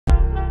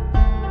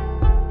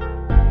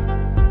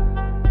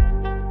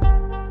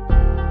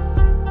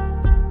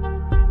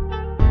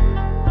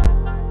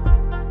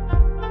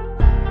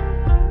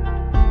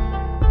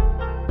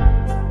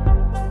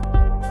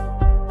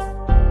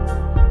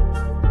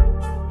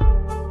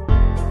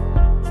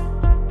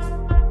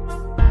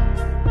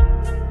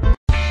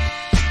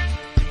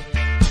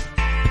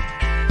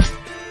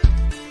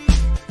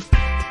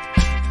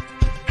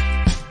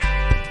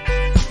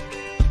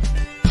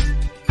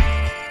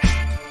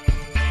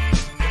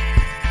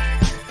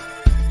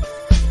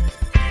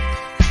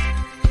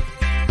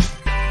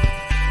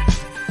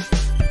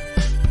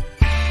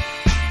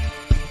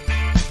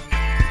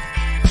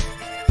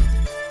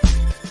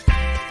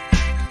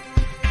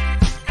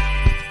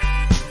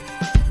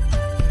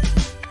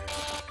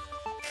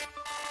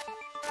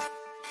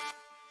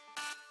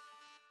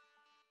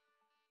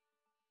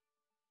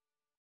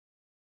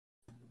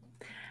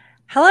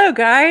Hello,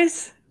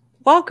 guys.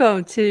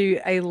 Welcome to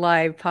a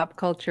live pop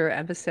culture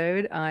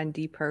episode on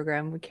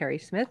Deprogrammed with Keri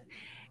Smith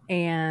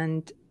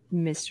and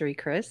Mystery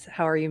Chris.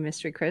 How are you,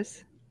 Mystery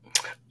Chris?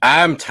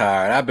 I'm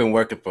tired. I've been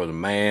working for the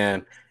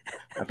man.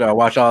 After I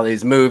watch all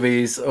these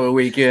movies over the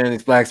weekend,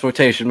 these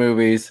Blaxploitation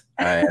movies,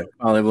 I have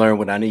finally learned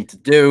what I need to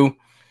do.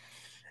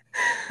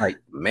 Like,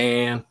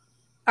 man.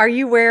 Are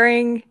you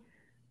wearing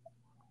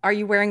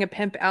a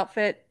pimp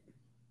outfit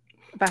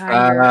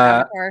behind your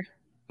avatar?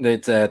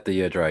 It's at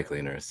the dry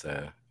cleaners.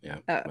 Yeah.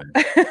 Oh.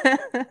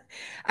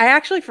 I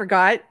actually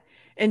forgot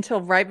until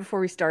right before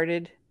we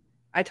started.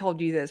 I told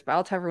you this, but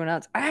I'll tell everyone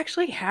else. I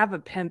actually have a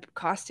pimp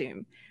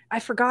costume. I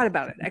forgot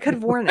about it. I could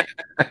have worn it.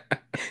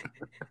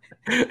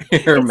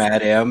 You're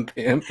Madame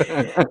Pimp.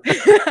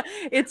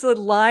 It's a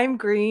lime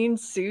green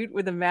suit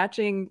with a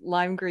matching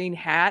lime green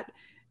hat.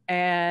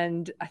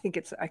 And I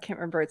can't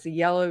remember, it's a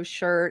yellow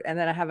shirt. And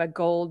then I have a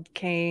gold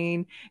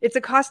cane. It's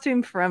a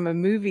costume from a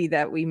movie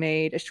that we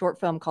made, a short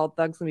film called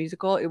Thugs the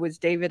Musical. It was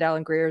David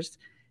Alan Grier's,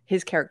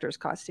 his character's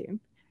costume.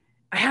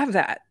 I have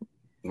that.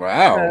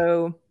 Wow.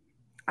 So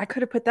I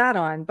could have put that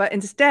on, but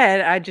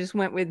instead I just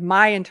went with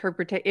my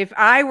interpretation. If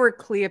I were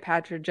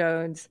Cleopatra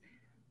Jones,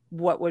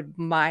 what would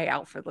my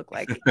outfit look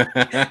like?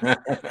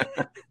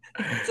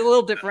 It's a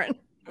little different.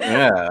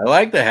 Yeah, I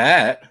like the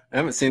hat. I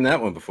haven't seen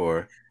that one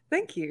before.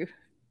 Thank you.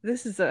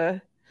 This is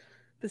a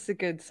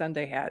good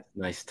Sunday hat.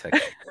 Nice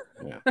texture.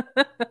 Yeah.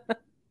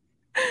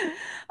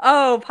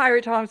 Oh,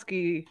 Pirate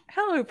Tomsky.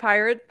 Hello,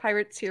 Pirate.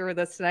 Pirate's here with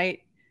us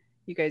tonight.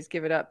 You guys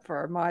give it up for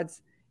our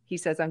mods. He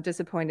says, I'm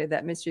disappointed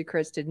that Mystery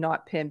Chris did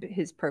not pimp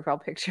his profile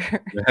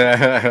picture.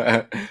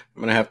 I'm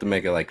going to have to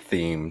make it like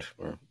themed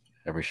for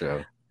every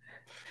show.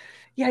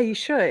 Yeah, you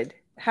should.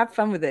 Have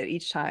fun with it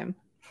each time.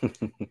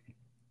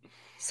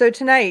 So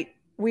tonight,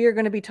 we are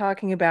going to be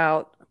talking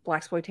about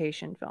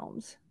Blaxploitation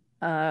films,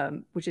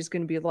 which is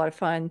going to be a lot of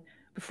fun.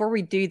 Before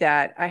we do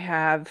that, I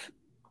have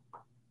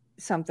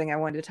something I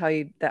wanted to tell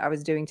you that I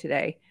was doing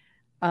today.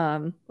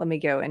 Let me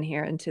go in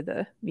here into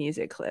the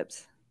music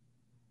clips.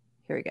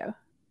 Here we go.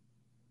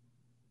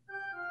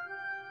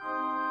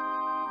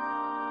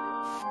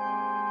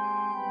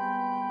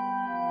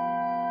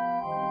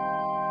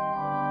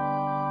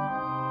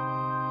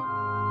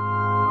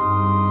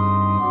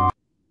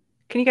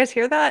 Can you guys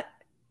hear that?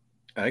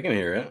 I can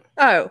hear it.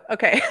 Oh,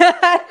 okay.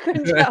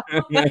 Couldn't tell.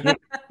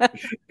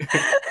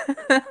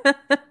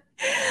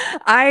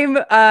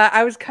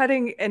 I was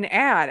cutting an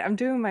ad. I'm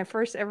doing my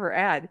first ever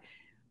ad.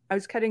 I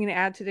was cutting an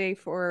ad today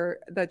for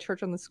the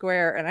Church on the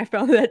Square, and I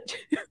found that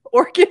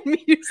organ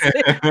music.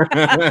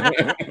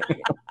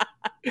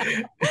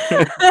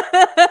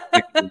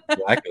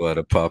 Blacula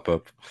to pop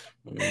up.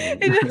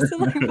 It is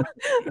like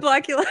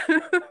Blacula.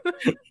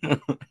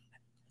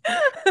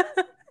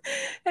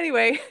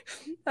 Anyway,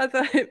 I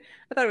thought it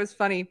was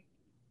funny.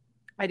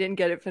 I didn't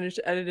get it finished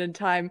edited in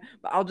time,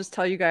 but I'll just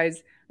tell you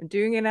guys, I'm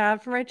doing an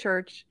ad for my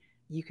church.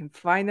 You can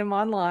find them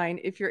online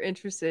if you're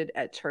interested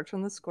at Church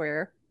on the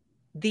Square,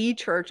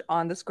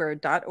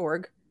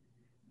 thechurchonthesquare.org.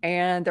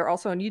 And they're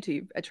also on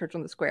YouTube at Church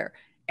on the Square.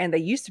 And they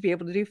used to be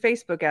able to do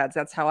Facebook ads.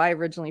 That's how I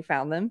originally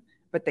found them,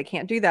 but they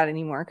can't do that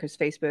anymore because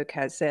Facebook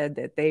has said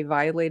that they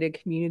violated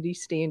community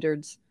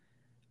standards.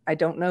 I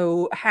don't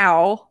know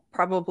how,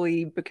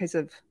 probably because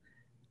of,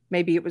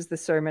 maybe it was the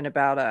sermon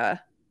about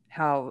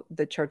how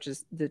the church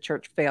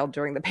failed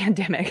during the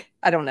pandemic.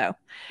 I don't know.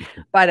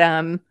 But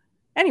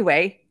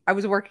anyway, I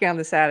was working on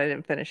this ad. I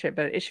didn't finish it,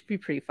 but it should be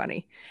pretty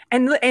funny.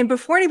 And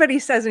before anybody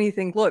says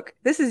anything, look,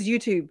 this is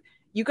YouTube.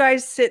 You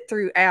guys sit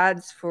through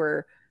ads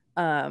for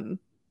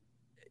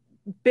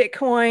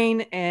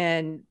Bitcoin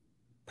and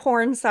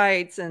porn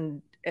sites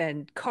and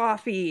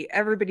coffee.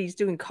 Everybody's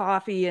doing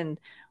coffee and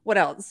what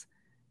else?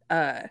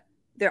 I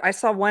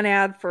saw one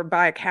ad for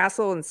buy a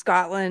castle in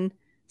Scotland.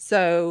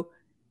 So,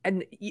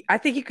 and I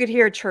think you could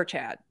hear a church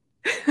ad,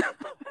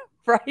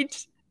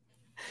 right?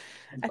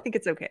 I think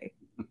it's okay.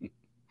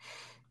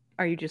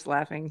 Are you just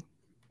laughing?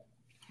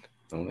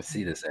 I want to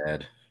see this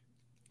ad.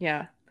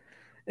 Yeah,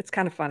 it's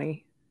kind of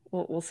funny.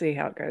 We'll see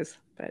how it goes.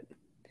 But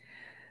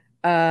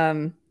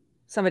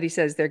somebody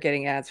says they're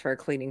getting ads for a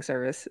cleaning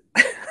service.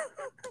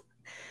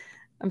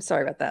 I'm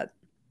sorry about that.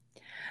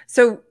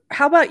 So,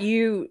 how about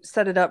you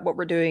set it up what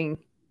we're doing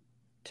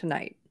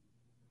tonight?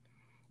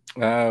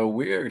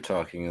 We're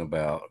talking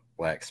about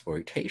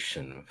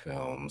Blaxploitation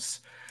films,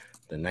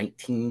 the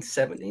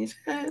 1970s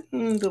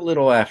and a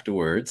little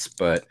afterwards,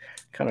 but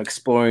kind of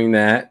exploring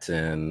that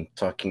and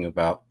talking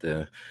about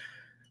the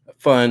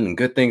fun and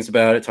good things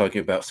about it, talking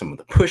about some of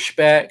the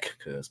pushback,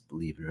 because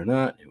believe it or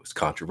not, it was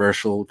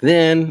controversial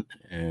then,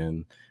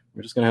 and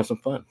we're just going to have some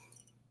fun.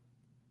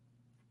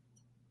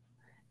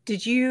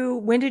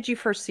 When did you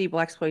first see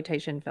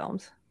Blaxploitation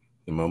films?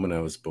 The moment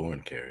I was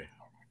born, Keri.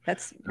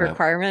 That's a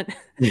requirement.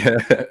 Yeah.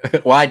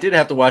 Well, I did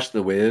have to watch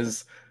The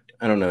Wiz.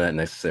 I don't know that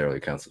necessarily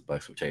counts as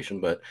Blaxploitation,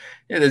 but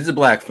yeah, it's a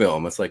black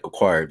film. It's like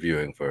required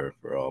viewing for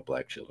all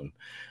black children.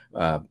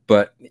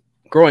 But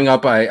growing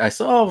up, I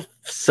saw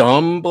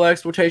some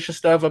Blaxploitation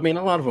stuff. I mean,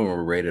 a lot of them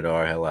were rated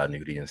R, had a lot of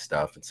nudity and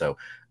stuff. And so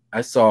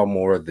I saw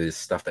more of this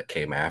stuff that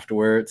came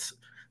afterwards.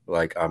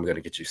 like I'm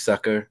Gonna Get You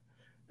Sucker,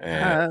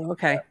 and Oh,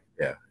 okay.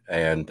 yeah,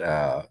 and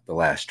The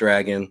Last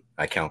Dragon.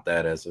 I count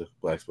that as a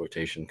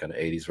blaxploitation kind of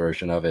 80s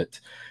version of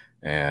it,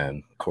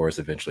 and of course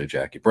eventually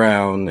Jackie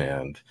Brown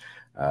and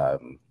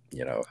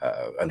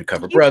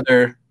Undercover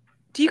Brother.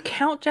 Do you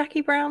count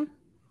Jackie Brown?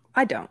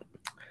 I don't.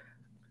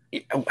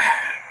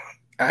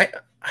 I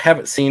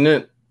haven't seen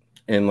it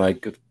in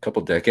like a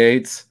couple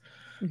decades.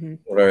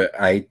 Or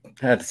I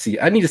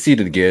need to see it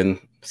again,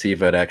 see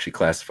if I'd actually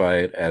classify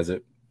it as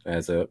a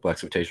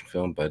blaxploitation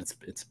film, but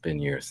it's been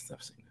years since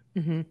I've seen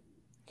it.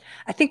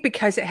 I think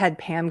because it had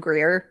Pam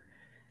Grier,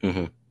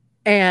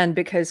 and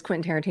because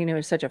Quentin Tarantino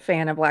is such a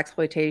fan of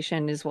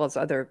blaxploitation as well as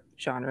other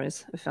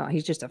genres of film,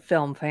 he's just a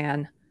film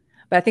fan.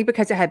 But I think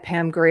because it had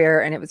Pam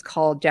Grier and it was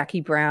called Jackie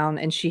Brown,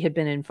 and she had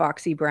been in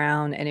Foxy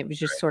Brown, and it was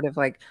just sort of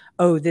like,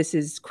 oh, this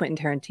is Quentin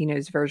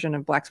Tarantino's version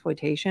of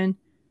blaxploitation.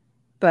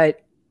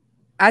 But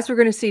as we're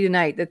going to see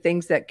tonight, the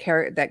things that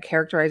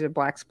characterize a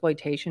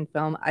blaxploitation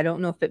film, I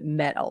don't know if it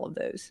met all of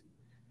those.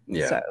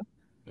 Yeah. So,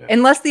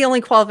 unless the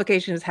only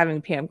qualification is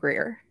having Pam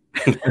Grier.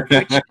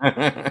 Which...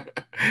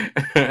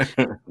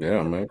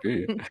 yeah, might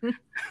be.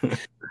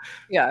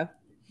 Yeah.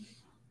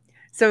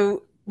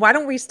 So why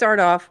don't we start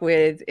off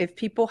with, if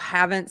people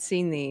haven't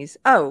seen these?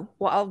 Oh,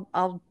 well,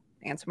 I'll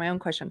answer my own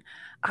question.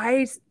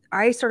 I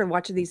started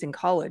watching these in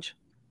college.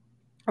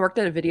 I worked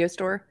at a video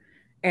store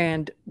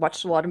and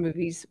watched a lot of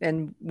movies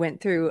and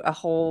went through a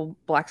whole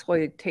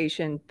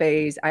blaxploitation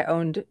phase. I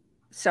owned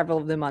several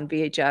of them on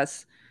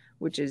VHS,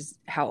 which is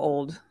how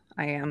old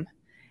I am.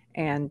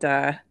 And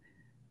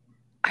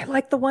I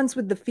like the ones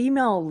with the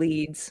female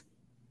leads.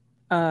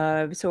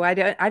 So I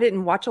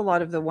didn't watch a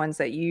lot of the ones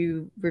that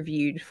you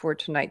reviewed for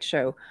tonight's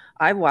show.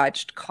 I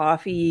watched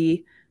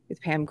Coffy with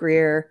Pam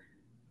Grier,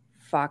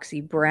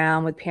 Foxy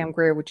Brown with Pam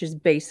Grier, which is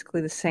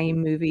basically the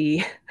same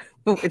movie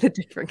but with a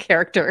different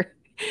character.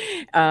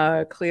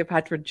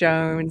 Cleopatra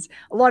Jones.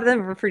 A lot of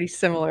them are pretty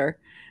similar.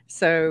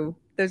 So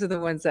those are the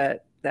ones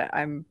that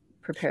I'm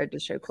prepared to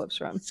show clips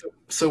from.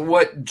 So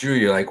what drew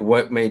you? Like,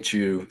 what made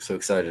you so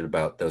excited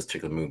about those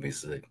particular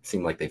movies? They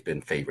seem like they've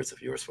been favorites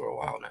of yours for a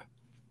while now.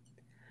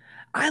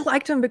 I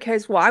liked them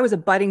because, well, I was a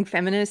budding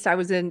feminist. I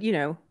was in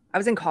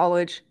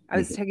college. I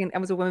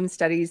was a women's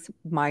studies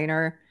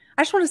minor.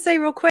 I just want to say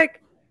real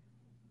quick,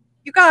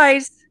 you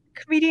guys,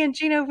 comedian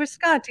Gino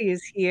Visconti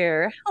is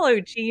here.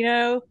 Hello,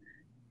 Gino.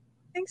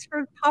 Thanks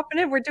for popping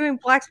in. We're doing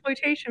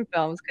blaxploitation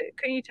films.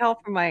 Couldn't you tell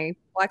from my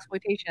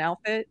blaxploitation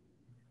outfit?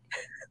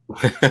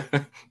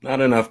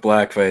 Not enough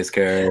blackface,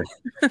 Keri.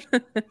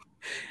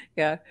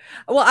 Yeah.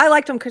 Well, I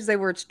liked them because they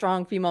were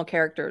strong female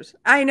characters.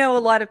 I know a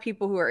lot of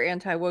people who are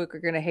anti-woke are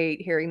going to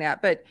hate hearing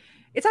that, but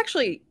it's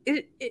actually,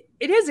 it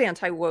is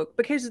anti-woke,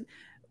 because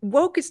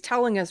woke is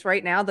telling us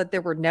right now that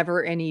there were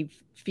never any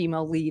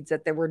female leads,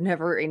 that there were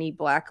never any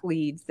black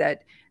leads,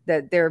 that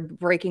they're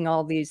breaking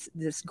all this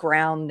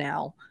ground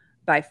now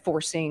by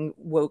forcing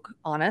woke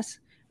on us.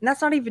 And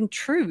that's not even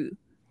true.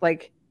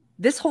 Like,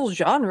 this whole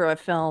genre of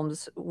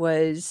films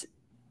was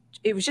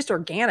just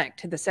organic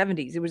to the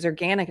 70s. It was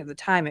organic at the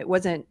time. It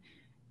wasn't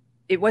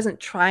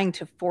trying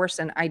to force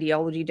an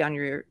ideology down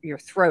your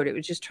throat. It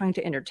was just trying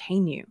to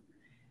entertain you.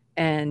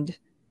 And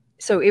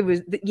so it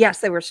was, yes,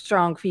 they were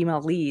strong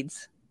female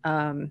leads,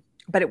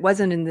 but it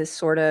wasn't in this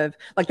sort of,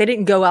 like, they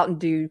didn't go out and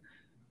do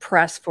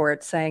press for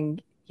it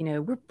saying,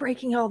 we're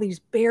breaking all these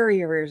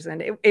barriers.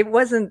 And it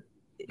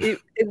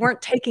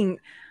weren't taking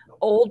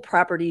old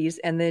properties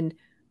and then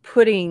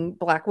putting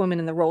black women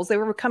in the roles. They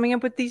were coming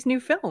up with these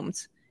new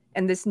films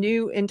and this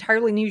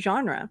entirely new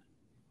genre.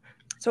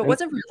 So it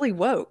wasn't really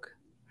woke.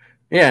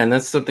 Yeah, and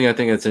that's something I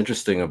think that's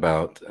interesting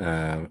about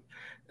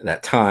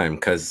that time,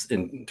 because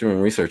in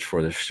doing research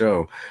for this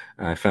show,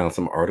 I found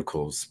some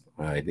articles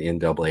by the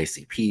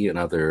NAACP and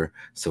other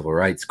civil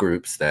rights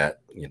groups that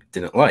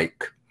didn't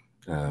like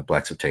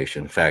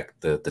blaxploitation. In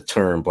fact, the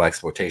term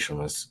blaxploitation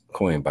was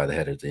coined by the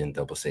head of the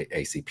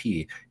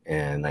NAACP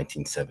in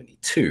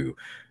 1972,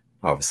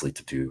 obviously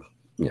to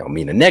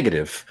mean a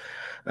negative,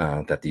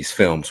 that these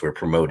films were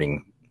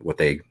promoting what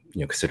they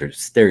considered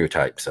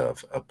stereotypes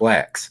of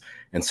blacks.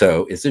 And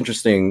so it's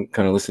interesting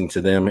kind of listening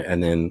to them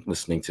and then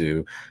listening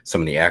to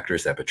some of the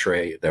actors that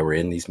were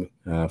in these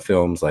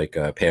films, like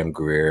Pam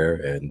Grier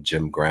and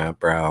Jim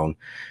Brown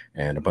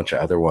and a bunch of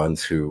other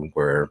ones who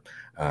were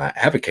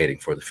advocating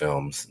for the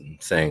films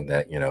and saying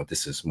that,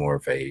 this is more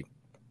of a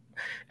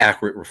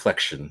accurate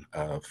reflection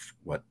of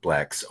what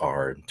blacks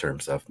are in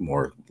terms of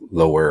more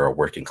lower or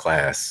working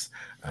class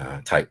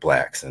type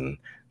blacks. And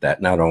that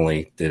not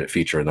only did it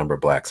feature a number of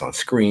blacks on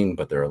screen,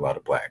 but there are a lot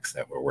of blacks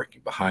that were working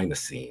behind the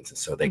scenes. And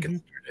so they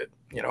considered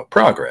it,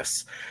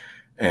 progress.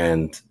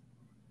 And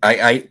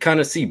I kind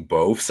of see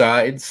both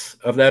sides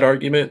of that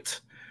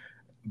argument,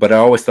 but I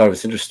always thought it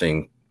was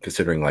interesting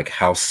considering like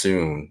how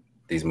soon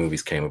these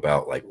movies came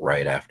about, like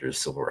right after the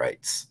civil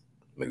rights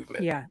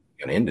movement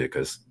ended,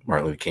 because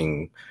Martin Luther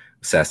King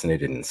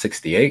assassinated in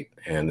 1968,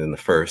 and then the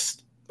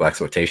first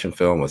blaxploitation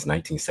film was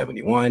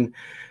 1971.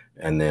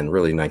 And then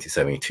really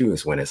 1972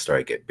 is when it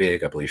started to get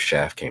big. I believe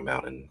Shaft came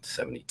out in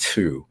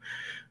 1972.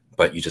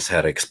 but you just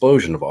had an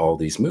explosion of all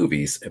these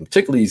movies, and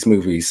particularly these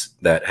movies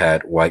that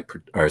had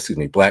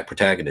black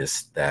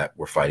protagonists that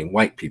were fighting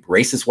white people,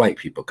 racist white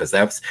people, because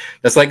that's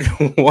like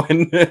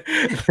one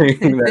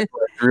thing that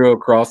drew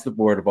across the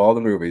board of all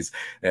the movies.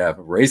 They have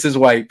racist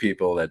white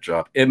people that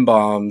drop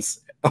M-bombs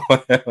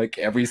like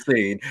every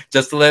scene,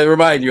 just to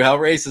remind you how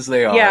racist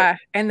they are. Yeah,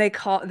 and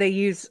they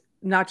use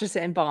not just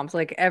M-bombs,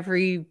 like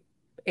every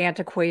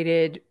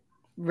antiquated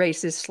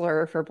racist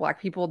slur for black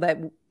people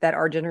that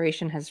our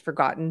generation has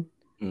forgotten.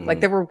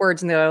 Like there were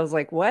words in there I was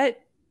like, what?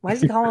 Why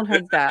is he calling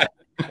her that?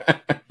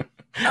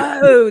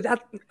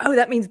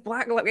 that means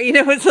black. You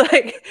know, it's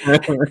like.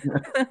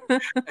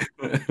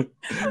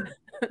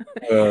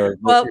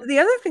 Well, the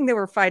other thing they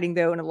were fighting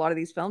though in a lot of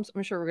these films,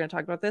 I'm sure we're going to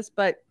talk about this,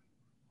 but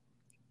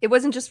it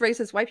wasn't just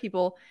racist white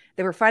people.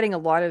 They were fighting a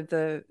lot of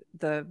the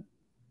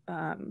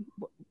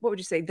what would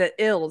you say, the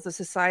ills, the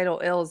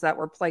societal ills that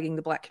were plaguing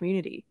the black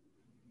community.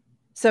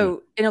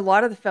 So in a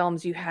lot of the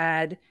films you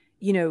had,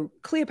 you know,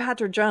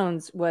 Cleopatra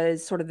Jones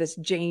was sort of this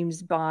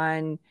James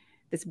Bond,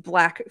 this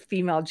black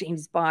female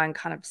James Bond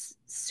kind of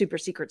super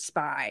secret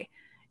spy.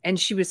 And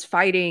she was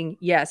fighting,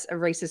 yes, a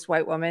racist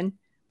white woman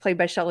played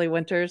by Shelley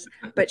Winters,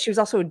 but she was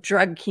also a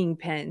drug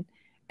kingpin.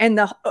 And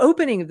the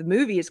opening of the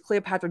movie is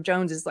Cleopatra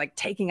Jones is like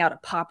taking out a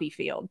poppy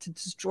field to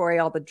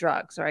destroy all the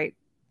drugs, right?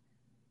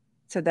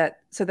 So that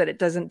it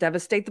doesn't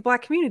devastate the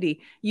black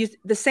community.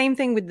 The same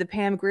thing with the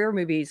Pam Grier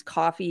movies,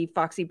 Coffy,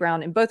 Foxy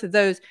Brown. In both of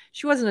those,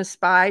 she wasn't a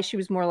spy. She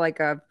was more like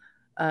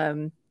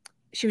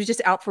she was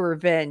just out for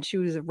revenge. She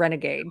was a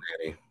renegade.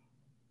 Really?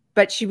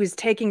 But she was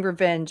taking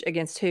revenge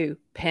against who?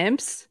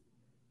 Pimps?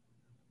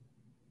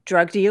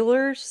 Drug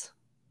dealers?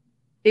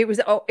 It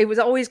was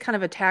always kind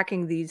of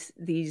attacking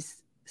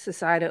these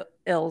societal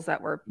ills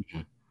that were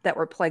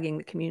plaguing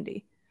the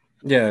community.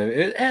 Yeah,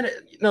 and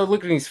you know,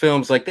 looking at these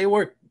films, like they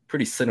were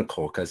pretty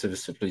cynical because it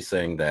was simply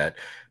saying that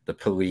the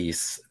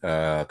police,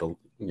 the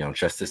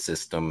justice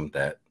system,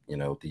 that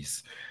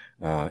these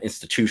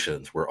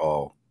institutions were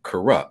all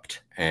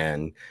corrupt,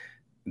 and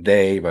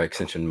they, by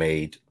extension,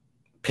 made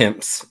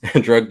pimps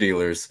and drug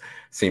dealers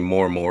seem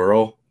more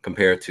moral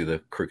compared to the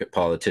crooked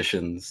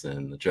politicians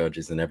and the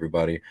judges and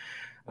everybody.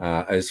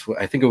 I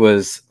think it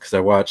was because I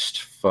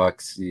watched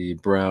Foxy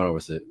Brown, or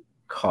was it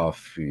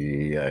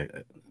Coffy?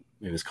 It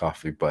was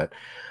Coffy, but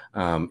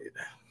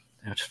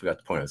I just forgot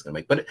the point I was going to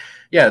make. But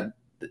yeah,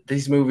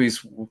 these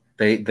movies,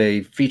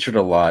 they featured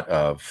a lot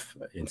of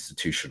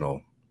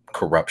institutional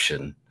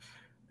corruption,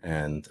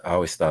 and I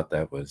always thought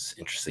that was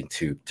interesting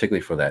too,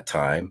 particularly for that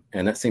time.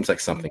 And that seems like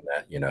something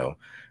that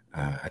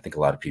I think a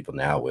lot of people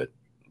now would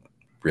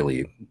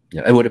really,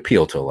 it would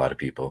appeal to a lot of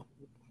people.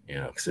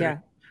 Yeah.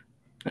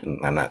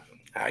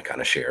 I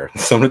kind of share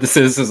some of the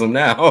cynicism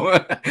now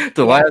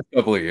the last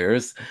couple of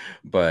years,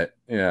 but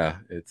yeah,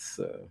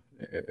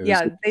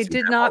 they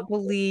did not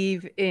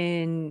believe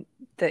in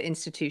the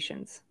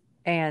institutions,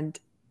 and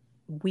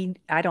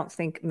I don't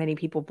think many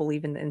people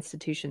believe in the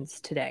institutions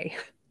today.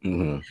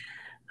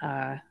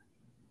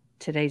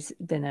 Today's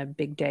been a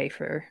big day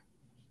for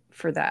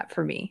that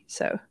for me.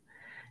 So,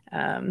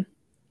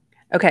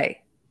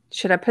 okay,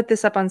 should I put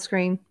this up on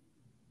screen?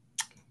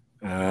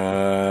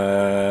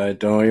 I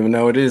don't even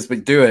know what it is,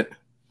 but do it.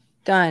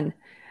 Done.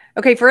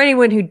 Okay, for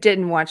anyone who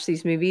didn't watch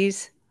these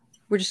movies,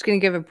 we're just going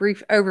to give a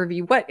brief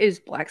overview. What is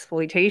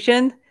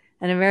Blaxploitation?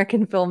 An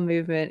American film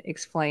movement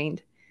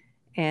explained.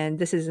 And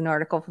this is an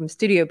article from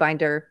Studio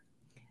Binder.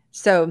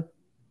 So,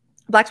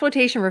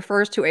 Blaxploitation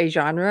refers to a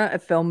genre, a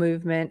film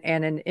movement,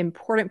 and an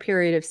important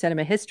period of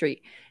cinema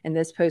history. And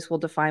this post will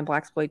define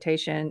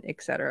Blaxploitation, et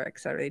cetera, et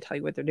cetera. They tell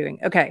you what they're doing.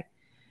 Okay.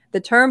 The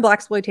term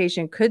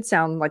Blaxploitation could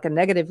sound like a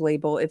negative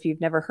label if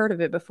you've never heard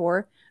of it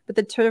before, but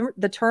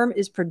the term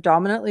is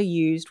predominantly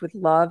used with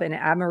love and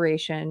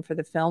admiration for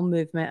the film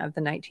movement of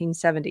the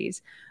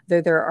 1970s,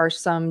 though there are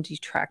some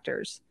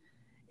detractors.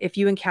 If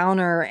you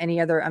encounter any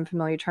other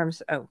unfamiliar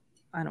terms, I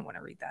don't want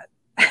to read that.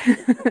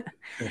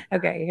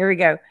 Okay, here we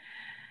go.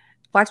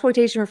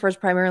 Blaxploitation refers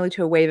primarily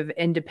to a wave of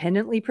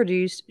independently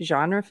produced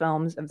genre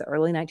films of the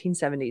early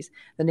 1970s.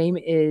 The name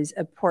is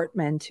a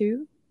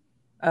portmanteau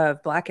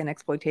of black and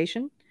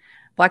exploitation.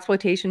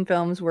 Blaxploitation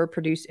films were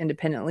produced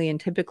independently and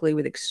typically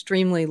with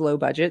extremely low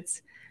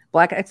budgets.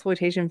 Black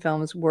exploitation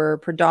films were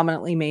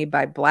predominantly made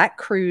by black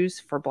crews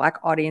for black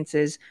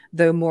audiences,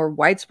 though more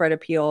widespread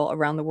appeal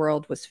around the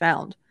world was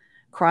found.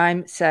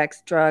 Crime,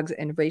 sex, drugs,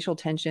 and racial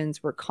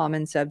tensions were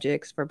common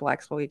subjects for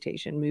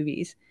Blaxploitation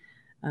movies.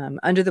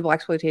 Under the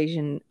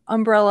Blaxploitation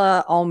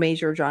umbrella, all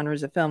major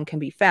genres of film can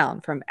be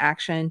found, from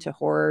action to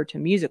horror to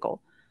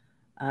musical.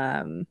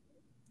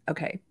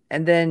 Okay,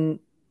 and then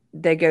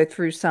they go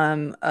through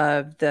some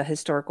of the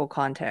historical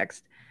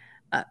context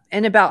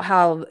and about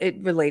how it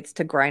relates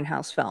to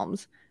grindhouse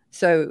films.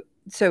 So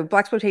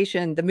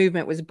Blaxploitation, the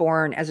movement, was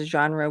born as a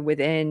genre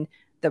within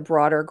the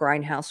broader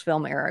grindhouse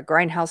film era.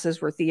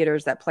 Grindhouses were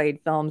theaters that played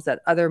films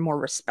that other more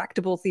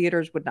respectable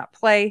theaters would not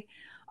play,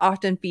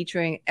 often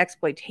featuring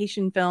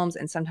exploitation films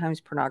and sometimes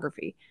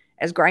pornography.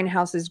 As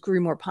grindhouses grew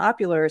more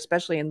popular,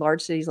 especially in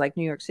large cities like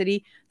New York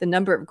City, the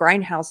number of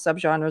grindhouse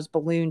subgenres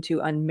ballooned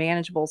to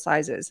unmanageable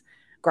sizes.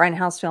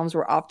 Grindhouse films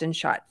were often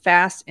shot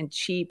fast and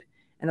cheap,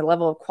 and the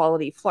level of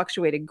quality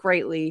fluctuated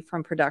greatly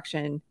from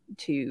production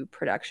to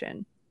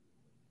production.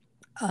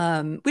 We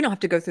don't have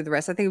to go through the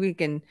rest. I think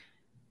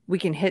we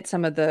can hit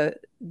some of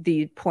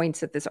the points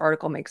that this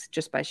article makes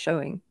just by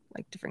showing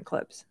like different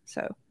clips.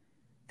 So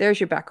there's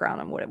your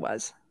background on what it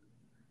was.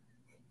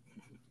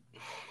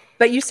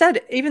 But you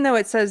said, even though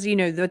it says, you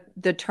know,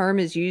 the term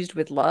is used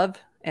with love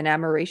and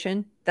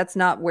admiration, that's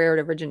not where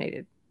it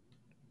originated.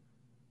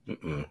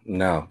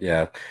 No,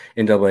 yeah,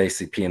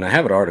 NAACP, and I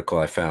have an article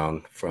I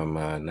found from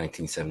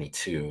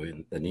 1972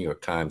 in the New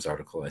York Times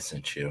article I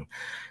sent you,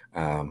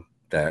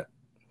 that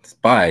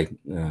by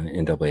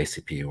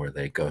NAACP, where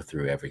they go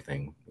through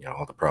everything, you know,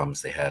 all the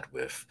problems they had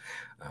with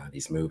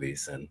these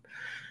movies. And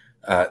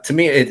to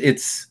me,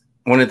 it's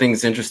one of the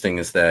things interesting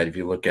is that if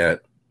you look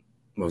at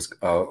what was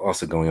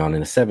also going on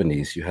in the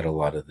 70s, you had a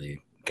lot of the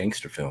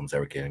gangster films that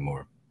were getting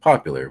more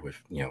popular with,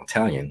 you know,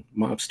 Italian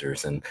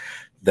mobsters, and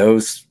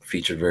those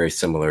featured very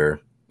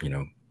similar, you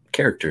know,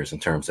 characters in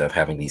terms of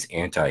having these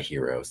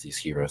anti-heroes, these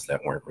heroes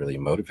that weren't really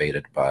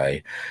motivated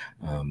by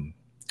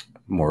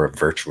more a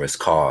virtuous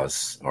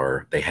cause,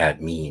 or they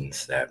had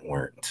means that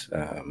weren't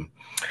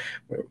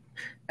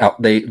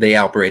they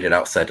operated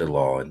outside the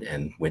law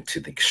and went to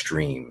the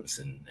extremes,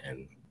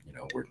 and you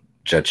know, were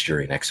judge,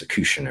 jury, and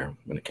executioner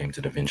when it came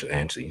to the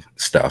vigilante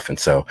stuff. And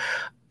so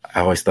I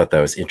always thought that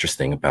was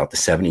interesting about the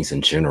 70s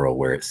in general,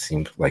 where it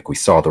seemed like we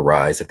saw the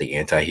rise of the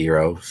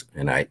anti-heroes.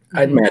 And I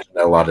imagine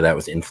that a lot of that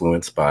was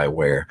influenced by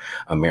where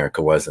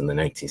America was in the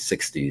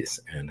 1960s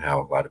and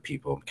how a lot of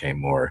people became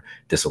more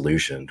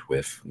disillusioned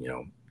with, you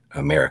know,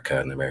 America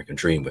and the American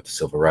dream, with the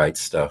civil rights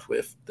stuff,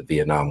 with the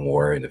Vietnam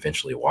War, and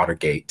eventually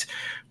Watergate,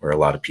 where a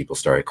lot of people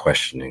started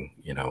questioning,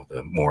 you know,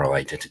 the moral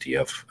identity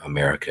of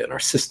America and our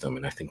system.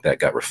 And I think that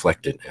got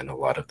reflected in a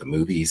lot of the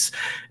movies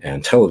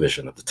and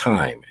television of the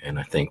time. And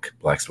I think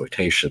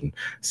Blaxploitation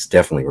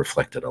definitely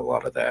reflected a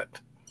lot of that.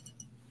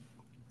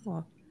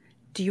 Well,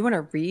 do you want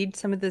to read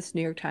some of this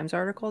New York Times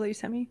article that you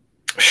sent me?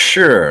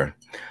 Sure.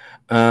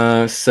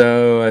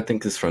 So I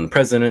think this is from the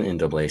president,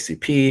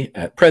 NAACP.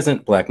 At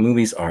present, black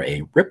movies are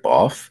a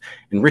ripoff,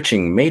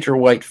 enriching major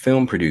white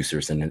film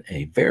producers and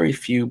a very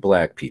few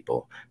black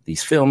people.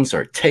 These films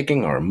are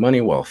taking our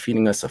money while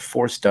feeding us a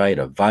forced diet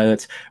of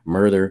violence,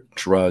 murder,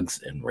 drugs,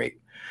 and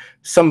rape.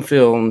 Some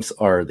films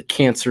are the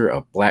cancer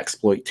of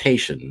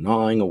blaxploitation,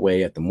 gnawing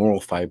away at the moral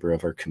fiber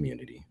of our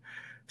community.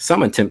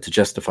 Some attempt to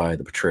justify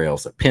the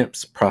portrayals of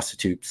pimps,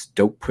 prostitutes,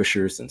 dope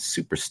pushers, and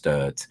super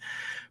studs,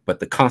 but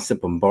the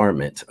constant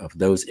bombardment of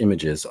those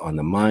images on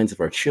the minds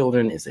of our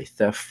children is a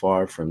theft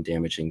far from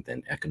damaging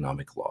than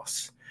economic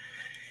loss.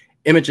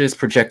 Images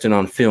projected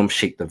on film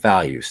shape the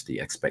values, the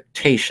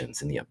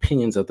expectations, and the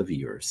opinions of the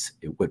viewers.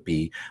 It would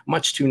be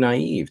much too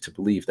naive to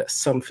believe that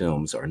some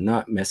films are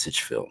not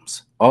message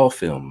films. All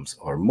films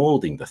are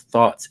molding the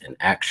thoughts and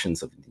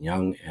actions of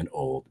young and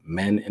old,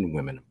 men and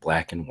women,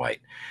 black and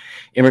white.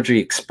 Imagery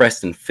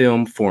expressed in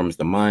film forms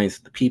the minds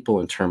of the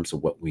people in terms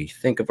of what we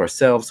think of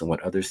ourselves and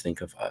what others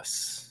think of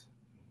us.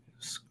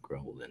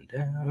 Scrolling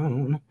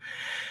down.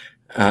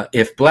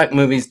 If black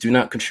movies do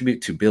not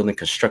contribute to building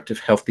constructive,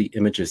 healthy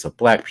images of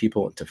black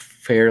people and to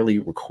fairly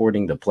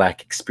recording the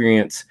black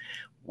experience,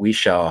 we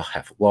shall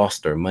have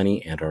lost our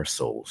money and our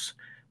souls.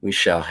 We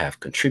shall have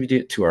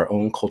contributed to our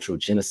own cultural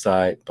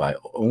genocide by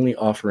only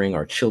offering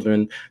our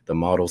children the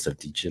models of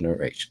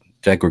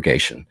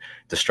degradation,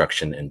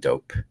 destruction, and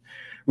dope.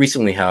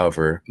 Recently,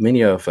 however,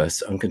 many of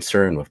us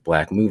unconcerned with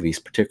black movies,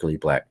 particularly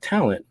black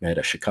talent, met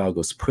at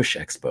Chicago's Push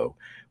Expo.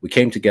 We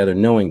came together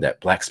knowing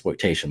that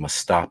blaxploitation must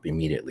stop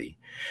immediately.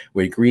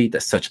 We agreed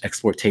that such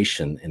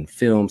exploitation in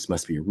films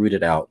must be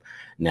rooted out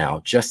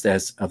now, just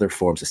as other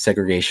forms of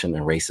segregation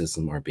and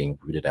racism are being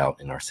rooted out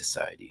in our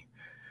society.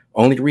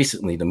 Only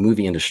recently, the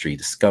movie industry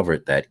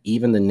discovered that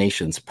even the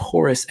nation's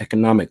poorest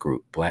economic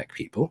group, black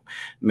people,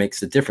 makes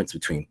the difference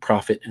between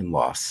profit and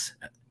loss.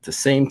 At the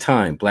same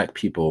time, black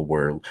people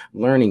were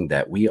learning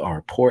that we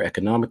are poor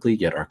economically,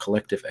 yet our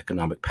collective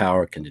economic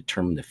power can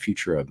determine the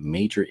future of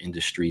major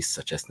industries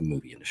such as the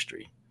movie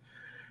industry.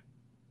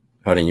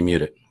 How do you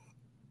mute it?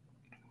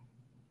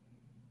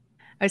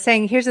 I was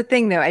saying, here's the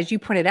thing, though. As you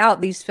pointed out,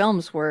 these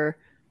films were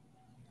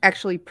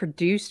actually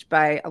produced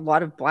by a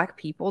lot of black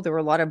people. There were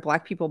a lot of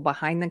black people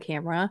behind the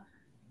camera,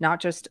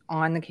 not just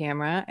on the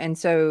camera. And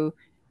so,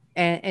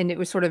 and it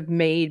was sort of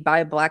made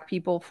by black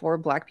people for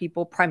black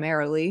people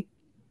primarily.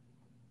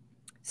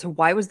 So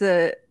why was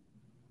the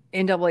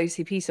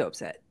NAACP so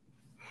upset?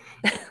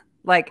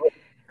 Like,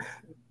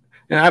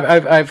 and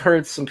I've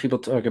heard some people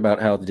talk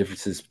about how the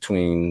differences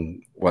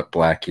between what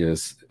black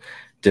is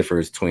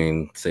differs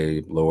between,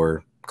 say,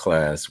 lower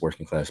class,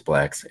 working class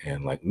blacks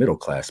and like middle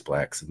class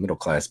blacks. Middle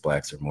class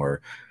blacks are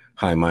more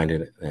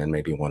high-minded and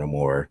maybe want a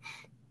more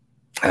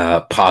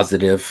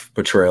positive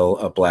portrayal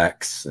of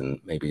blacks, and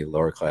maybe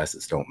lower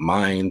classes don't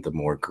mind the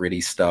more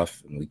gritty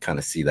stuff. And we kind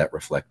of see that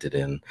reflected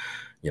in,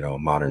 you know,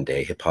 modern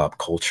day hip hop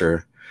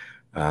culture.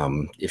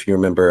 If you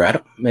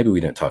remember, maybe we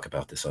didn't talk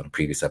about this on a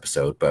previous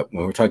episode, but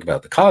when we were talking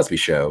about the Cosby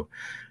Show,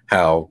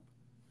 how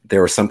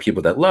there were some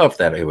people that loved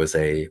that it was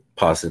a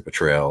positive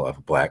portrayal of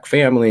a Black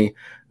family,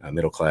 a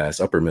middle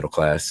class, upper middle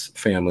class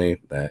family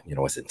that, you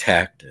know, was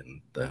intact, and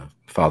the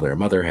father and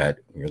mother had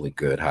really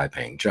good, high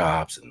paying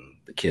jobs, and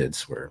the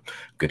kids were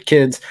good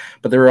kids.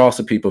 But there were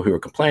also people who were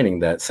complaining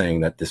that,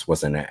 saying that this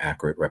wasn't an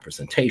accurate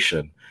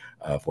representation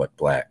of what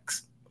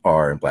Blacks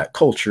are in Black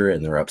culture,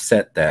 and they're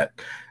upset that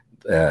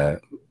the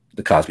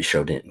Cosby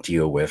Show didn't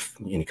deal with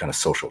any kind of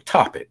social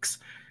topics.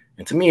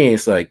 And to me,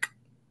 it's like,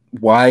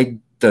 why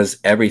does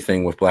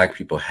everything with Black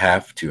people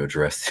have to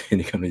address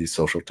any kind of these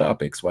social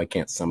topics? Why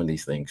can't some of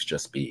these things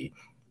just be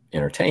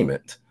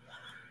entertainment?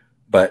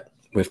 But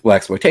with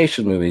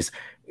Blaxploitation movies,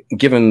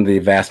 given the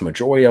vast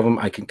majority of them,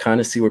 I can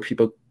kind of see where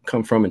people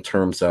come from in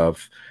terms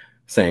of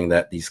saying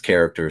that these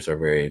characters are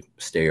very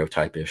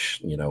stereotypish,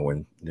 you know,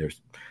 when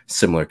there's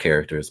similar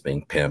characters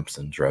being pimps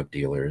and drug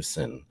dealers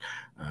and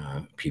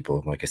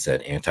people, like I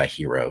said,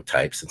 anti-hero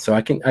types. And so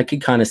I can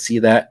kind of see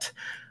that.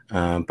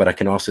 But I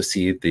can also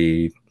see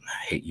the,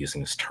 I hate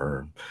using this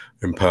term,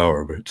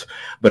 empowerment,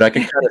 but I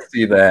can kind of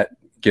see that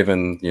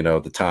given, you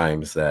know, the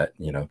times that,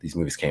 you know, these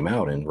movies came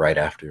out, and right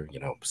after, you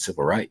know,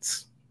 civil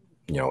rights,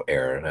 you know,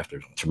 era, and after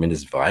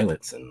tremendous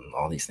violence and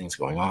all these things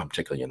going on,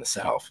 particularly in the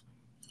South.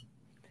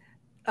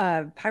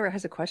 Pirate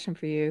has a question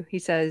for you. He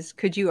says,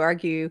 could you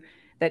argue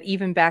that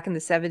even back in the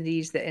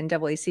 70s, the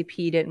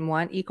NAACP didn't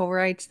want equal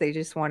rights? They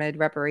just wanted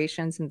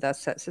reparations and thus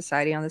set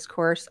society on this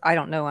course? I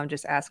don't know. I'm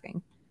just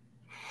asking.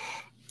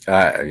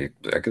 I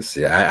could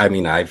see. I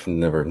mean, I've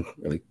never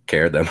really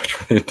cared that much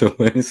for the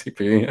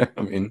NAACP.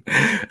 I mean,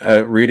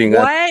 reading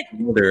that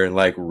and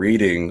like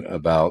reading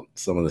about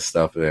some of the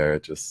stuff there,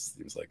 it just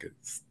seems like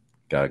it's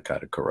got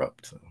kind of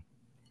corrupt. So.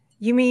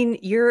 You mean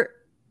you're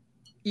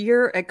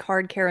a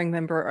card-carrying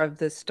member of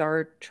the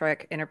Star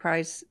Trek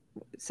Enterprise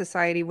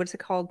Society? What's it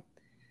called?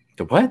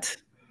 The what?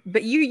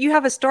 But you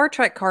have a Star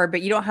Trek card,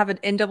 but you don't have an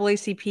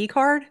NAACP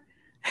card?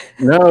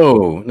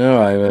 No,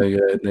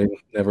 they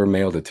never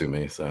mailed it to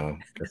me, so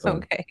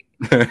okay.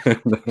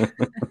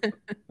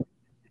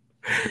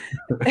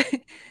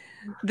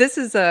 This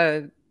is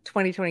a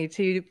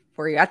 2022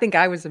 for you. I think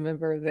I was a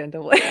member of the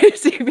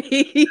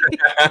NAACP.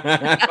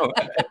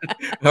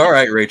 All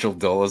right, Rachel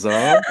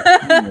Dolezal.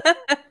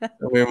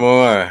 Tell me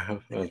more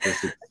about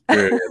this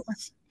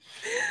experience.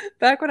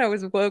 Back when I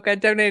was woke, I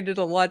donated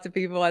to lots of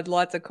people. I had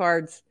lots of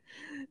cards.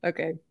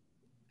 Okay.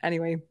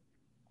 Anyway,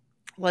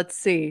 let's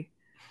see.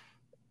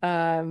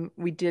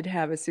 We did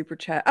have a super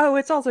chat. Oh,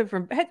 it's also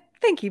from,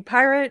 thank you,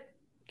 Pirate.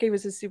 Gave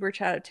us a super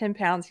chat of 10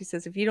 pounds. He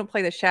says, if you don't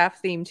play the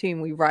Shaft theme tune,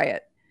 we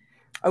riot.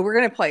 Oh, we're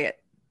going to play it.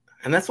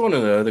 And that's one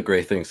of the other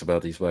great things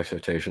about these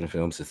Blaxploitation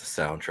films is the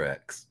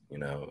soundtracks. You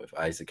know, if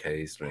Isaac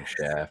Hayes doing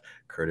Shaft,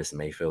 Curtis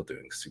Mayfield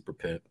doing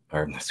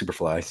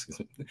Superfly, excuse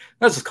me.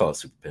 Let's just call it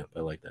Super Pimp.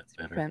 I like that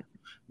better.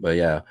 But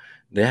yeah,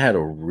 they had a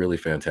really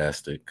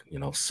fantastic, you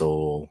know,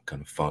 soul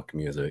kind of funk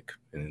music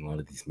in a lot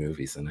of these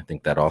movies. And I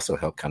think that also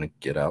helped kind of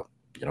get out,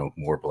 you know,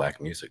 more Black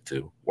music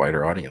to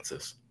wider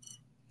audiences.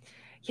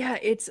 Yeah,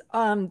 it's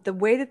the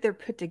way that they're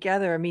put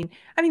together. I mean,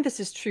 this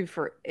is true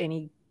for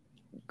any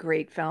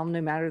great film,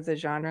 no matter the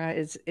genre,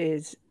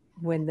 is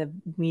when the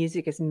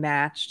music is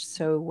matched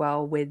so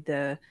well with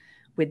the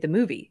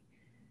movie.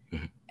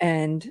 Mm-hmm.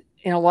 And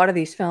in a lot of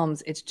these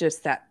films, it's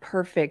just that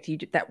perfect. You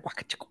that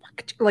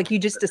like you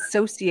just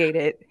associate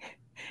it.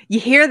 You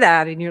hear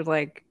that, and you're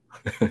like.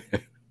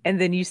 And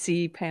then you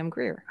see Pam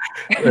Grier.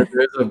 There's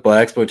a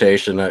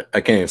Blaxploitation.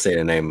 I can't even say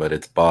the name, but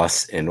it's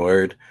Boss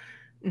N-word.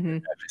 Mm-hmm.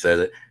 She says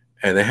it.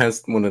 And it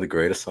has one of the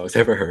greatest songs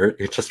I've ever heard.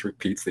 It just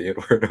repeats the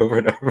N-word over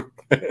and over.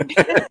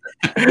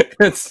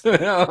 It's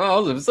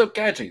awesome. It's so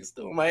catchy. It's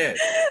still in my head.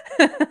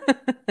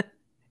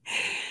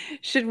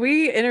 Should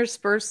we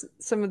intersperse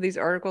some of these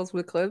articles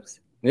with clips?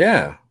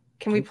 Yeah.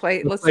 Can we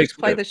play? Let's just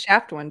play the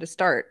Shaft one to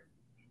start.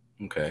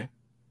 Okay.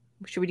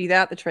 Should we do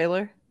that? The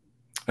trailer?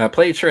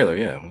 Play a trailer,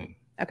 yeah.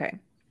 Okay.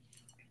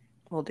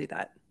 We'll do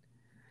that.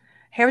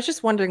 Hey, I was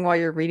just wondering while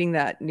you're reading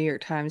that New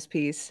York Times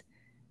piece,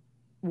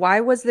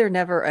 why was there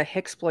never a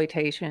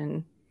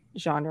Hicksploitation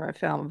genre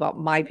film about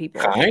my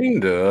people?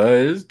 Kinda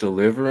is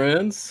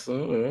Deliverance.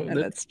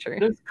 That's true.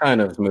 This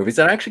kind of movies.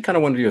 I actually kind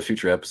of want to do a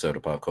future episode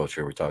of Pop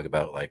Culture where we talk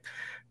about like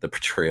the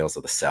portrayals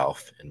of the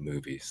South in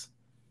movies.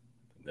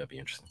 That'd be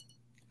interesting.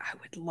 I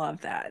would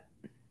love that.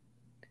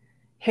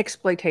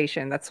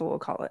 Hicksploitation. That's what we'll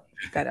call it.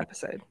 That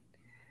episode.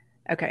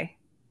 Okay.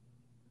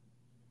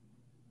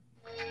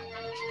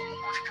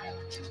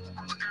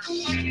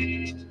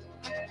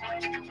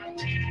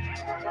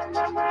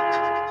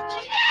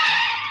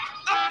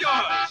 Up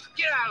yours!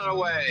 Get out of the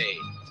way!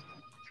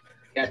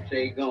 Cat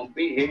say he's gonna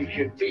be here, he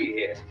should be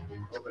here.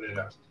 Open it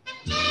up.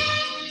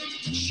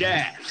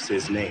 Shaft's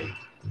his name.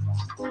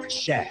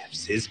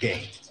 Shaft's his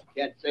game.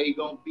 Cat say he's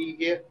gonna be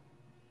here,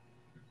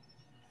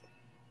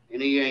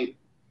 and he ain't.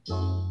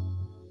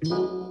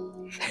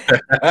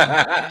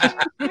 I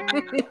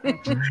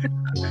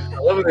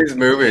love these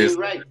movies.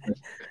 Right.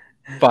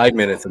 5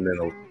 minutes and then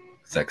a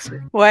sex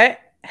scene. What?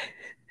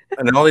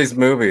 And in all these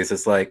movies,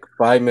 it's like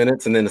 5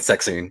 minutes and then a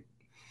sex scene.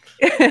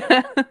 It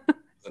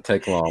doesn't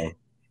take long.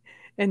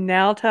 And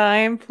now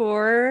time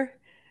for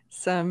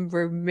some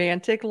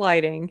romantic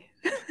lighting.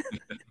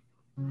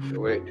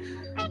 Wait.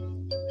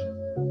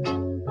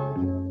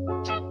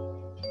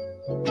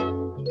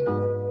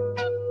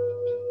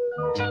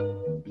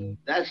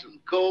 That's some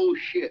cold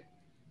shit.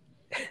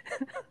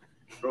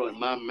 Throwing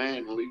my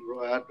man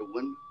Leroy out the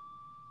window.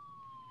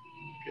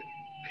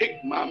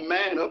 Picked my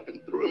man up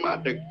and threw him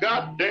out the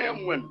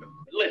goddamn window.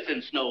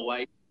 Listen, Snow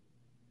White.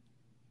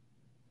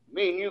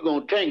 Me and you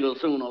gonna tangle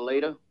sooner or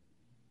later.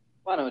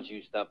 Why don't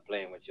you stop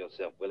playing with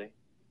yourself, Willie?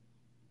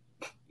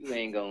 You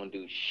ain't gonna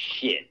do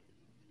shit.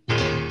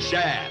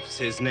 Shaft's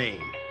his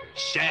name.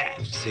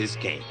 Shaft's his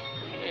game.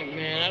 Hey,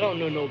 man, I don't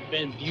know no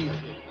Ben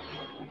Buford.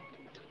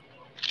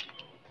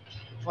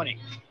 Funny.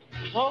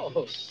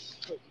 Oh,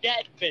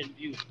 that Ben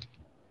Buford.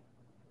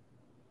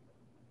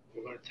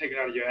 We're gonna take it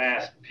out of your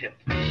ass, Pip.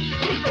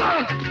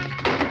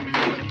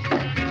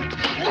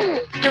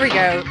 Here we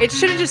go. It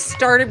should have just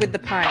started with the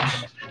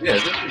punch. Yeah,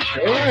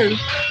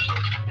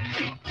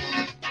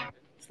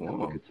 I'm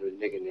looking for a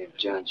nigga named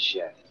John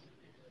Shaft.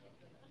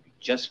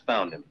 Just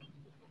found him.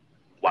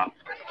 Wow.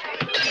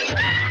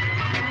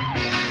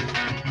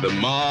 The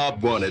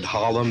mob wanted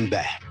Harlem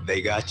back.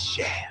 They got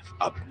Shaft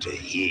up to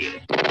here.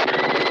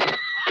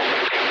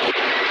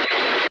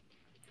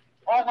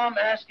 All I'm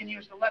asking you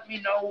is to let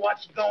me know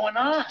what's going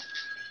on.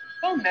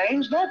 No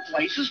names, no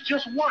places,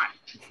 just what?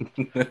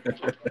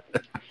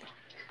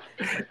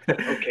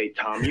 Okay,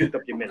 Tom, use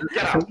up your minute.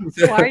 Get out.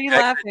 Why are you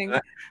laughing?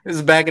 This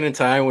is back in a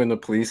time when the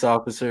police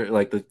officer,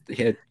 like the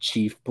head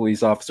chief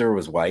police officer,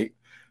 was white.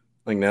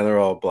 Like now they're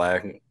all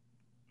black.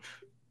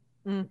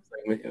 Mm.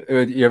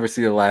 Like, you ever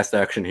see The Last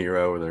Action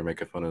Hero where they're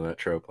making fun of that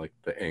trope, like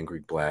the angry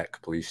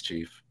black police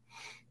chief?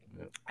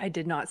 Yeah. I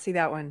did not see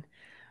that one,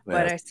 Yeah,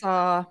 but I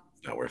saw.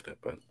 It's not worth it,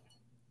 but.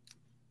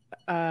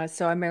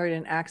 So I Married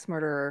an Axe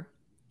Murderer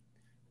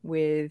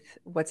with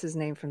what's his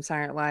name from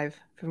Silent Live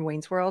from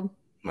Wayne's World,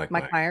 Mike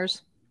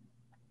Myers.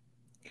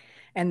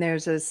 And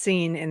there's a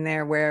scene in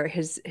there where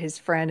his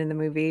friend in the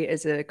movie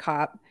is a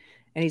cop,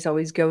 and he's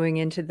always going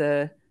into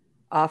the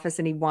office,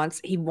 and he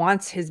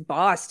wants his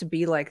boss to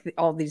be like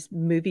all these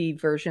movie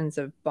versions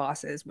of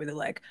bosses where they're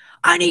like,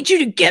 "I need you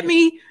to get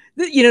me,"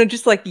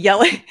 just like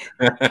yelling.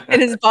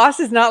 And his boss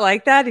is not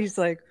like that. He's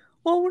like,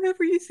 "Well,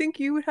 whenever you think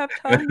you would have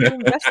time to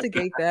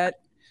investigate that."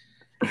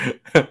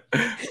 I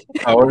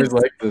always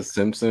liked the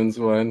Simpsons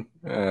one.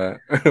 Where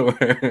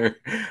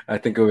I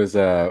think it was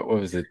what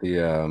was it, the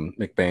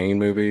McBain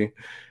movie,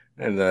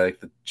 and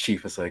the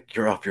chief was like,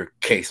 "You're off your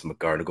case,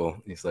 McGarnagle."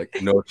 And he's like,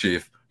 "No,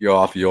 chief, you're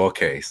off your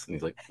case." And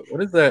he's like,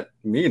 "What does that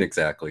mean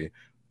exactly?"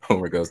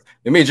 Homer goes,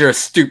 "It means you're a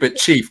stupid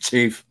chief."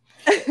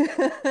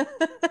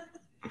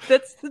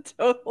 That's the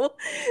total.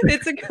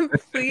 It's a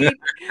complete,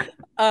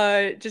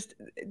 just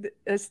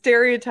a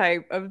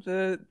stereotype of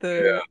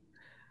the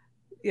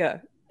yeah.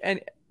 And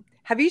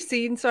have you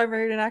seen So I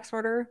Married an Axe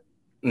Murderer?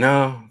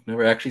 No,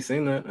 never actually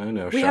seen that. I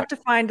know. We have to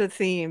find a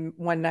theme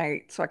one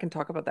night so I can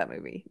talk about that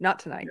movie. Not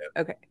tonight.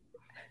 Yeah. Okay.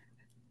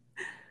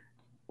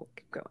 We'll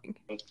keep going.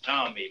 Don't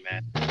tell me,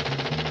 man.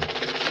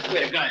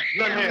 Wait a gun.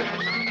 Look here.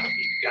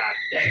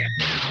 Goddamn.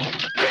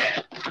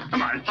 Yeah.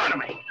 Come on, in front of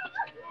me.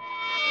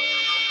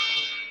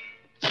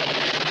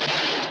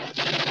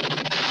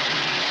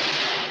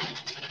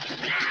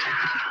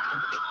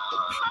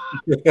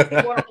 You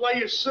want to play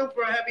your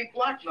super heavy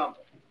black number?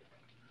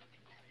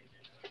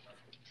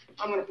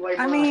 I'm going to play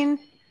mine. I mean,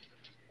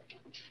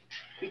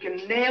 we can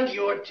nail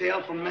your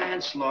tail for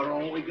manslaughter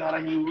on what we got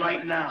on you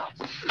right now.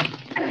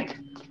 Right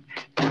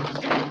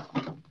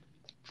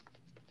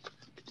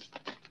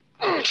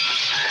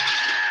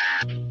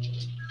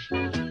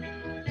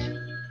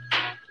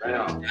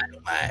on.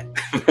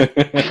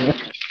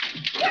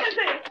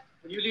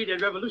 When you lead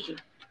that revolution,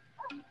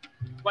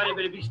 why they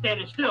better be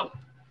standing still?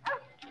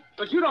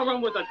 But you don't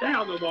run with us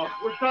down no more.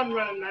 We're done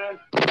running, man.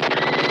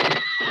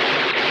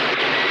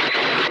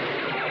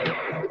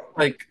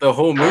 Like the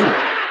whole movie.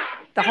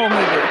 The whole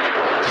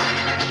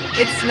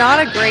movie. It's not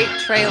a great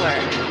trailer.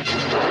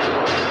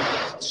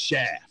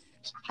 Shaft.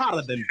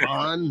 Hotter than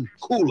Bond,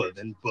 cooler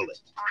than Bullet.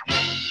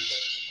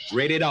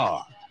 Rated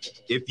R.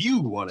 If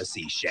you want to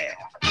see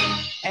Shaft,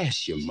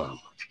 ask your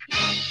mama.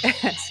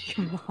 Ask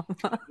your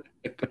mama.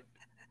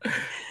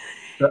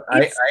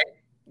 I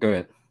go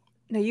ahead.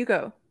 No, you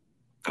go.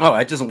 Oh,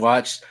 I just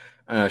watched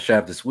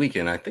Shaft this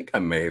weekend. I think I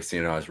may have seen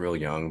it when I was real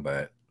young,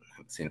 but I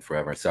haven't seen it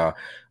forever. So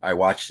I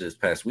watched this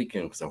past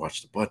weekend because I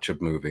watched a bunch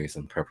of movies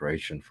in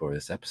preparation for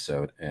this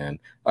episode, and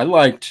I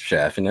liked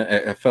Shaft, and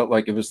I felt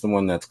like it was the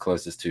one that's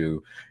closest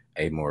to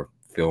a more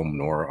film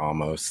noir,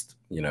 almost.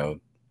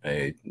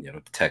 A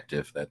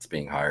detective that's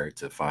being hired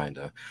to find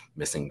a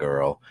missing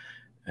girl,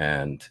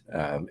 and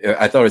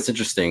I thought it's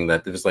interesting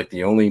that it was like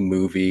the only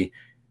movie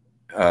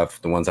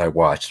of the ones I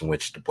watched in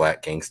which the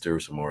black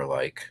gangsters were more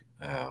like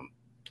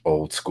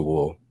old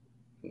school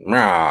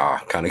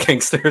kind of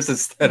gangsters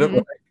instead of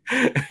like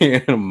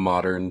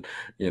modern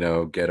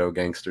ghetto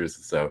gangsters.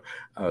 So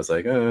I was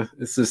like,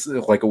 it's just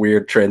like a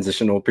weird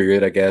transitional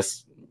period, I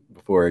guess,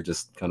 before it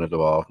just kind of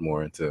evolved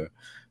more into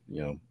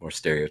more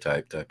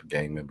stereotype type of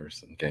gang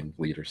members and gang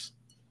leaders.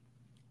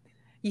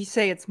 You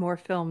say it's more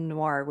film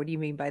noir. What do you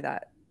mean by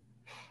that?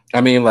 I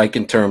mean, like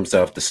in terms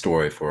of the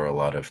story for a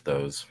lot of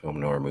those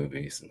film noir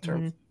movies, in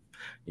terms,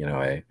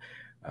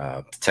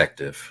 a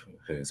detective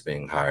who's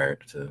being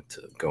hired to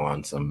go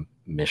on some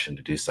mission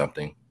to do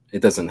something.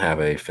 It doesn't have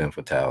a femme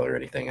fatale or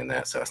anything in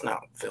that, so it's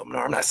not film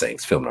noir. I'm not saying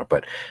it's film noir,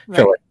 but I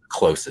feel like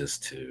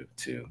closest to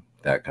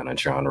that kind of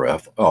genre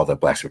of all the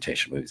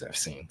Blaxploitation movies I've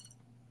seen.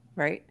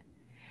 Right.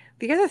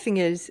 The other thing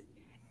is,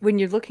 when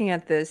you're looking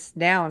at this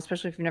now,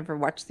 especially if you've never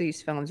watched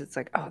these films, it's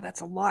like, oh, there's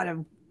a lot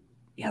of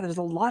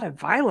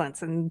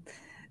violence, and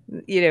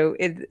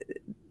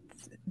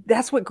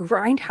that's what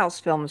grindhouse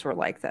films were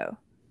like, though.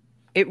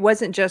 It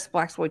wasn't just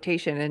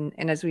Blaxploitation,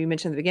 and as we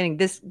mentioned at the beginning,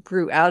 this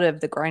grew out of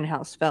the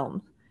grindhouse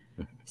film.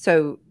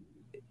 So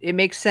it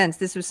makes sense.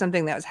 This was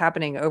something that was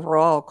happening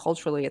overall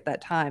culturally at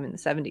that time in the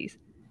 70s.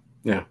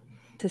 Yeah.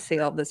 To see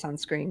all this on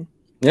screen.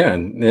 Yeah,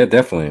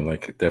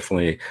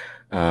 definitely.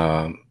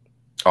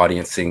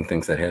 Audience seeing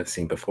things that I hadn't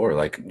seen before.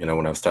 Like, when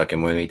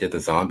we did the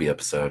zombie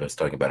episode, I was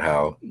talking about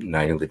how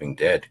Night of the Living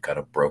Dead kind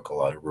of broke a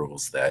lot of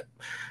rules that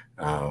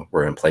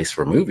were in place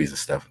for movies and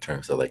stuff, in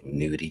terms of like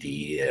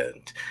nudity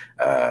and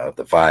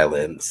the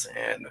violence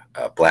and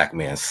a black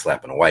man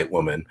slapping a white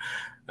woman.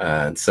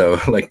 And so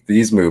like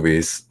these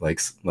movies,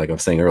 like I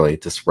was saying earlier,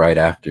 just right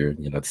after,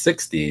 the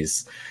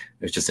 60s,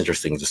 it's just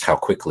interesting just how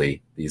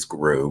quickly these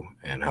grew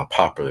and how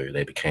popular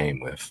they became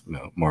with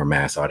more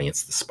mass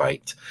audience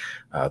despite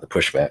the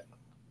pushback.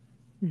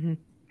 Mm-hmm.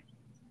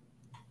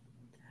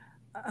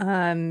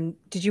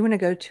 Did you want to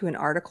go to an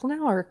article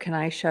now, or can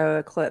I show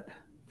a clip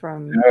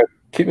from?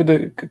 Keep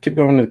going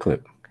to the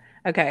clip.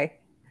 Okay,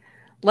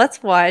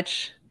 let's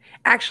watch.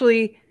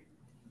 Actually,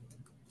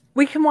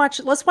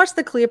 let's watch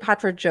the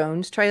Cleopatra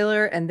Jones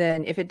trailer, and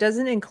then if it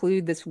doesn't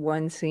include this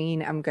one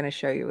scene, I'm going to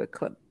show you a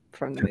clip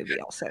from the movie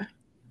also.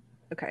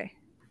 Okay.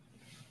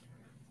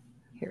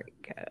 Here we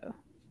go.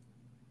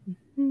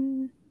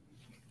 Mm-hmm.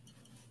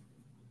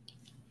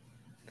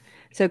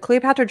 So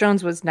Cleopatra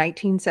Jones was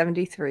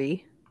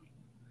 1973.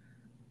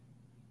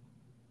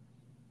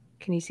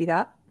 Can you see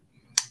that?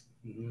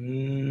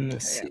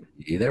 Let's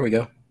see. There we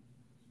go.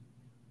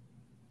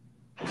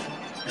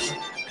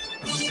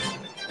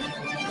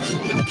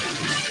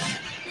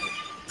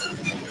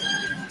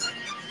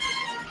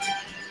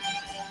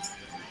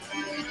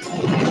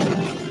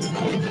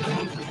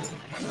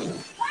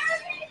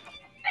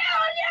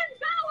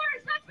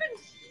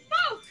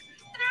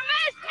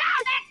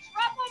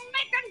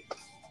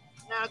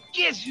 I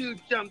guess you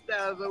jumped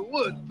out of the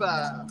wood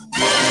pile.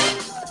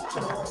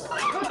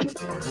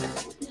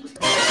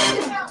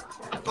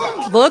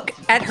 Look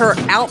at her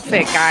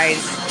outfit, guys.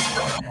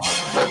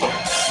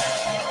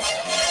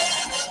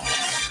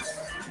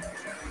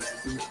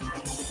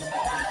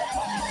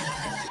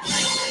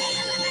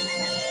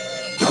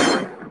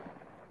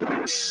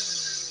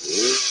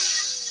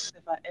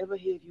 If I ever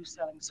hear of you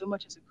selling so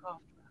much as a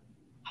cough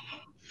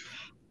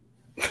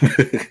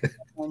drop,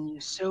 when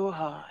you're so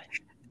hard.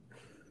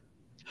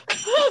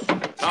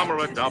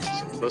 Tamara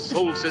adopts the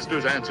Soul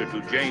Sisters' answer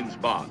to James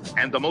Bond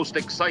and the most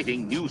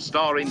exciting new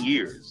star in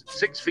years.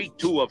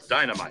 6'2" of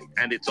dynamite,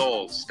 and it's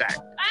all stacked.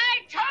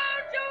 I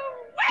told you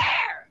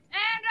where,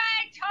 and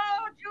I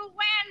told you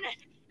when,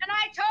 and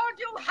I told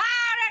you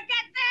how to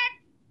get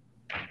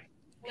that.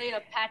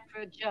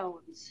 Cleopatra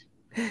Jones.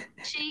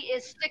 She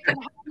is sticking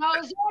her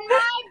nose in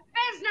my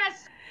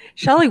business.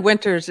 Shelley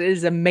Winters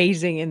is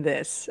amazing in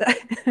this.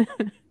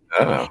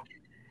 Oh.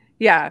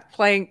 Yeah,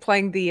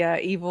 playing the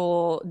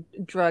evil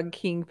drug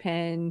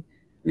kingpin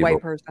white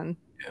person.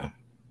 Yeah.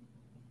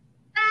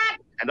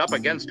 And up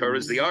against her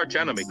is the arch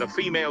enemy, the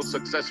female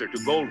successor to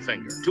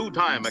Goldfinger,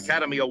 two-time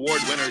Academy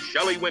Award winner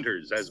Shelley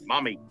Winters as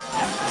Mommy.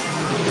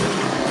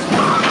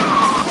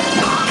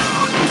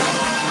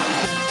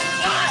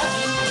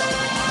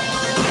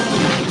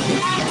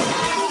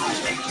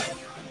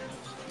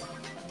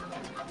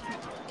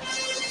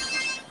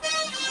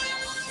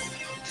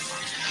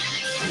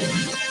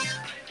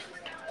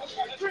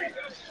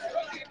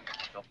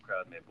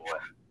 Me, boy.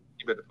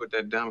 You better put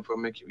that down before I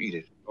make you eat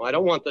it. Oh, I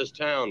don't want this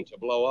town to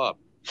blow up.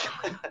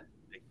 Big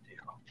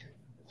deal.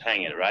 Let's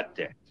hang it right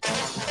there.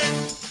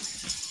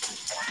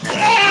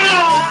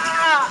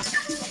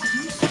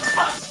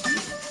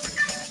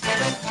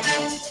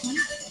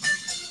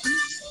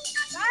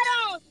 Right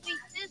on,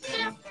 sweet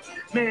sister.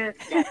 Man,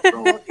 that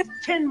road is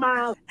 10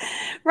 miles.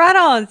 Right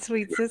on,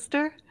 sweet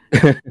sister.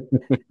 I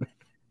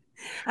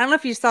don't know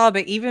if you saw,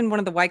 but even one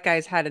of the white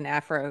guys had an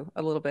afro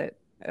a little bit,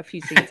 a few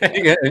scenes ago.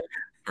 Yeah.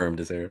 Firmed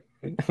his hair.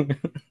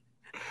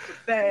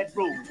 Bad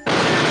road.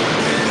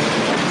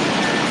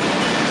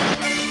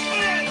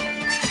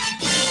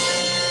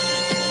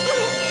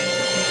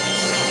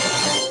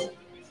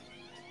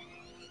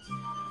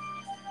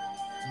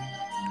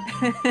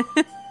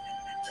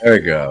 There we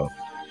go.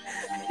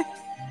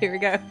 Here we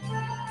go.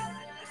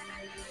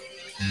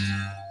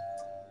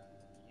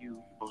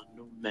 You are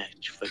no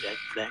match for that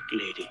black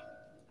lady.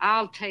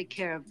 I'll take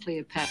care of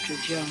Cleopatra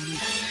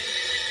Jones.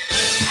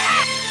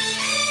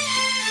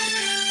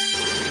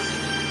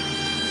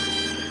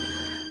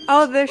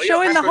 Oh, they're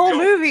showing the whole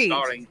Jones, movie.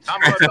 Starring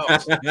Tamara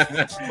Dove,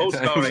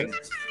 co-starring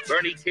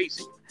Bernie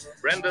Casey,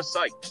 Brenda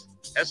Sykes,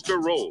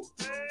 Esther Roll,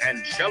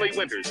 and Shelley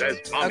Winters as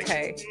Mommy.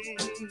 Okay.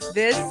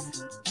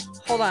 This,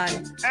 hold on.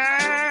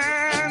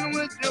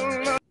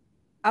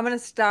 I'm going to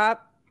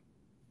stop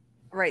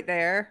right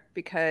there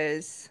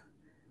because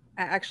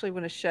I actually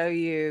want to show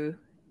you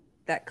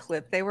that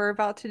clip they were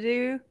about to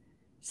do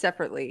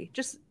separately.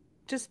 Just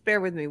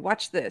bear with me.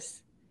 Watch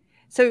this.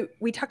 So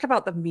we talked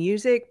about the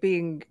music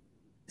being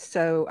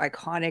so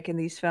iconic in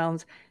these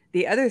films.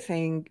 The other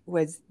thing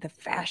was the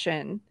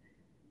fashion.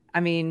 I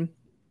mean,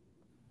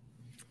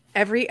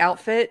 every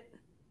outfit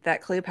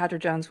that Cleopatra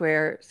Jones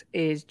wears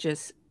is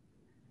just,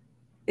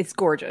 it's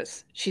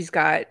gorgeous. She's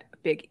got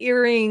big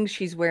earrings.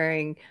 She's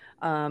wearing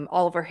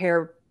all of her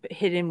hair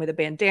hidden with a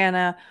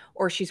bandana,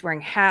 or she's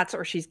wearing hats,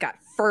 or she's got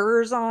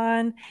furs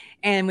on.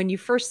 And when you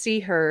first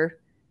see her,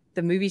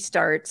 the movie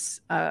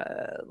starts.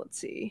 Let's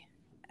see.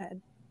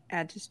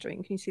 Add to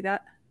stream. Can you see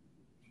that?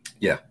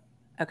 Yeah.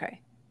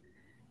 Okay.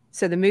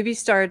 So the movie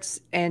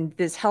starts and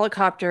this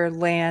helicopter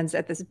lands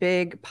at this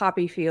big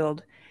poppy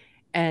field,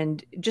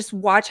 and just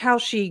watch how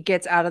she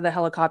gets out of the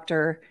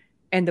helicopter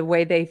and the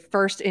way they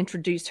first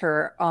introduce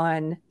her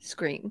on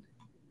screen.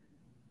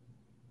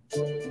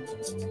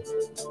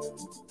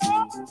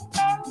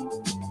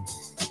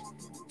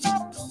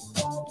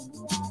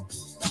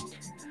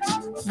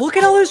 Look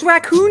at all those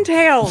raccoon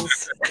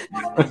tails.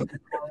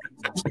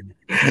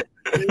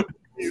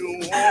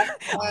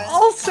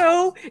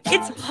 Also,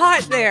 it's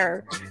hot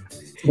there.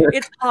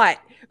 It's hot,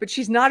 but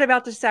she's not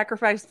about to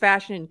sacrifice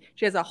fashion.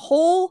 She has a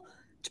whole,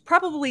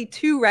 probably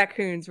 2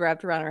 raccoons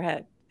wrapped around her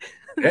head.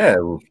 Yeah,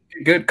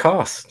 good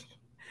cost.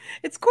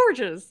 It's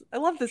gorgeous. I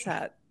love this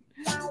hat.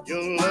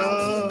 Your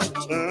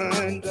love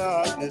turned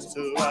darkness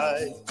to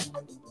light.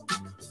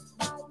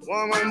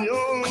 Woman,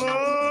 your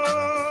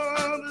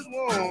love is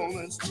warm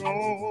and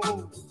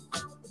strong.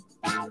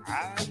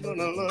 I'm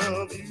gonna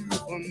love you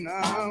from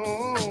now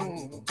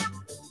on.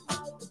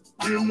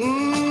 You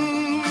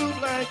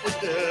move like the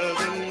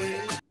desert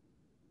wind.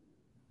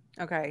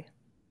 Okay.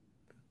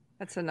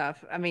 That's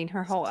enough. I mean,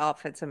 her whole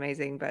outfit's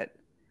amazing, but...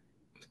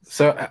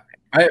 So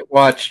I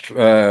watched,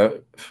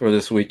 for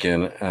this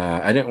weekend,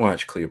 I didn't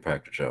watch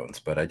Cleopatra Jones,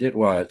 but I did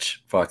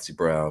watch Foxy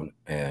Brown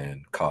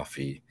and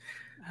Coffy,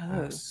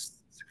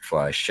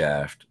 Fly,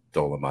 Shaft,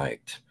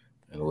 Dolemite,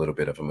 and a little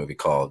bit of a movie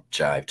called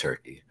Jive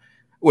Turkey,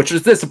 which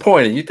was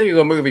disappointing. You'd think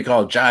a movie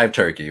called Jive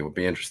Turkey would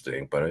be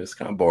interesting, but it was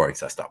kind of boring,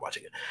 so I stopped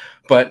watching it.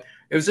 But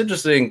it was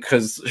interesting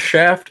because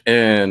Shaft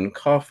and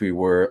Coffy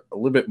were a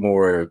little bit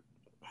more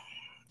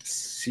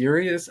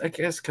serious, I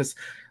guess, because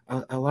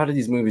a lot of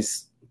these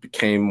movies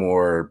became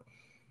more,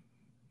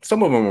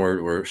 some of them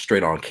were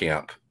straight on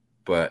camp,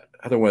 but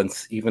other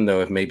ones, even though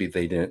if maybe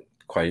they didn't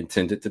quite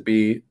intend it to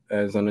be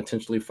as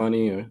unintentionally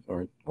funny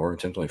or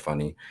intentionally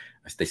funny,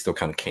 they still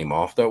kind of came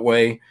off that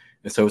way.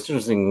 And so it's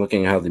interesting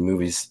looking at how the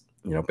movies,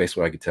 you know, based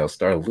on what I could tell,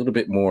 start a little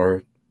bit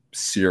more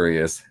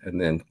serious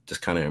and then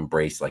just kind of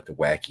embrace like the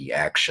wacky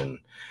action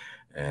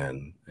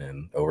and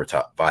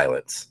overtop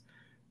violence.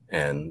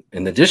 And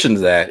in addition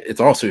to that, it's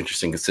also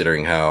interesting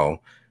considering how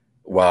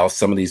while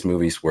some of these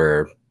movies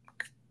were,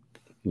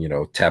 you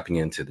know, tapping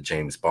into the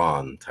James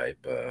Bond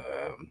type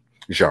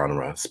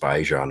genre,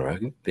 spy genre,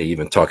 they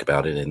even talk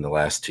about it in the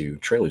last 2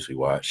 trailers we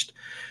watched.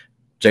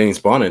 James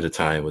Bond at the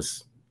time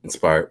was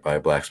inspired by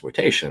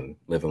Blaxploitation,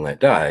 Live and Let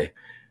Die,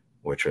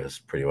 which was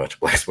pretty much a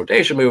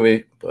Blaxploitation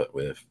movie, but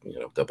with, you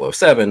know,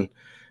 007.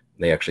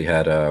 They actually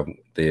had I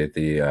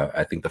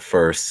think the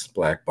first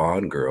black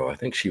Bond girl. I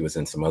think she was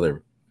in some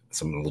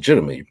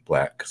legitimately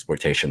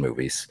Blaxploitation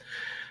movies.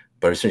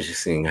 But it's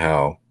interesting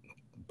how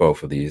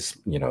both of these,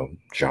 you know,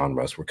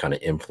 genres were kind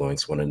of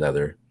influenced one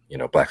another. You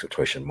know,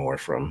 Blaxploitation more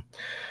from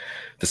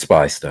the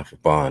spy stuff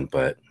of Bond,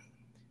 but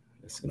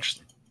it's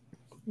interesting.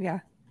 Yeah.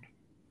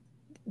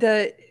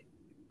 The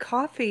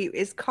Coffy,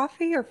 is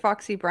Coffy or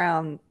Foxy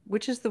Brown,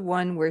 which is the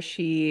one where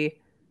she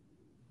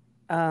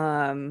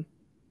lets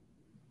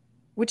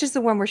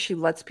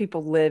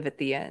people live at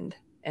the end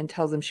and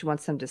tells them she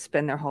wants them to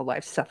spend their whole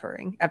life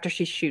suffering after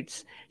she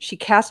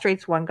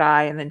castrates one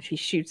guy and then she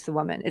shoots the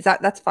woman.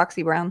 That's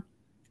Foxy Brown?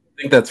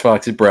 I think that's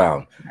Foxy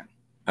Brown.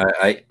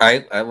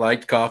 I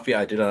liked Coffy.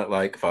 I did not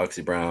like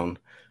Foxy Brown.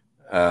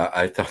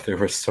 I thought there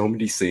were so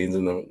many scenes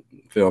in the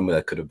film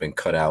that could have been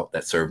cut out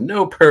that served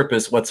no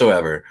purpose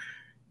whatsoever.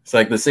 It's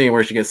like the scene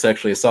where she gets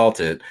sexually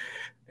assaulted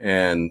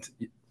and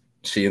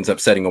she ends up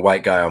setting a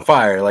white guy on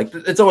fire. Like,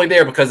 it's only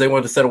there because they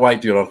wanted to set a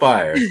white dude on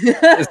fire.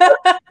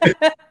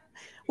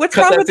 What's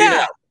wrong with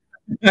that?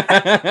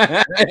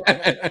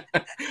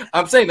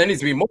 I'm saying there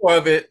needs to be more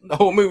of it. The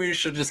whole movie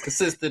should just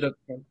consisted of.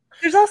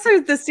 There's also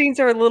the scenes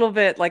are a little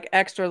bit like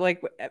extra.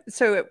 Like,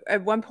 so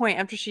at one point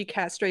after she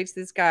castrates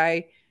this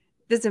guy,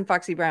 this is in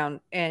Foxy Brown,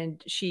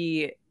 and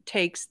she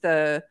takes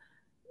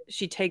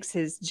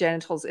his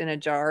genitals in a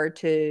jar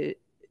to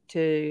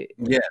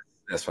yeah,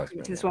 that's Foxy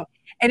Brown.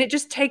 And it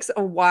just takes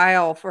a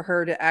while for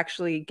her to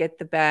actually get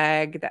the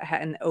bag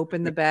and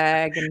open the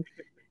bag and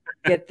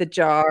get the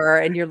jar,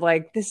 and you're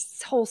like,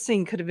 this whole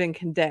scene could have been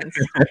condensed.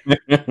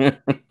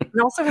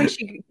 And also when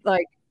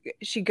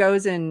she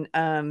goes and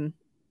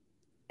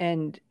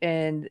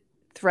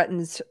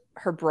threatens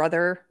her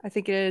brother, I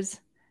think it is,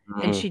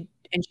 and she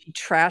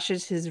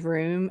trashes his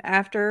room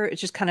after.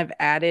 It's just kind of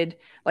added,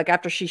 like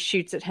after she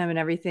shoots at him and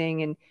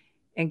everything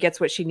and gets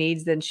what she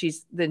needs, then she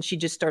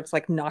just starts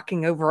like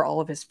knocking over all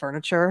of his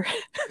furniture.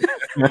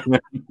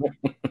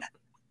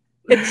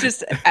 It's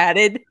just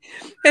added.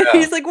 And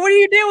he's like, "What are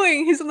you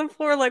doing?" He's on the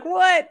floor like,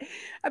 "What?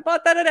 I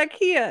bought that at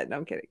IKEA." No,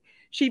 I'm kidding.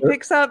 She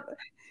picks up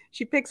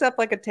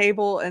like a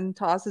table and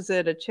tosses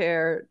it a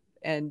chair,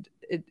 and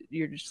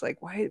you're just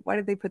like, why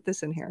did they put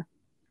this in here?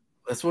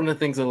 That's one of the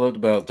things I loved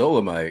about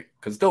Dolemite,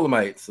 because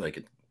Dolemite's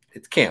like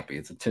it's campy,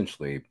 it's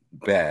intentionally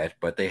bad,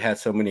 but they had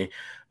so many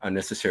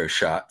unnecessary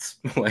shots.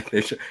 Like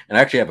and I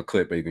actually have a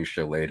clip you can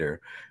show later,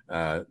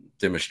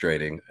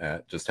 demonstrating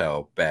just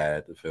how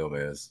bad the film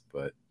is.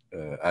 But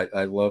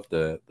I love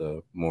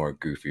the more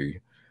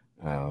goofy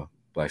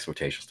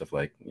blaxploitation stuff,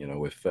 like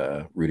with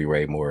Rudy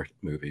Ray Moore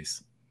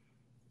movies.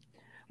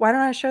 Why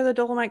don't I show the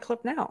Dolemite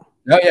clip now?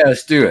 Oh yeah,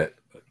 let's do it.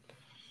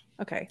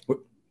 Okay.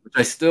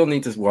 I still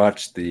need to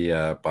watch the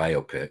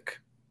biopic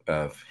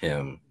of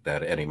him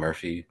that Eddie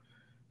Murphy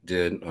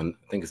did on,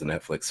 I think it's a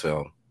Netflix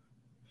film.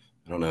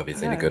 I don't know if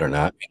it's any good or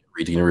not.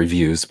 Reading the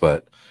reviews,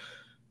 but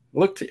it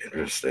looked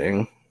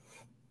interesting.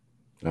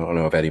 I don't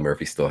know if Eddie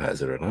Murphy still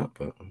has it or not,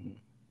 but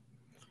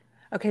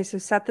okay, so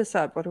set this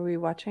up. What are we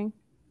watching?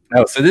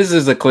 Oh, so this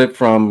is a clip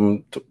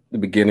from the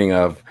beginning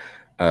of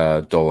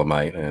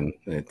Dolemite, and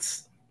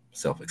it's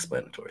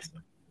self-explanatory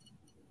stuff.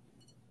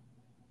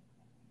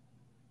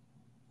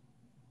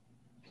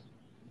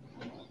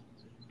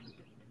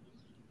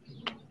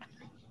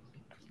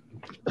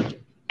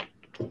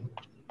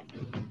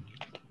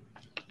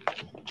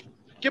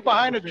 Get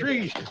behind the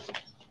trees.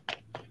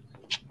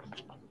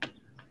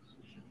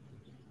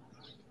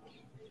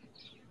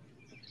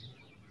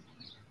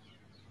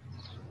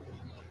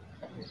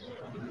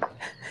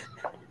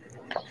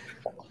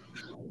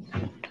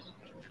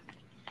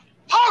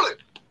 Hold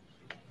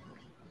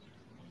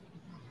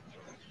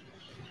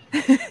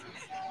it!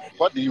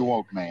 What do you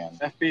want, man?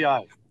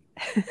 FBI.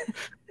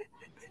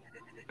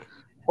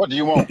 What do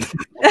you want?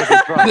 What's in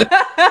the trunk?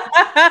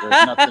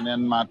 There's nothing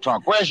in my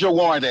trunk. Where's your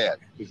warrant at?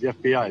 It's the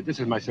FBI. This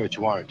is my search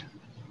warrant.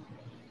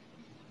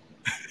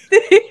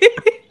 Where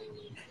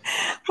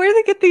do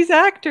they get these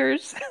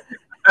actors?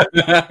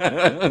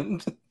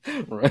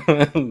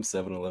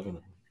 7-Eleven.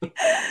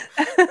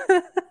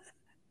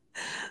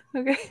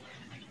 Okay.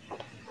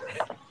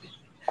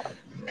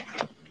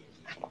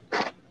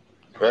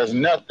 There's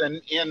nothing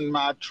in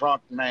my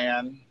trunk,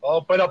 man.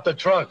 Open up the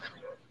trunk.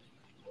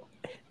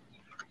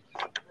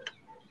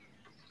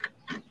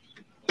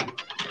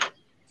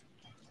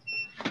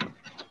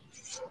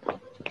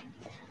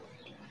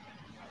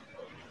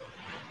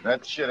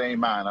 That shit ain't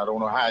mine. I don't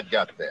know how it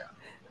got there.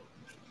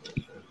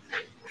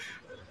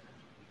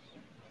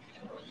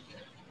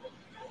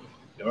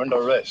 You're under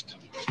arrest.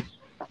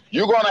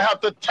 You're going to have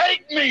to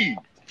take me.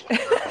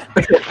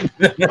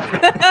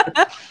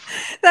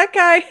 That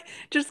guy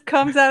just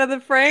comes out of the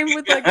frame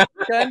with like a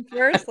gun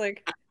first,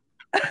 like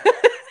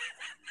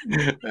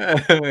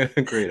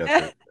great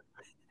effort.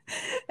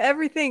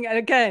 Everything. And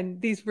again,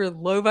 these were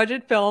low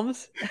budget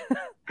films,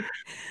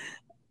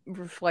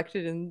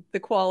 reflected in the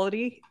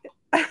quality.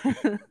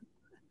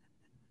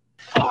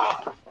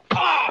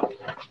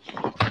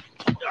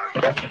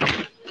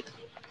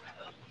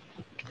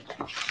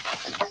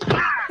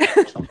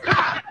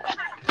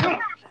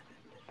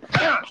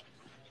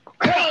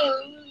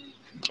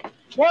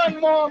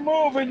 One more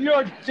move and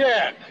you're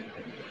dead.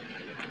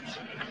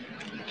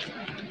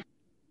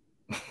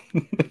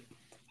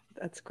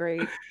 That's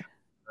great.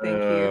 Thank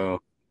you.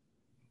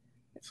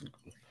 It's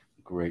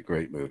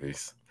great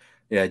movies.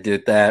 Yeah, I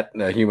did that.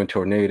 Human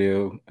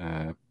Tornado,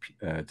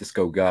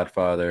 Disco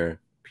Godfather,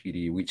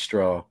 P.D.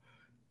 Wheatstraw.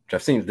 Which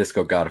I've seen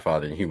Disco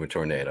Godfather and Human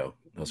Tornado.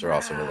 Those are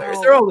also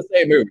hilarious. They're all the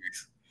same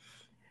movies.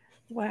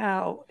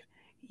 Wow,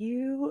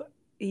 you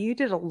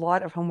did a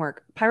lot of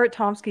homework. Pirate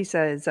Tomsky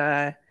says,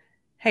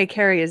 "Hey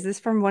Keri, is this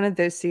from one of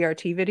those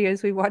CRT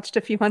videos we watched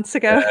a few months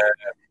ago?"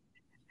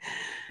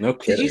 No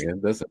kidding.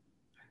 It doesn't.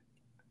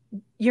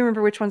 You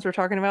remember which ones we're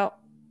talking about?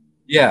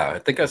 Yeah, I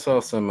think I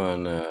saw some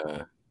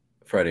on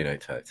Friday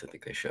Night Tights. I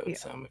think they showed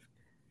some.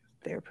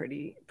 They're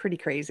pretty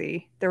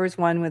crazy. There was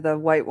one with a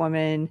white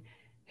woman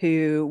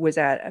who was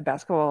at a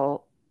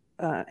basketball,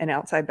 an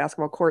outside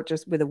basketball court,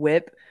 just with a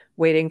whip,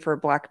 waiting for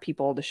black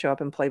people to show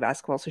up and play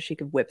basketball so she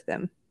could whip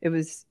them. It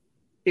was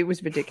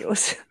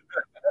ridiculous.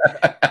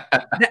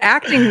 The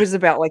acting was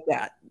about like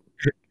that.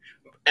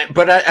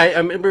 But I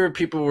remember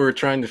people were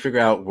trying to figure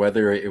out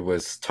whether it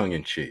was tongue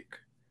in cheek.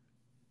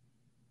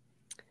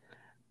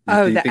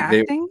 Oh, the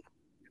acting?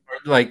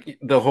 Like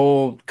the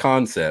whole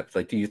concept.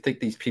 Like, do you think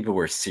these people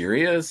were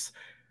serious,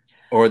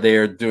 or they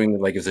are doing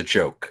it like as a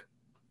joke?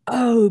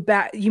 Oh,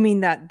 you mean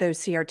those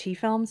CRT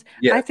films?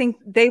 Yeah. I think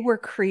they were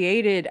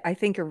created. I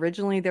think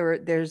originally there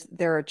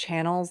are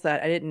channels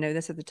that, I didn't know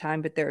this at the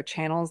time, but there are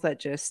channels that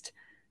just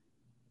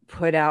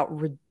put out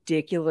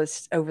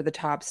ridiculous, over the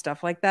top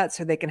stuff like that,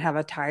 so they can have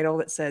a title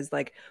that says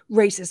like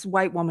 "racist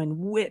white woman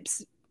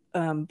whips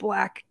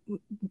black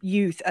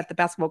youth at the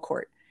basketball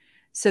court,"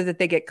 so that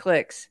they get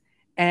clicks.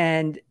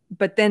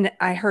 But then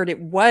I heard it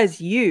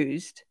was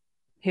used.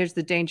 Here's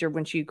the danger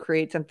once you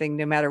create something,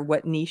 no matter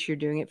what niche you're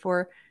doing it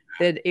for,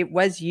 that it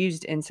was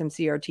used in some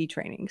CRT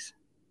trainings.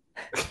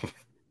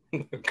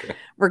 Okay.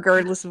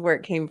 Regardless of where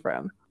it came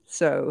from.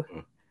 So,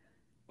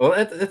 well,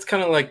 it's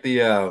kind of like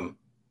the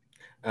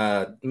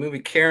movie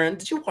Karen.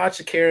 Did you watch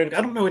the Karen?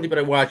 I don't know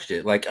anybody watched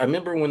it. Like, I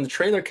remember when the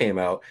trailer came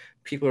out,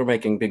 people were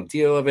making a big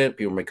deal of it.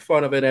 People were making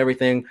fun of it,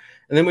 everything.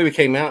 And then the movie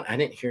came out, I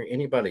didn't hear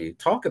anybody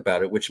talk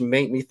about it, which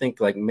made me think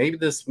like maybe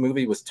this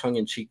movie was tongue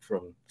in cheek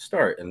from the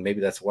start, and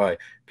maybe that's why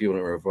people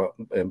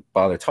didn't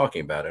bother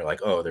talking about it. Like,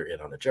 oh, they're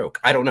in on a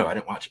joke. I don't know. I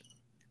didn't watch it.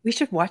 We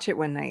should watch it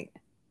one night.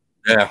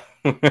 Yeah.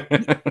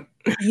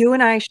 You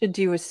and I should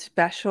do a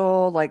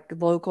special, like,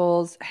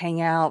 locals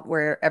hangout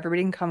where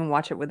everybody can come and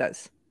watch it with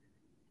us.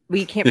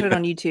 We can't put it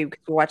on YouTube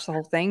because we'll watch the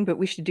whole thing, but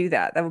we should do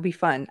that. That would be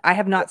fun. I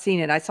have not seen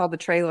it. I saw the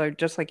trailer,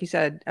 just like you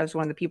said. I was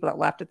one of the people that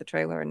laughed at the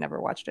trailer and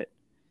never watched it.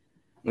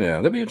 Yeah,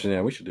 that'd be interesting.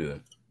 Yeah, we should do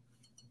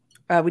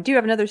that. We do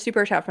have another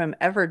super chat from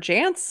Ever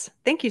Jance.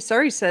 Thank you,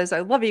 sir. He says,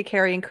 I love you,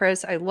 Keri and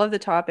Chris. I love the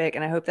topic,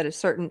 and I hope that a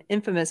certain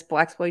infamous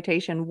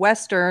blaxploitation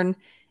Western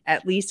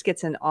at least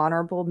gets an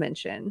honorable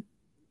mention.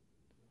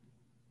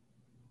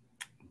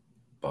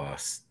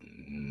 Boss.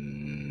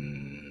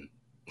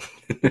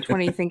 Which one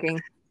are you thinking?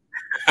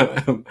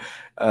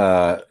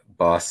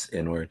 Boss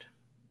Inward.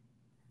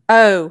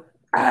 Oh,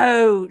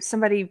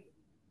 somebody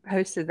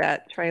posted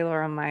that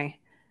trailer on my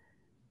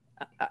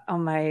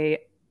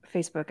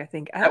Facebook, I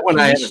think. That one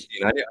I haven't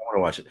seen. I want to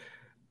watch it.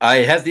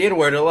 It has the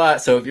N-word a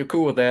lot, so if you're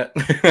cool with that.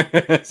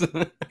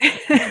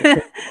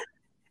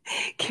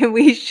 Can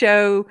we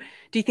show,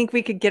 do you think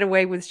we could get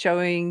away with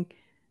showing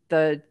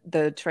the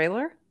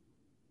trailer?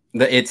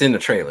 It's in the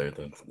trailer.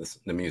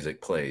 The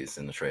music plays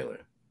in the trailer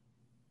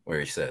where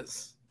he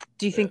says.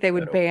 Do you think they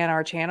would ban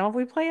our channel if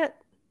we play it?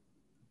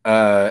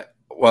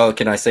 Well,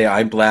 can I say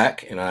I'm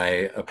black and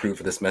I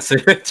approve of this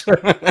message?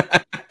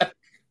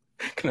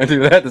 Can I do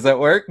that? Does that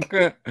work?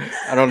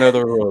 I don't know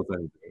the rules.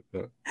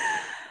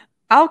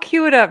 I'll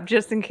cue it up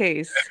just in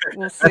case.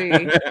 We'll see.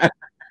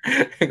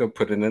 I'm gonna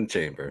put it in the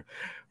chamber.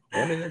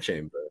 One in the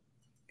chamber.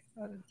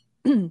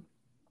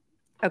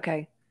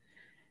 Okay.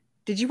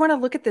 Did you want to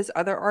look at this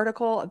other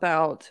article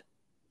about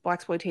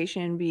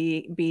blaxploitation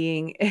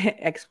being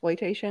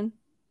exploitation?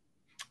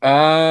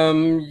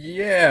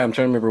 Yeah, I'm trying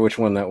to remember which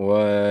one that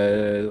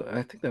was.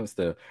 I think that was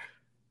the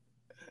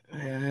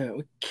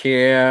we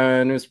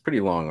can. It was a pretty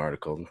long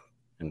article,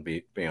 and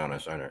be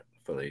honest, I didn't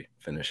fully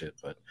finish it,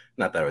 but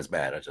not that it was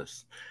bad. I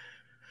was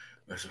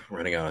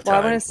running out of time.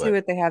 Well, I want to see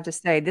what they have to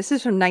say. This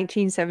is from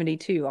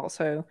 1972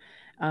 also,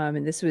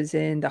 and this was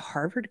in the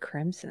Harvard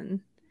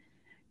Crimson.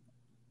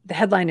 The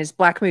headline is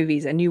Black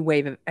Movies, a New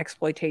Wave of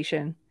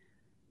Exploitation.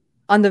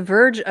 On the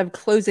verge of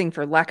closing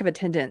for lack of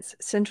attendance,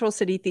 Central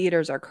City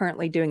theaters are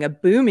currently doing a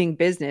booming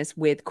business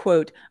with,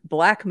 quote,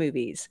 black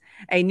movies.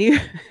 A new...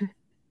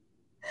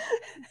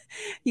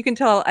 You can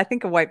tell, I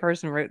think a white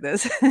person wrote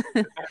this.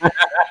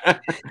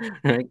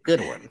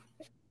 Good one.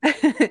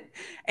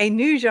 A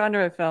new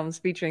genre of films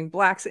featuring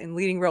blacks in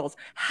leading roles.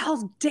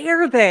 How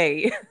dare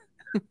they?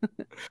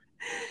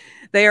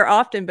 They are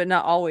often, but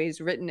not always,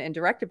 written and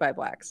directed by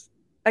blacks.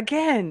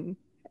 Again,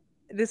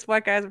 this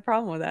white guy has a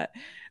problem with that.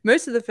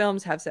 Most of the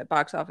films have set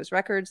box office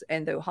records,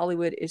 and though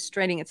Hollywood is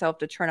straining itself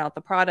to churn out the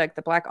product,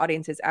 the black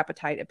audience's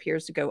appetite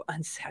appears to go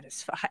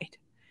unsatisfied.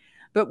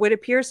 But what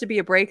appears to be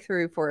a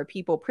breakthrough for a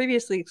people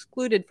previously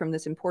excluded from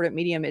this important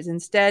medium is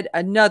instead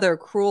another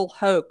cruel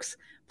hoax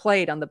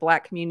played on the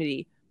black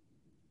community.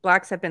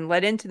 Blacks have been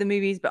let into the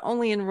movies, but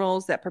only in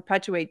roles that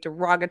perpetuate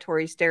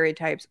derogatory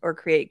stereotypes or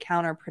create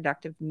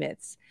counterproductive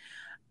myths.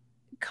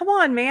 Come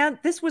on, man.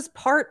 This was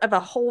part of a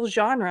whole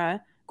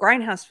genre,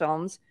 grindhouse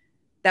films,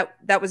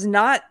 that was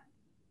not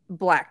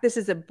black. This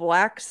is a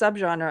black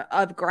subgenre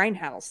of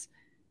grindhouse.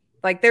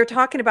 Like, they're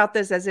talking about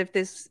this as if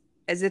this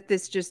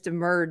just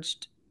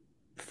emerged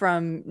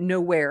from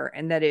nowhere,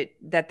 and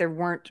that there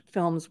weren't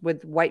films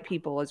with white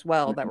people as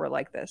well that were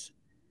like this.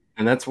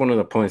 And that's one of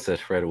the points that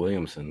Fred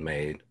Williamson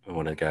made,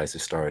 one of the guys who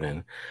starred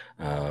in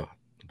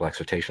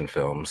blaxploitation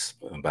films,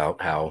 about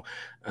how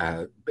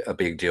a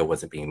big deal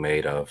wasn't being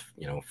made of,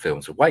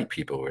 films with white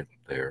people.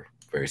 They're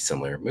very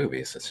similar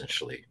movies,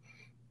 essentially.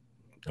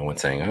 No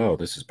one's saying, oh,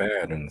 this is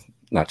bad, and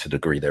not to the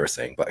degree they were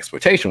saying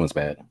blaxploitation was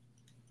bad.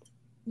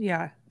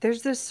 Yeah,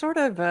 there's this sort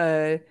of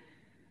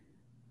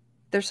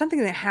there's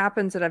something that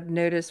happens that I've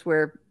noticed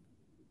where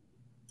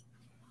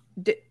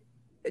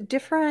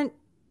different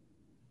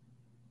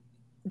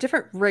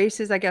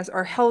races, I guess,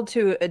 are held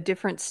to a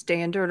different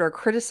standard or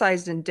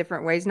criticized in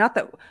different ways. Not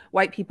that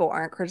white people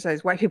aren't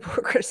criticized. White people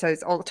are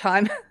criticized all the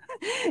time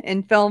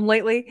in film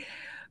lately.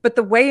 But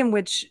the way in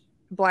which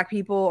black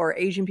people or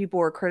Asian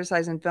people are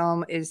criticized in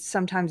film is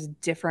sometimes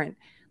different.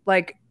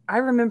 Like, I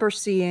remember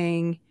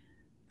seeing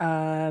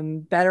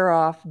Better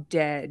Off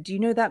Dead. Do you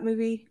know that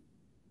movie?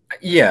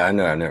 Yeah, I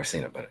know. I've never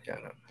seen it, but yeah,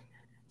 I know.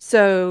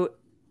 So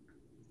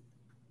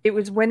It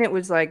was when it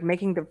was like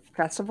making the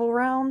festival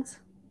rounds,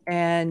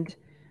 and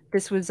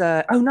this was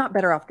not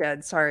Better Off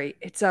Dead. Sorry,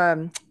 it's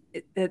the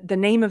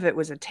name of it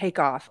was a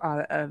takeoff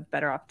of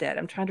Better Off Dead.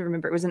 I'm trying to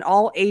remember. It was an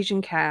all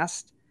Asian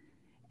cast,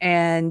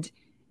 and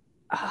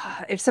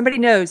if somebody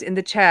knows in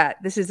the chat,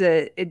 this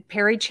is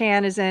Perry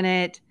Chan is in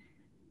it.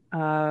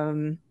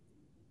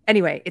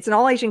 Anyway, it's an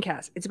all Asian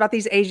cast. It's about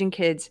these Asian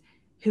kids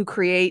who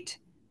create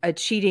a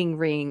cheating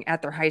ring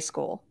at their high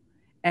school,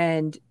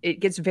 and it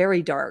gets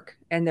very dark,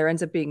 and there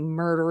ends up being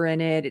murder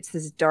in it. It's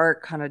this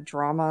dark kind of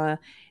drama,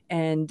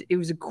 and it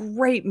was a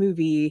great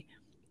movie.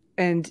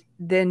 And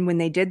then when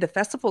they did the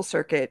festival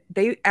circuit,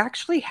 they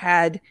actually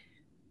had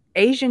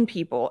Asian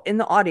people in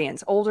the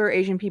audience, older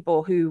Asian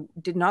people who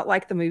did not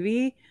like the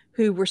movie,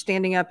 who were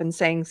standing up and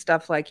saying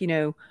stuff like,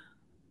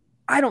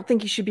 I don't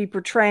think you should be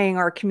portraying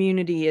our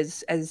community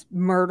as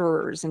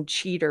murderers and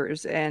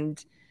cheaters,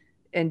 and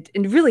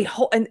really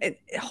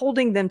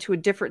holding them to a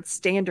different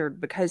standard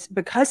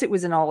because it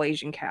was an all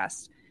Asian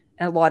cast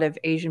and a lot of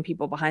Asian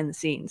people behind the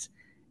scenes.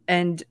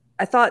 And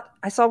I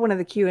saw one of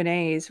the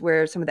Q&As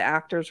where some of the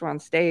actors were on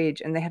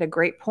stage, and they had a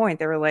great point.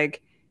 They were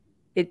like,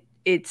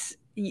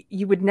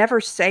 you would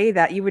never say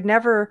that. You would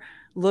never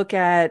look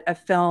at a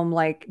film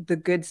like The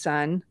Good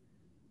Son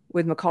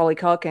with Macaulay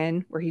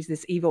Culkin, where he's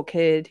this evil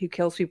kid who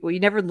kills people.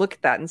 You never look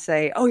at that and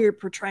say, oh, you're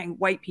portraying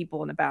white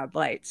people in a bad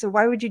light. So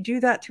why would you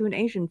do that to an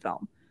Asian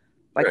film?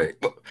 Like, right.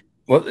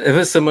 Well, it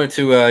was similar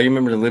to, you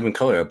remember the Live in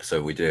Color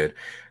episode we did,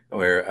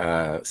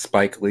 where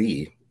Spike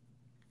Lee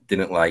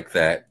didn't like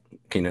that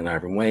Keenan and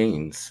Ivan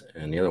Wayans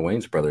and the other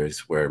Wayans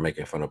brothers were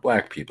making fun of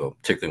black people,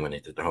 particularly when they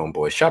did the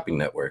Homeboy Shopping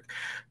Network.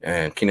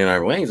 And Keenan and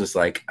Ivan Wayans was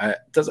like,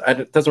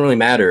 it doesn't really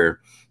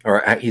matter.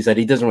 Or he said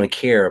he doesn't really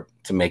care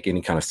to make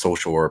any kind of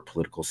social or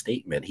political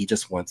statement. He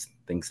just wants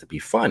things to be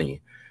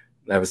funny.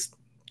 That was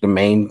the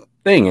main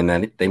thing. And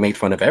then they made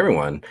fun of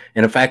everyone.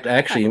 And in fact,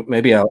 actually,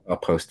 maybe I'll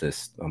post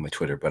this on my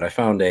Twitter, but I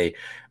found a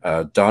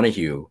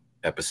Donahue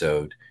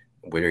episode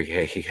where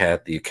he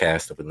had the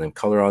cast of In Living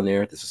Color on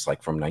there. This is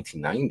like from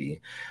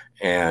 1990.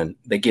 And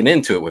they get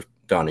into it with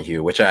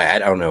Donahue, which I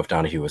don't know if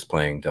Donahue was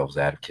playing devil's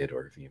advocate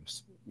or if he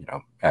was,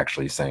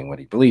 actually saying what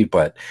he believed,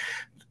 but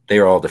they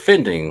were all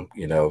defending,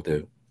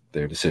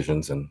 their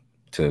decisions and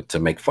to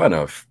make fun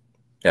of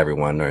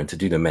everyone, or to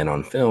do the men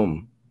on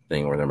film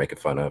thing where they're making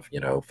fun of,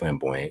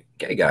 flamboyant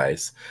gay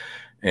guys.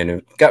 And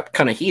it got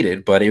kind of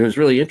heated, but it was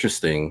really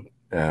interesting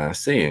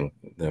seeing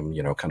them,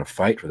 kind of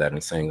fight for that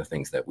and saying the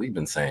things that we've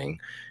been saying.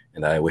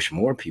 And I wish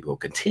more people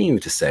continue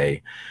to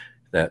say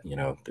that,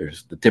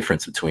 there's the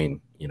difference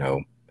between,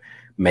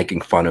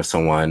 making fun of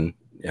someone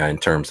in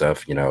terms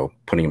of,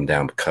 putting them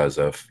down because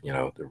of,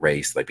 the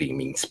race, like being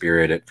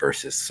mean-spirited,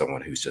 versus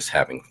someone who's just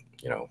having,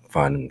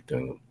 fun and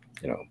doing,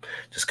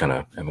 just kind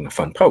of having a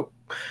fun poke.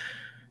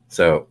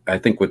 So I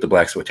think with the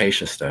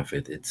Blaxploitation stuff,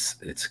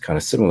 it's kind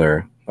of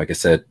similar. Like I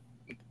said,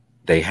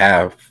 they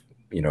have,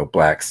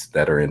 blacks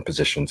that are in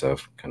positions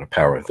of kind of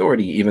power and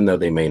authority, even though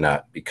they may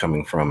not be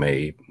coming from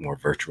a more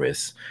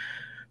virtuous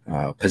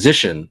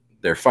position.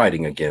 They're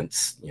fighting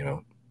against,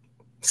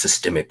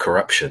 systemic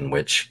corruption,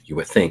 which you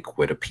would think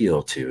would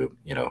appeal to,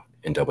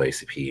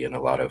 NAACP and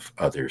a lot of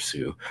others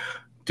who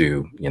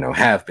do,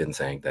 have been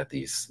saying that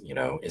these,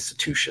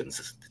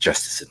 institutions, the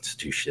justice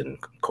institution,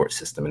 court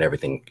system, and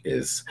everything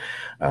is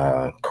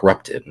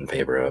corrupted in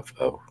favor of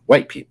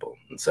white people.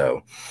 And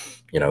so,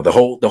 the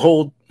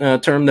whole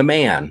term "the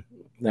man"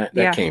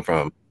 that came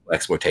from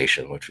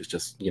exploitation, which was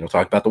just,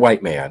 talking about the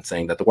white man,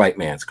 saying that the white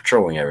man's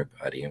controlling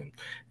everybody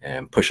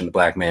and pushing the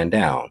black man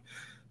down.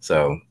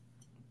 So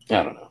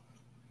I don't know.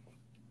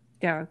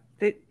 Yeah,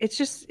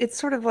 it's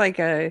sort of like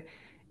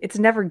it's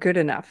never good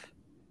enough.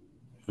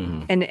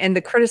 Mm-hmm. And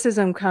the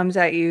criticism comes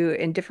at you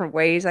in different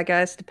ways, I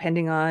guess,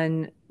 depending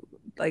on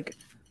like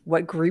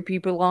what group you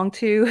belong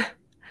to.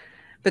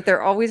 But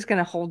they're always going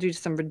to hold you to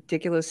some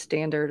ridiculous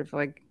standard of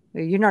like,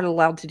 you're not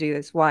allowed to do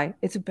this. Why?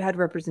 It's a bad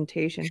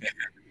representation.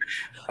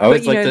 I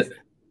always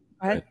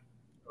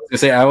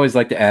I always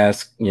like to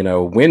ask,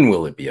 when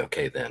will it be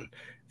okay then?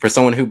 For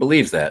someone who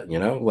believes that,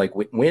 like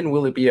when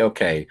will it be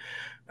okay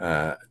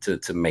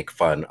to make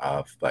fun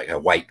of like a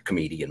white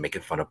comedian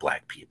making fun of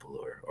black people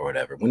or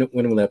whatever? When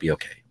will that be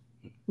okay?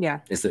 Yeah.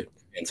 Is there an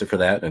answer for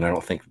that? And I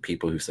don't think the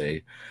people who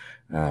say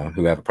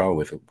who have a problem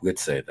with it would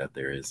say that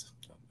there is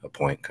a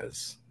point,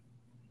 because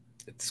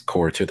it's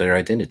core to their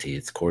identity.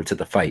 It's core to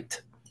the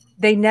fight.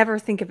 They never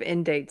think of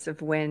end dates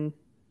of when.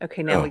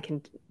 Okay, now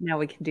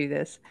we can do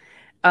this.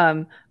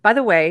 By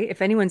the way,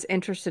 if anyone's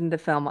interested in the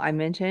film I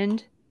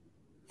mentioned,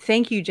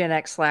 thank you, Gen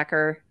X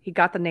Slacker. He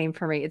got the name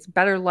for me. It's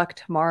Better Luck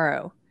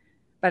Tomorrow.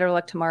 Better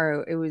Luck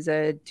Tomorrow. It was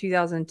a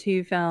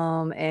 2002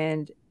 film,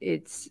 and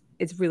it's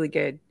really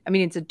good. I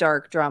mean, it's a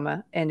dark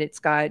drama, and it's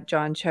got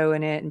John Cho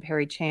in it and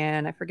Perry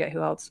Chan. I forget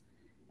who else.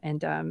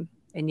 And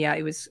yeah,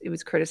 it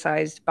was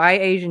criticized by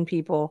Asian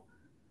people,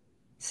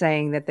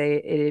 saying that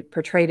it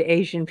portrayed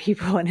Asian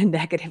people in a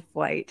negative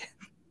light.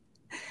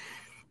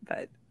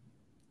 But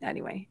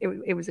anyway,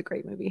 it was a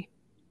great movie.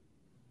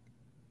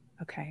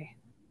 Okay.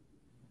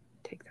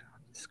 Take that off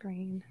the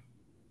screen.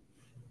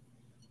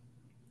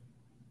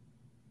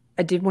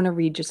 I did want to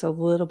read just a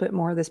little bit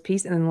more of this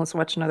piece, and then let's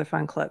watch another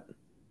fun clip.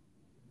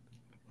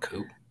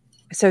 Cool.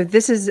 So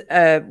this is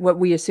what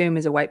we assume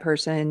is a white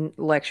person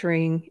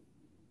lecturing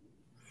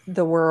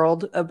the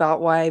world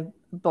about why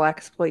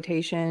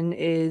Blaxploitation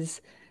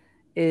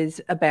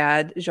is a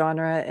bad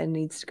genre and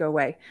needs to go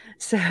away.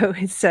 So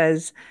it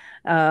says,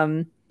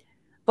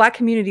 Black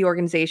community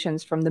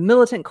organizations from the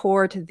militant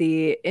core to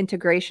the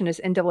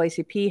integrationist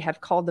NAACP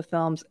have called the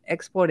films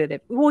exploitative.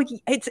 Well,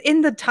 it's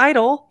in the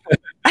title.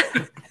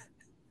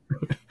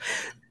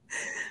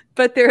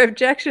 But their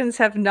objections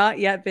have not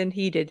yet been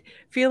heeded.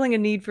 Feeling a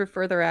need for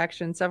further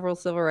action, several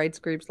civil rights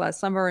groups last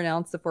summer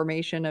announced the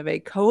formation of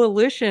a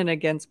coalition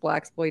against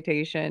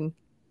Blaxploitation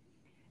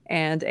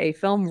and a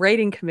film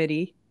rating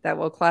committee that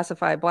will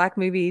classify Black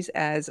movies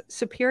as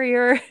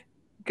superior,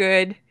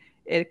 good,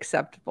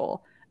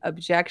 acceptable,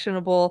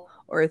 objectionable,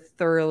 or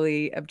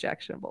thoroughly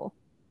objectionable.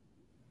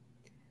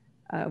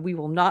 We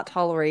will not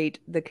tolerate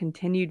the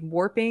continued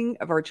warping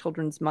of our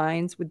children's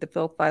minds with the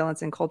filth,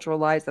 violence, and cultural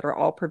lies that are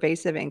all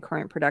pervasive in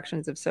current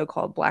productions of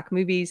so-called Black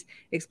movies,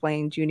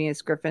 explained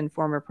Junius Griffin,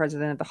 former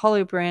president of the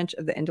Hollywood branch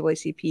of the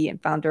NAACP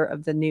and founder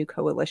of the New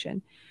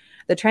Coalition.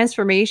 The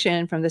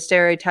transformation from the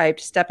stereotyped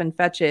step and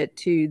fetch it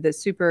to the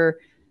super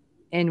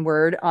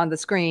N-word on the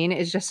screen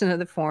is just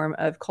another form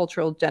of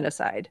cultural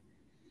genocide.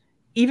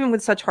 Even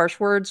with such harsh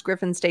words,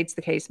 Griffin states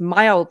the case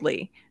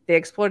mildly. The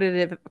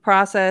exploitative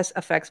process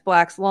affects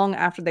Blacks long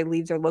after they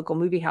leave their local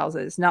movie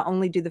houses. Not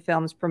only do the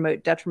films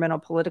promote detrimental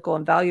political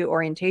and value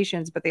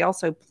orientations, but they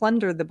also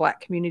plunder the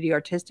Black community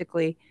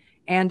artistically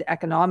and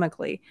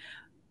economically.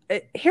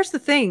 Here's the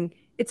thing.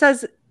 It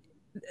says,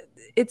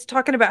 it's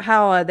talking about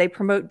how they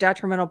promote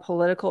detrimental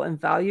political and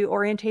value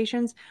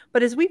orientations.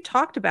 But as we've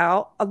talked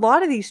about, a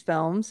lot of these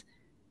films,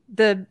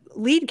 the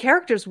lead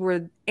characters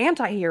were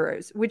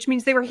anti-heroes, which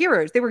means they were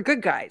heroes. They were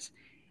good guys.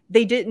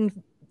 They didn't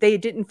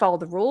follow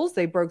the rules.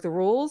 They broke the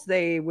rules.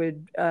 They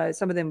would,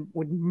 some of them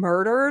would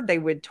murder. They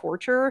would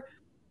torture.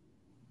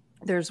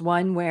 There's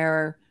one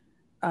where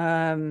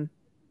Pam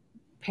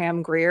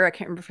Grier, I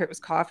can't remember if it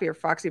was Coffy or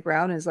Foxy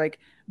Brown, is like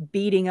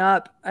beating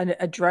up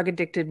a drug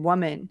addicted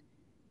woman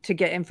to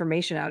get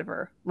information out of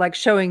her, like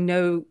showing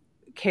no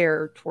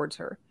care towards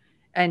her.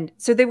 And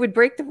so they would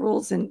break the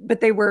rules,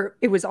 but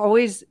it was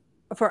always,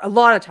 for a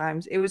lot of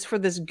times, it was for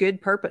this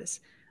good purpose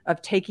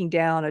of taking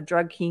down a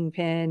drug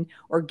kingpin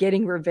or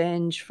getting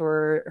revenge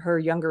for her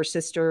younger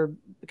sister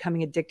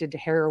becoming addicted to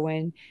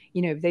heroin.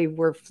 You know, they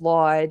were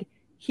flawed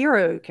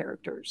hero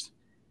characters.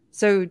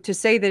 So to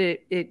say that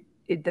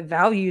the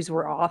values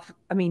were off,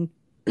 I mean,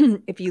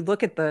 if you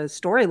look at the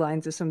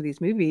storylines of some of these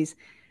movies,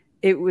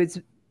 it was,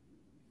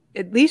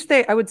 at least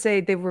I would say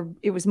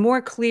it was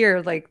more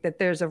clear, like, that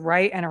there's a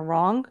right and a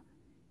wrong,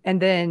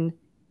 and then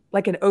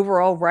like an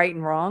overall right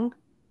and wrong,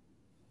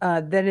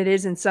 than it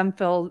is in some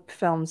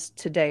films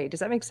today.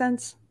 Does that make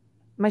sense?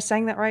 Am I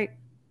saying that right?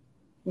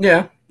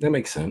 Yeah, that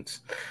makes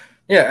sense.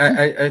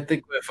 Yeah, I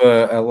think with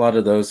a lot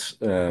of those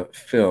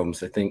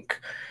films, I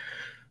think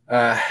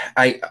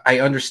I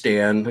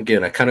understand.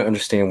 Again, I kind of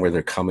understand where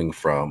they're coming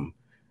from,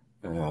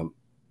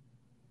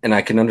 and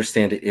I can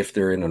understand it if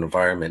they're in an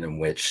environment in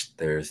which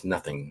there's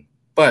nothing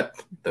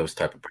but those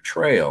type of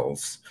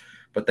portrayals.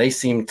 But they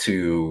seem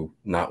to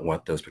not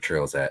want those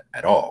portrayals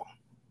at all.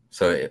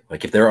 So,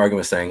 like, if their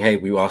argument is saying, "Hey,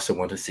 we also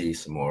want to see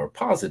some more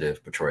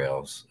positive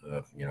portrayals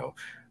of,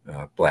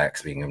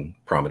 Blacks being in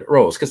prominent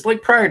roles," because,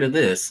 like, prior to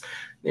this,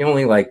 the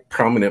only like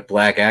prominent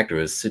Black actor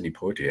was Sidney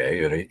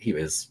Poitier, and he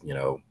was,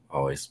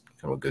 always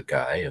kind of a good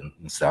guy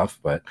and stuff.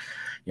 But,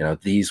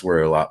 these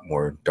were a lot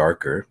more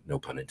darker, no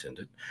pun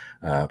intended,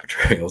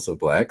 portrayals of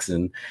Blacks,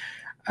 and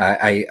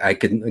I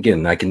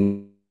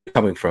can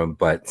coming from,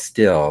 but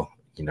still,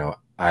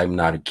 I'm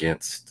not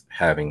against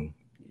having,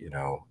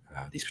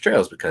 these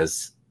portrayals,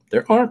 because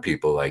there are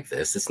people like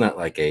this. It's not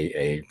like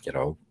a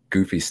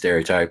goofy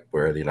stereotype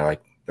where,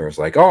 like, there's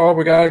like, oh,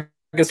 we gotta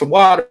get some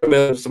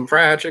watermelon, some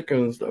fried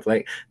chicken and stuff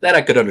like that.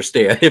 I could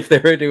understand if they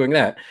were doing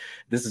that.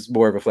 This is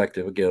more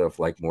reflective, again, of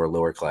like more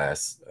lower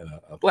class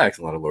Blacks.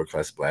 A lot of lower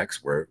class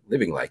Blacks were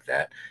living like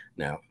that.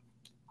 Now,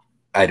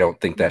 I don't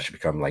think that should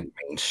become like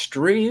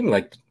mainstream,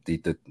 like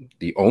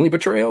the only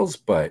portrayals,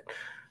 but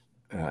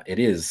it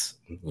is,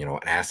 an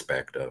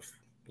aspect of,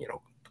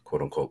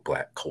 quote unquote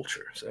Black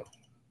culture. So.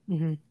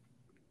 Mm-hmm.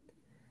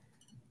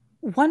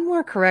 One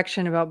more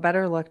correction about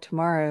Better Luck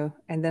Tomorrow,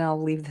 and then I'll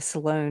leave this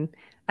alone.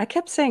 I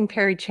kept saying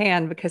Perry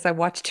Chan because I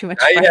watched too much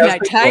Friday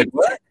Night Tights.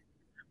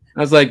 I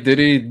was like, did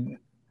he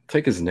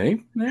take his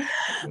name?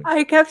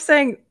 I kept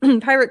saying,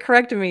 Pirate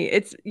corrected me.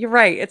 You're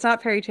right. It's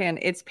not Perry Chan.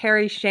 It's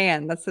Perry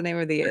Shan. That's the name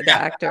of the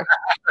actor.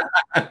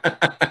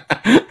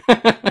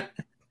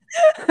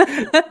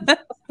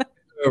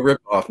 A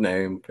rip-off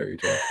name, Perry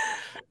Chan.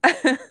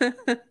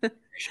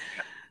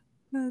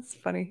 That's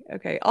funny.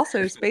 Okay.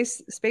 Also,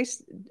 space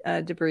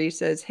debris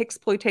says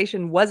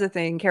Hicksploitation was a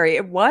thing. Keri,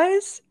 it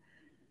was?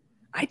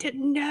 I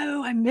didn't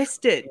know. I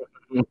missed it.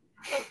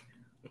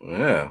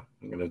 Yeah,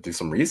 I'm gonna do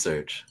some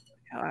research.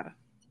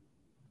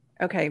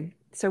 Okay.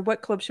 So,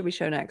 what clip should we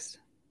show next?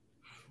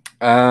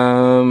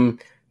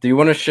 Do you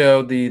want to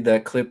show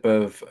that clip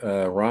of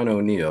Ron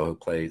O'Neal, who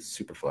plays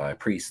Superfly,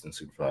 Priest in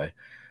Superfly?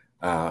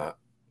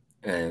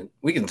 And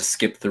we can just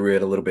skip through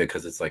it a little bit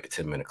because it's like a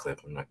 10-minute clip.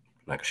 I'm not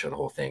gonna show the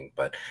whole thing,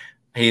 but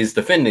he's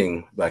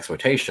defending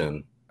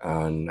Blaxploitation.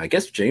 I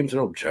guess James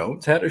Earl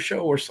Jones had a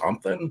show or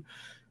something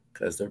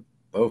because they're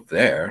both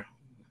there.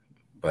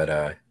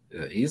 But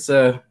he's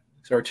an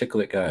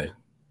articulate guy.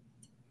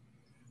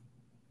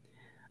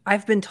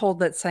 I've been told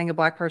that saying a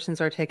black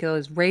person's articulate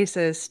is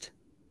racist.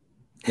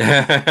 Well,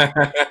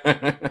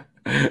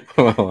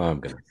 I'm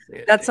gonna say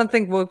it. That's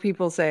something woke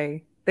people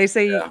say. They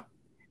say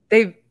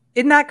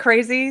isn't that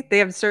crazy? They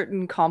have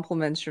certain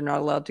compliments you're not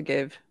allowed to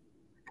give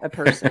a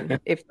person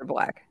if they're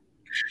black.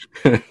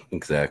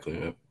 Exactly.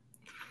 Yeah.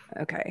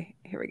 Okay,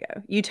 here we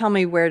go. You tell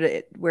me where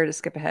to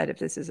skip ahead if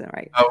this isn't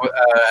right. Oh,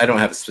 I don't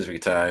have a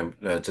specific time.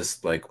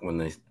 Just like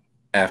when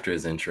after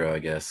his intro, I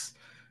guess,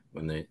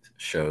 when they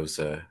shows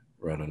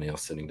Ron O'Neal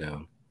sitting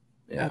down.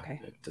 Yeah. Okay.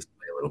 Just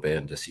play a little bit,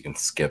 and just you can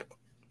skip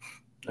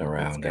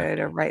around. That's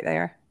good. Right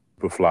there.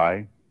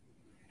 Superfly,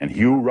 and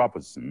Hugh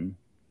Robertson,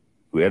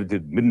 who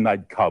edited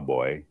Midnight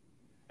Cowboy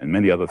and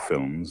many other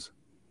films.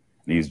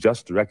 And he's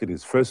just directed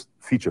his first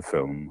feature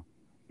film,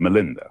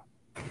 Melinda.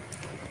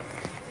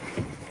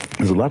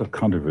 There's a lot of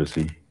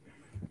controversy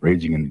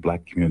raging in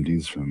black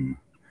communities from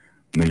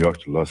New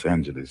York to Los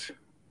Angeles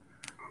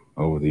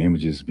over the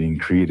images being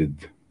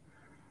created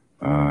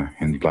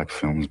in black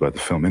films by the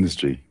film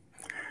industry.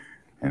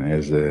 And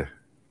as the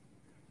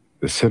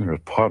center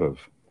of part of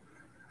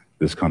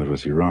this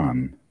controversy,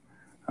 Ron,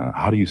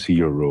 how do you see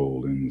your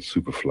role in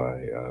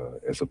Superfly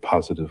as a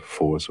positive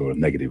force or a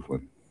negative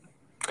one?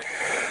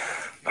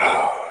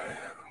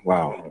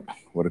 Wow,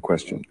 what a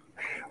question.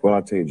 Well,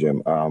 I'll tell you,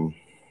 Jim,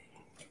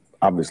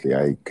 obviously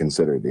I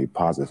consider it a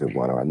positive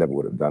one, or I never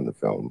would have done the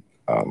film.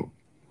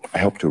 I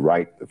helped to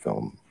write the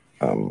film,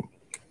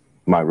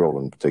 my role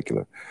in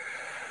particular.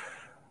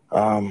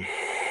 You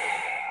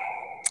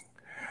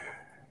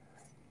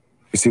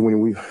see, when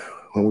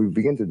we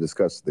begin to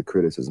discuss the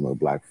criticism of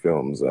black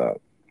films,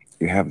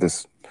 you have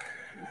this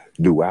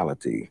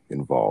duality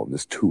involved,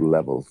 this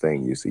two-level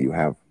thing. You see, you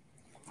have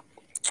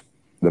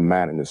the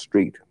man in the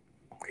street,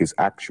 his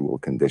actual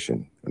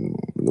condition, and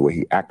the way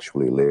he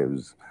actually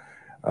lives,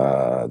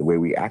 the way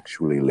we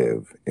actually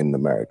live in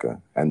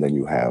America. And then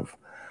you have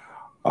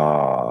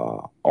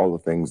all the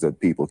things that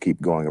people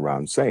keep going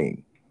around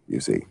saying, you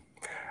see.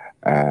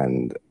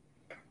 And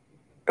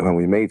when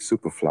we made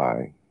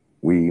Superfly,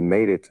 we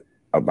made it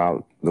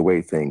about the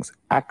way things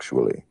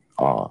actually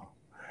are.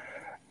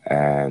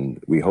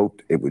 And we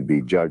hoped it would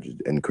be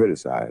judged and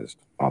criticized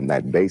on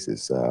that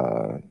basis.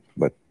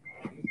 But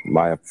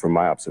from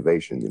my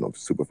observation, you know,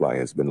 Superfly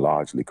has been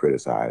largely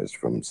criticized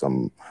from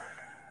some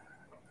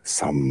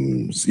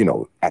you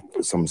know, at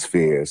some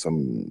sphere,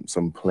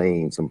 some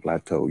plane, some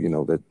plateau, you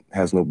know, that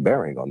has no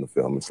bearing on the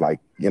film. It's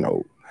like, you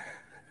know,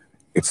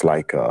 it's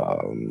like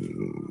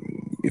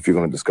if you're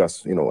going to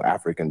discuss, you know,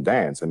 African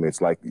dance, I mean,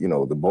 it's like, you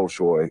know, the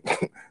Bolshoi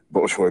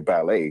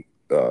ballet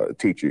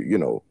teacher, you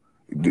know,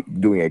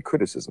 doing a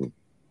criticism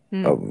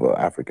of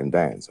African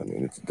dance. I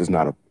mean, it does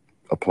not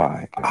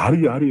apply. How do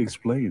you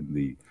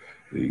explain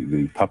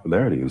the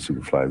popularity of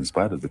Superfly in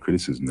spite of the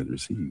criticism that it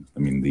received? I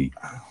mean, the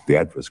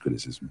adverse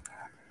criticism.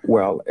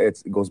 Well,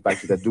 it goes back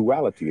to that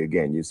duality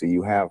again. You see,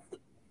 you have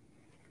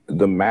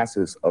the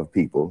masses of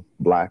people,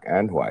 black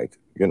and white,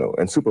 you know,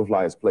 and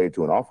Superfly is played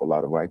to an awful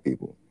lot of white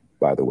people,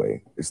 by the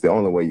way. It's the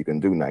only way you can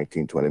do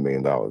 $19, $20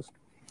 million.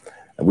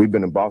 And we've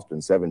been in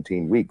Boston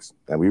 17 weeks,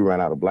 and we ran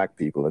out of black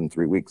people in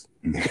 3 weeks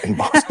in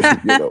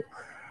Boston, you know.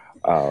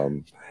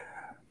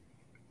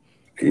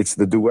 It's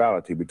the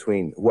duality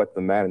between what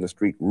the man in the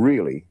street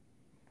really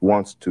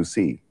wants to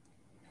see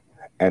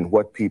and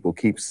what people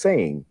keep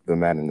saying the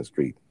man in the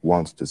street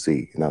wants to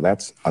see. Now,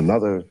 that's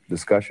another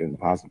discussion,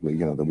 possibly,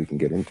 you know, that we can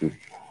get into.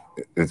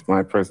 It's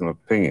my personal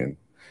opinion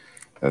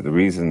that the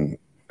reason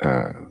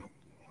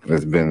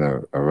there's been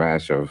a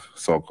rash of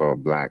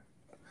so-called black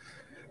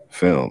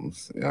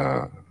films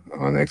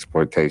on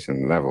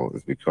exploitation level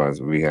is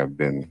because we have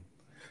been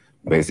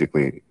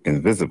basically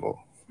invisible.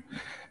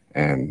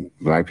 And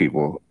black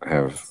people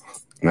have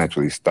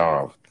naturally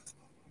starved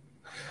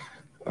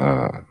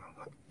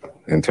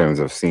in terms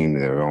of seeing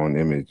their own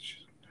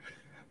image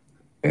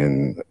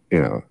in,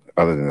 you know,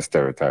 other than a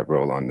stereotype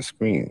role on the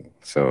screen.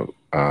 So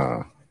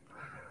the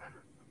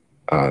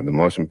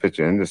motion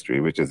picture industry,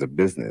 which is a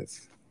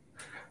business,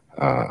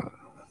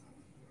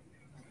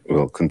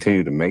 will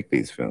continue to make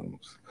these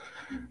films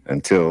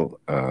until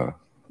the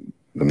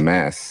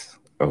mass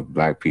of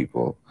black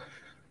people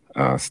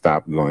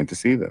stop going to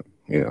see them.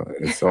 You know,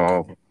 it's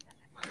all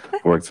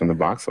works from the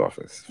box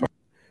office.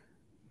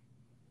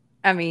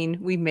 I mean,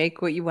 we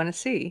make what you want to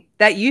see.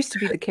 That used to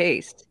be the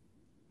case.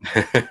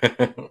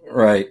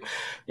 Right.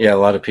 Yeah, a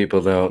lot of people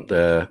don't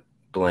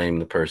blame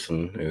the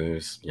person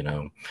who's, you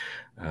know,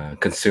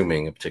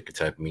 consuming a particular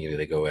type of media.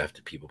 They go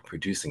after people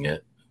producing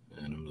it.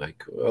 And I'm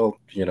like, well,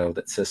 you know,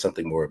 that says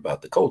something more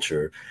about the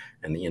culture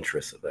and the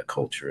interests of that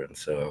culture. And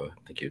so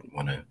I think you'd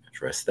want to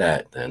address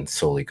that than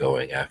solely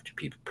going after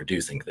people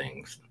producing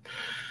things.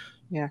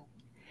 Yeah.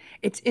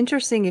 It's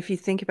interesting if you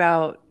think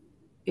about,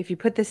 if you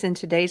put this in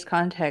today's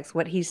context,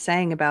 what he's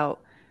saying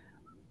about,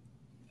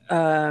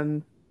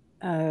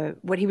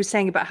 what he was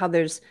saying about how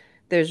there's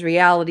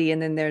reality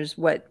and then there's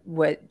what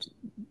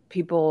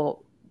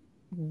people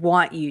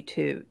want you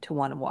to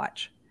want to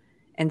watch.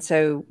 And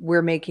so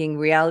we're making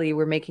reality,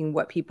 we're making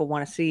what people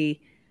want to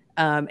see.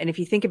 And if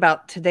you think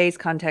about today's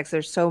context,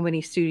 there's so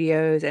many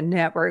studios and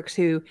networks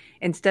who,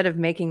 instead of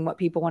making what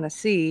people want to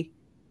see,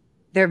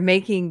 they're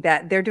doing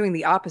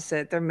the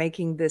opposite. They're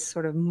making this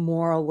sort of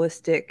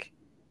moralistic,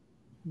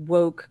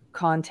 woke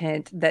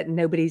content that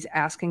nobody's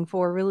asking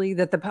for, really,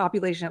 that the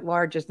population at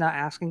large is not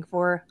asking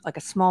for. Like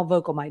a small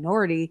vocal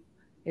minority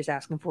is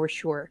asking for,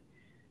 sure.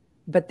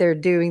 But they're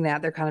doing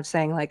that. They're kind of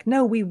saying like,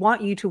 no, we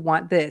want you to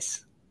want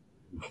this.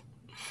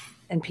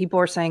 And people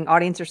are saying,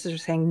 audiences are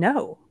saying,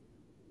 no,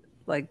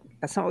 like,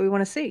 that's not what we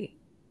want to see.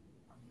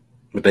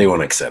 But they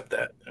won't accept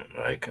that.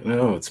 Like,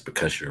 no, it's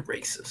because you're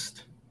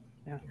racist.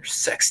 Yeah. You're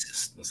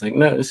sexist. It's like,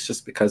 no, it's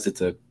just because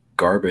it's a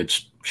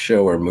garbage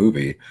show or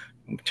movie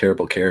with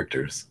terrible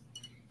characters.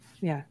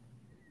 Yeah.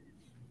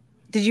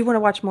 Did you want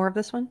to watch more of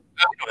this one?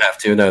 No, you don't have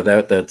to. No,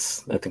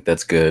 that's I think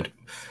that's good.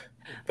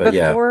 But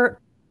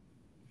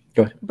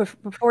Go ahead.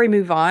 Before we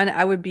move on,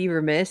 I would be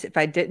remiss if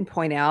I didn't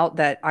point out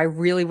that I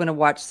really want to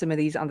watch some of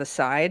these on the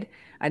side.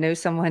 I know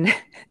someone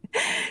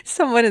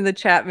in the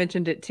chat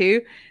mentioned it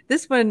too.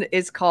 This one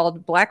is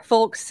called Black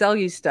Folks Sell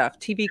You Stuff,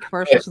 TV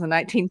commercials in the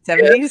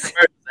 1970s.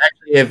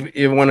 Actually, if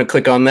you want to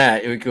click on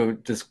that, we go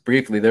just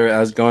briefly there. I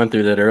was going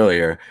through that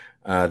earlier.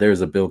 There's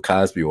a Bill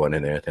Cosby one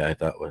in there that I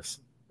thought was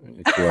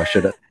cool. I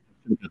should have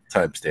put the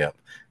timestamp.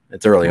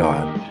 It's early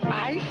on.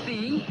 I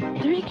see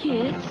 3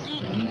 kids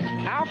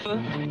eating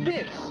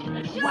alphabets.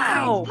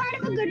 Wow.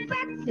 Part of a good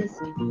breakfast.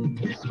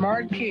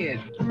 Smart kid.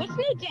 What's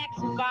new,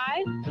 Jackson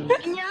 5?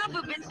 And your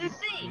alphabets are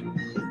C.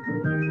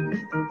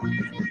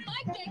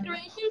 Like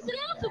decorations and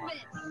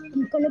alphabets.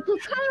 I'm gonna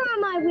put color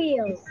on my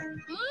wheels.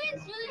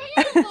 Mine's for the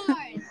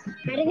handlebars.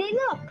 How do they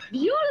look?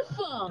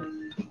 Beautiful.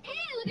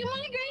 Hey, look at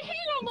my great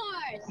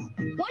handlebars.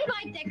 One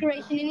bike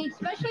decoration in each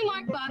specially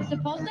marked box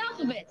of post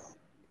alphabets.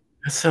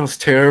 That sounds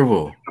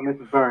terrible.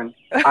 Mrs. Burns,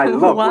 I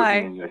love Why?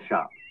 working in your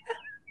shop.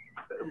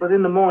 But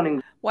in the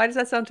mornings... Why does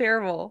that sound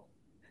terrible?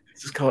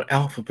 It's just called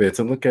alphabets.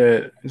 And look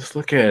at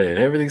it.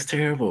 Everything's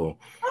terrible.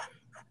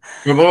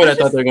 For a moment, I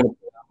thought they were going to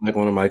put like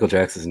one of Michael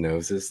Jackson's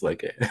noses.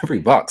 Like every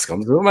box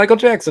comes with a Michael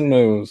Jackson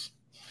nose.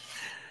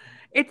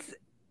 It's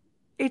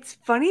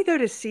funny, though,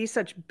 to see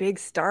such big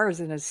stars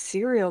in a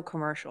cereal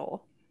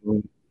commercial.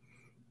 Mm.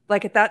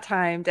 Like at that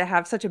time, to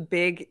have such a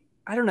big,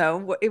 I don't know,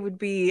 what it would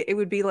be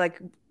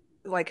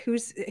like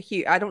who's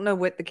he? I don't know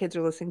what the kids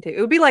are listening to. It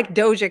would be like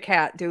Doja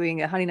Cat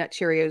doing a Honey Nut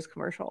Cheerios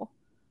commercial,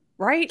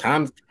 right?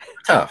 Times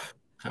tough.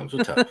 Times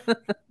were tough.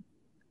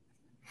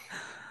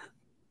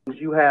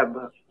 You have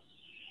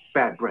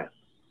bad breath.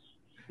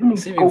 You need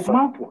to go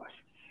mouthwash.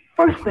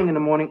 First thing in the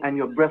morning, and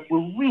your breath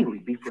will really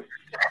be fresh.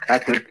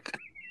 That's it.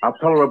 I'll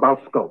tell her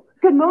about Scope.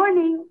 Good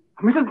morning.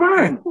 Mrs.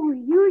 Burns. Oh,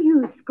 you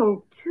use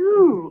Scope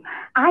too.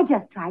 I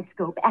just tried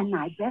Scope and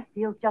my breath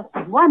feels just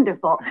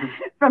wonderful.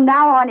 From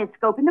now on, it's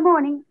Scope in the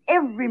morning,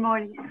 every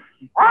morning.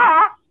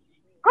 Ah,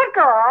 good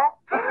girl.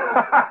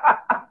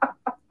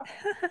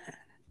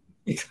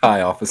 He's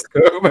high off a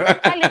Scope.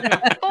 I live in a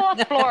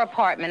 4th floor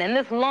apartment, and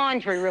this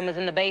laundry room is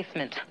in the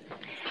basement.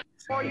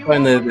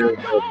 Find a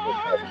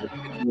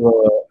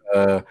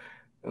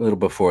little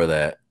before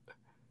that.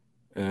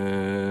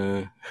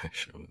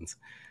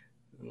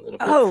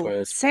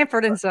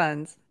 Sanford and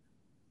Sons.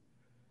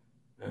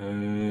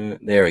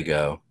 There we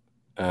go.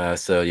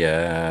 So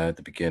yeah, at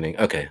the beginning.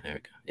 Okay, there we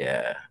go.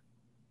 Yeah.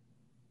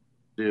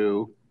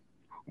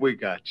 We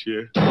got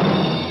you.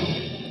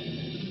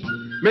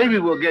 Maybe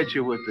we'll get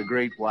you with the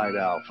Great White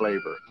Owl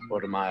flavor or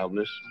the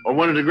mildness, or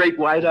one of the Great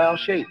White Owl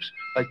shapes,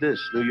 like this,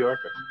 New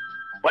Yorker.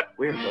 But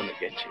we're going to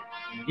get you.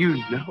 You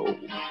know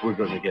we're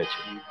going to get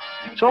you.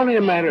 It's only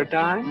a matter of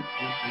time.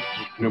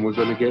 And then we're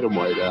going to get him,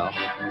 White Owl.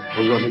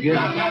 We're going to get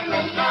him.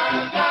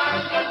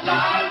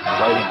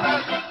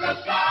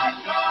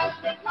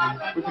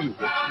 We're going to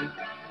get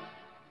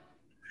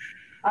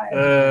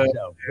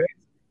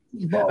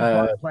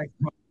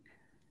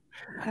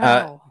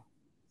you.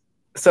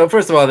 So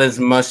first of all, this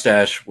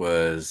mustache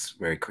was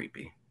very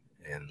creepy.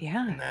 In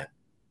that.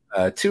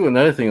 Two,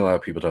 another thing a lot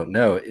of people don't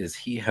know is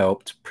he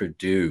helped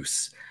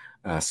produce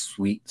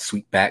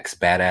Sweetback's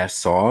Badass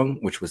Song,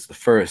 which was the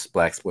first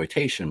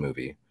Blaxploitation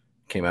movie.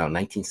 Came out in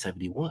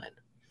 1971.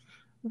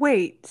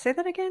 Wait, say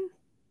that again?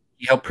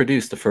 He helped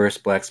produce the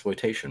first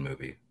Blaxploitation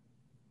movie.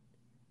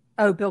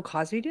 Oh, Bill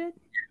Cosby did?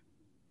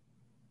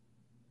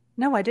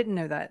 No, I didn't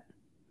know that.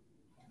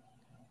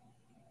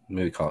 A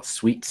movie called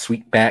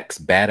Sweetback's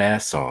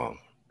Badass Song.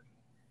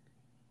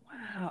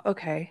 Wow,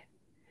 okay.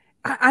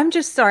 I'm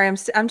just sorry.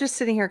 I'm just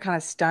sitting here kind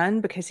of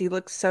stunned because he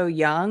looks so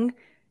young,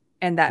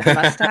 and that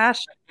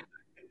mustache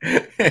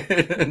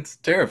it's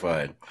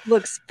terrifying.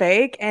 Looks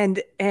fake.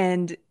 And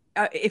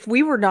if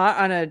we were not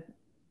on a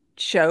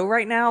show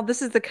right now,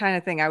 this is the kind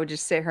of thing I would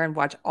just sit here and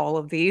watch all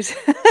of these.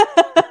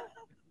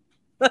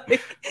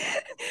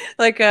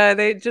 Like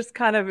they just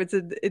kind of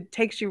it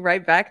takes you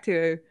right back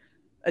to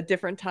a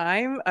different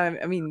time.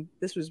 I mean,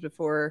 this was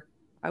before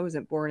I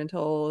wasn't born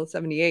until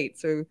 78,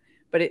 so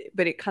but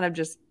it kind of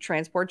just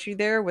transports you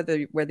there whether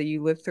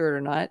you live through it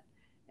or not.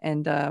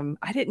 And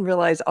I didn't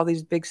realize all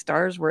these big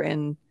stars were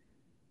in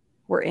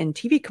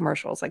TV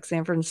commercials like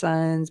Sanford and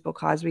Sons, Bill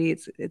Cosby.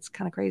 It's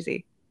kind of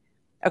crazy.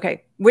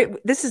 Okay,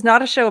 this is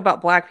not a show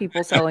about black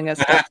people selling us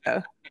stuff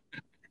though.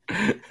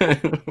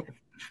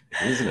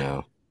 Please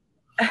no.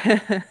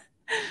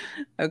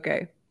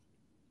 Okay.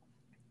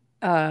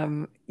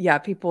 Yeah,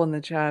 people in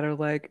the chat are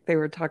like, they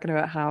were talking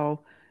about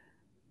how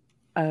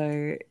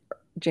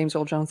James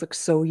Earl Jones looks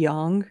so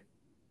young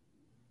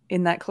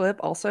in that clip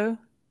also.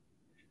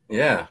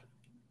 Yeah.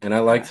 And I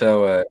liked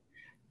how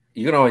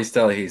you can always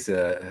tell he's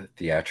a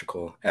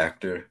theatrical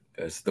actor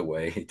as the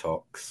way he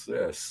talks.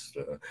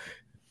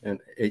 And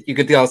you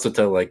could also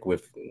tell, like,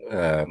 with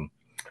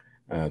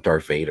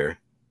Darth Vader.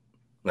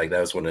 Like,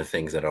 that was one of the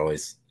things that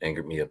always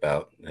angered me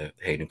about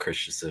Hayden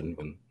Christensen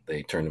when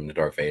they turned him to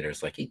Darth Vader.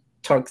 It's like, he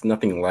talks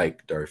nothing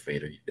like Darth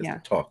Vader. He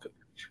doesn't talk.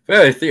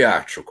 Very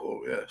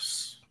theatrical,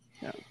 yes.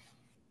 Yeah.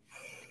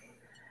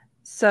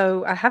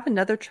 So I have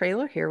another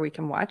trailer here we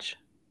can watch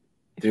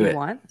if you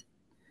want.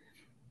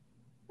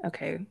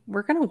 Okay,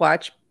 we're going to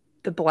watch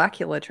the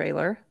Blacula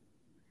trailer,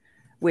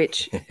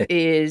 which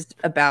is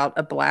about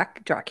a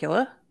black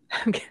Dracula.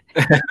 I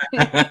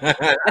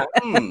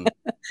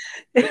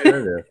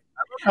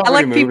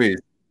like movies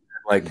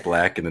like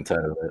black in the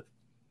title of it.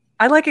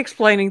 I like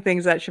explaining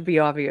things that should be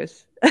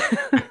obvious.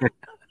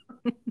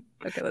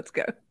 Okay, let's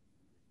go.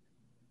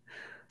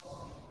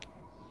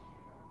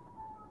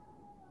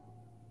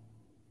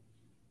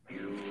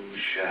 You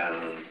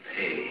shall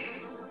pay,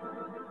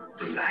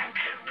 Black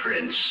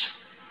Prince.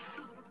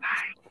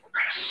 I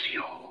curse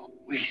you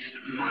with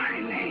my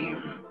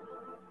name.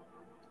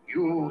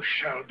 You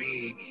shall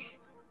be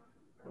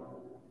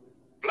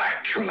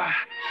Blacula.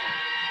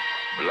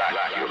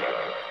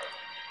 Blacula,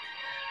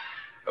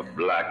 a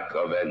black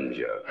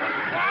avenger,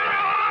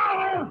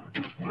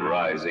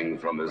 rising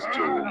from his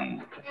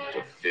tomb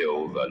to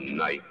fill the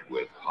night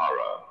with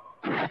horror.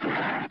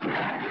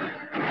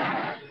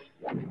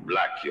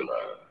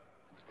 Blacula,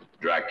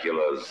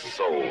 Dracula's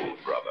soul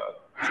brother,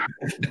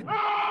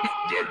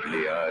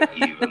 deadlier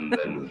even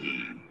than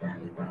he.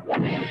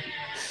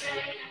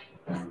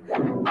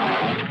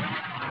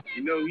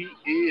 You know, he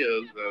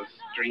is a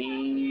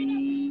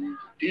strange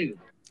dude.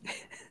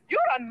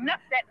 You're the nut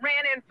that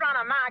ran in front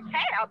of my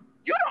cab.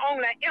 You're the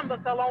only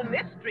imbecile on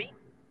this street.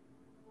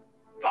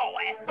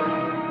 Boy.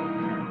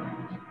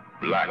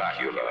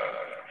 Blacula.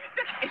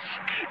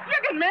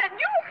 Look at man,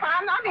 you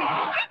find I mean, he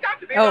got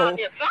to be around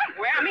here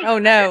somewhere. I mean, oh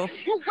no.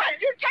 You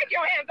take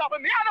your hands off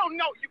of me. I don't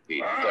know you.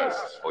 He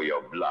thirsts for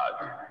your blood.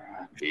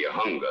 He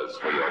hungers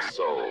for your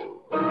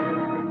soul.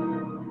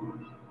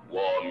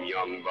 Warm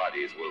young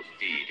bodies will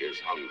feed his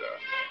hunger.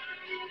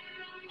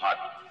 Hot,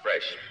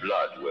 fresh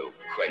blood will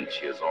quench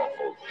his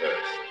awful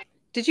thirst.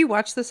 Did you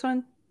watch this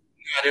one?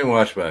 I didn't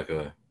watch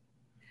Blacula.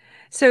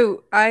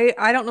 So I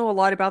don't know a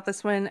lot about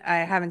this one. I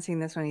haven't seen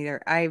this one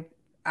either. I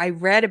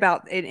read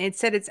about it. It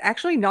said it's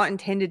actually not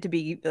intended to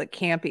be like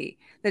campy.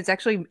 It's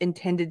actually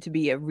intended to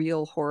be a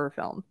real horror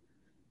film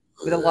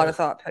with a lot of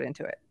thought put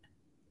into it.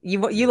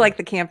 You like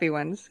the campy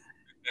ones?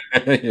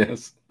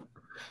 Yes.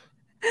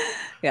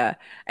 Yeah.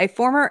 A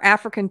former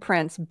African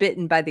prince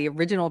bitten by the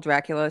original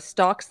Dracula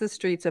stalks the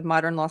streets of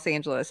modern Los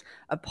Angeles.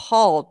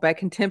 Appalled by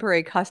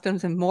contemporary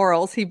customs and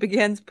morals, he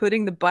begins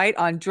putting the bite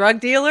on drug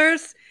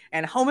dealers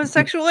and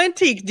homosexual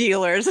antique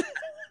dealers.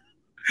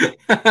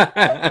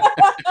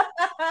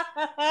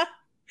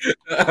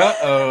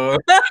 Uh-oh.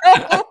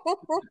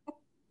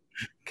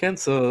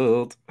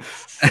 Cancelled.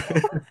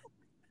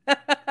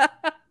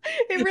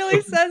 It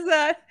really says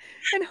that.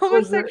 And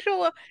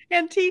homosexual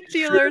antique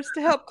dealers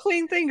to help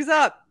clean things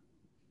up.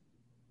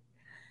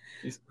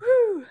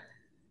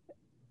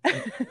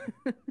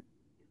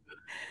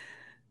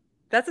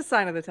 That's a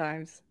sign of the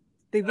times.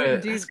 They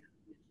wouldn't do.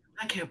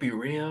 That can't be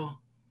real.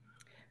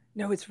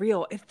 No, it's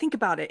real. Think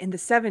about it. In the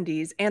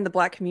 70s and the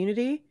black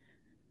community,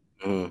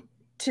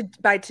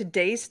 by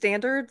today's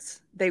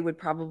standards, they would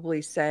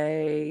probably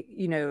say,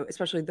 you know,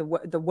 especially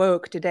the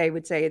woke today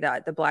would say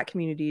that the black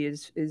community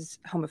is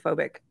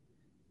homophobic.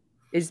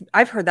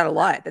 I've heard that a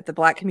lot, that the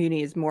black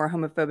community is more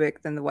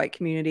homophobic than the white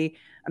community.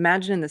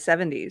 Imagine in the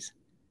 70s.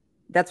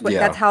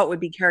 That's how it would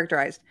be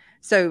characterized.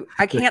 So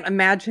I can't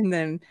imagine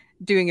them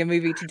doing a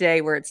movie today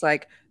where it's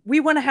like,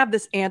 we want to have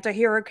this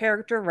anti-hero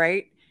character,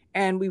 right?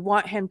 And we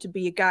want him to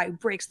be a guy who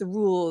breaks the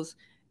rules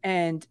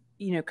and,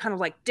 you know, kind of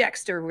like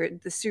Dexter, where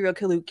the serial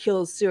killer who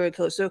kills serial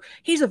killers. So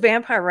he's a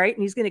vampire, right?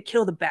 And he's going to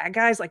kill the bad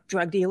guys like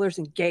drug dealers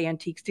and gay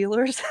antique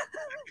dealers.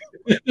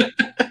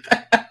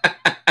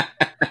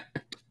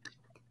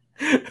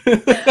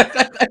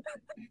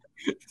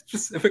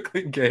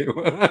 Specifically gay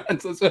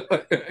ones.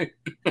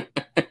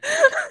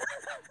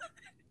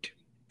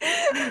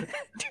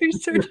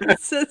 Research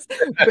says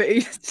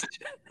based.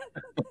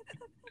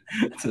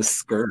 It's a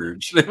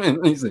scourge. Well,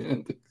 it's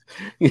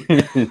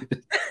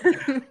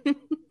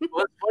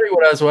funny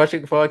when I was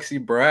watching Foxy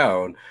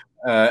Brown.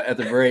 At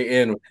the very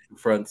end, when she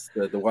confronts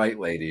the white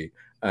lady,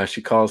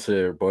 she calls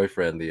her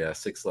boyfriend the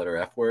 6-letter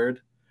F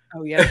word.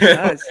 Oh yeah, she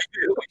does.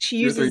 Like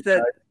She 2 or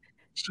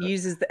 3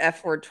 uses the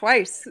F word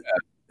twice.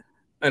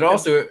 And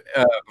also,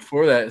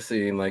 before that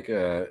scene, like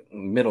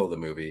middle of the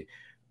movie,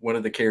 one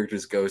of the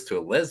characters goes to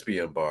a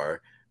lesbian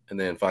bar, and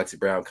then Foxy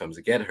Brown comes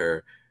to get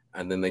her,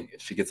 and then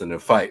she gets in a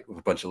fight with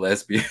a bunch of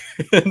lesbians.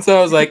 And so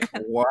I was like,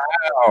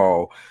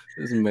 wow,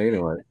 this is made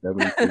in like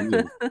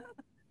 72.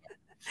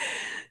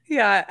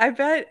 Yeah, I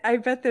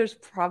bet there's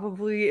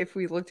probably, if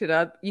we looked it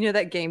up, you know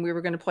that game we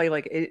were going to play,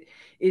 like,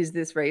 is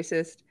this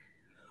racist?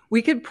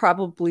 We could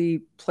probably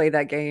play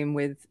that game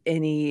with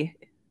any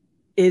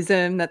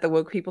ism that the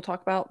woke people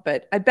talk about,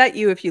 but I bet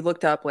you if you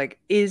looked up, like,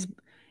 is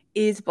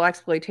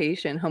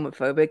Blaxploitation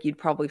homophobic, you'd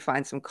probably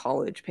find some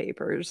college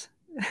papers.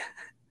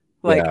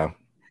 Like, yeah.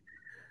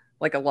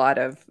 Like a lot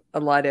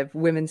of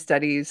women's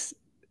studies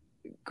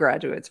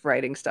graduates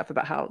writing stuff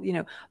about how, you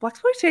know,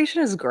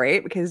 Blaxploitation is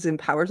great because it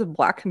empowers the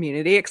Black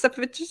community, except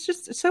if it's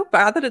just so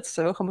bad that it's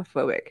so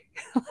homophobic.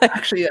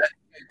 Actually, I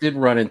did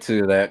run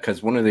into that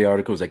because one of the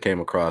articles I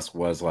came across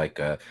was like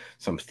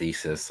some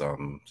thesis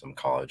some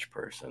college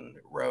person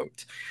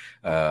wrote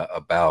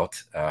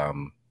about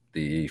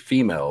the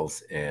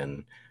females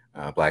in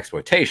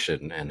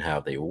Blaxploitation and how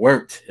they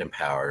weren't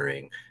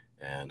empowering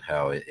and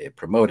how it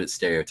promoted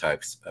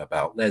stereotypes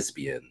about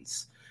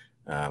lesbians.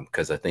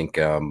 Because I think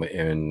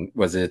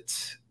was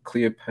it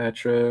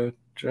Cleopatra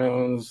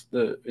Jones?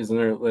 Isn't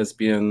there a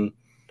lesbian,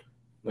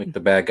 like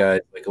the bad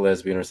guy, like a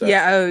lesbian or something?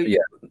 Yeah. Oh, yeah.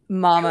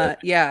 Mama.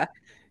 Yeah.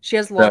 She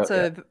has lots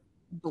of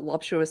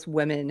voluptuous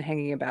women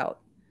hanging about.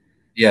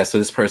 Yeah, so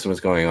this person was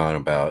going on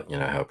about, you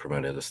know, how it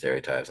promoted the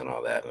stereotypes and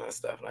all that and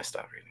stuff, and I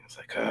stopped reading. I was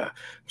like, I'm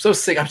so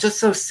sick. I'm just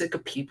so sick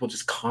of people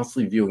just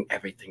constantly viewing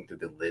everything through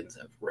the lens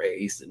of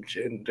race and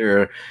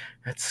gender.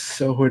 That's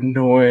so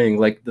annoying.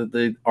 Like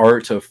the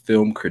art of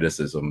film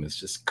criticism has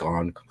just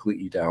gone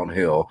completely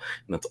downhill,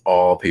 and that's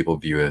all people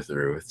view it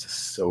through. It's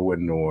just so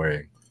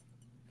annoying.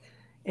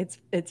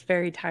 It's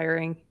very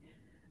tiring.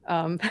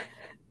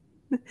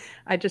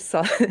 I just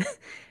saw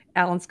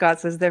Alan Scott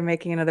says they're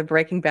making another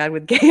Breaking Bad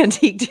with gay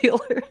antique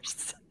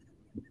dealers.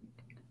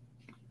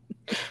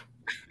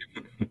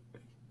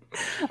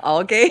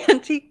 All gay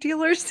antique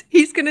dealers.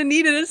 He's going to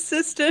need an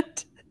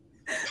assistant.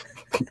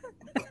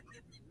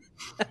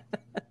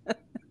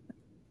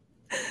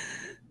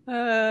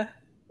 I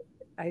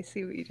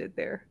see what you did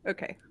there.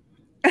 Okay.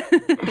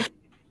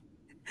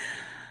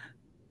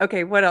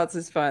 Okay, what else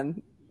is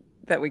fun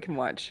that we can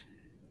watch?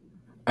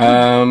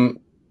 I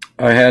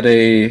had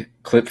a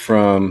clip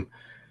from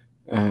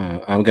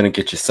I'm Gonna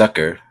Get You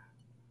Sucker.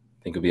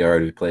 Think it'll be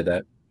alright if we play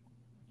that.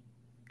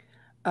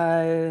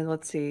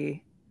 Let's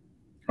see.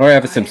 Or I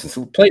have a Simpsons.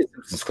 We'll play a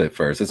Simpsons clip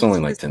first. It's only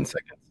like 10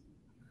 seconds.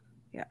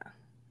 Yeah.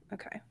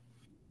 Okay. I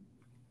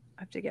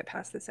have to get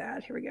past this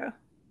ad. Here we go.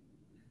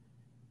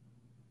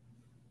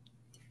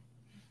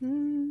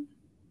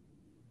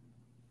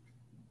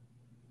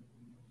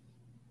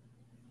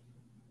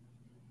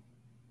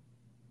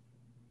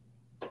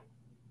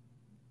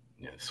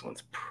 Yeah, this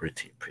one's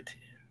pretty.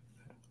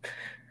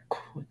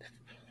 Cool.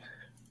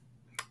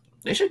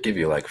 They should give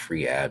you like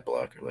free ad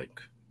block or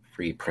like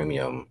free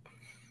premium.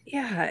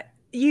 Yeah,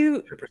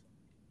 you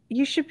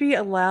should be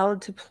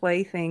allowed to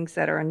play things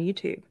that are on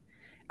YouTube.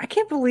 I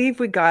can't believe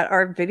we got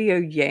our video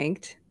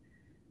yanked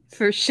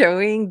for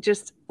showing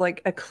just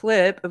like a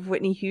clip of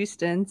Whitney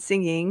Houston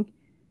singing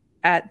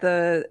at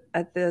the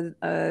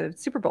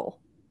Super Bowl.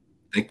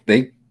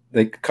 They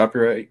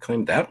copyright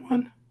claimed that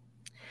one?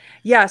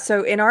 Yeah,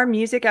 so in our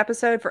music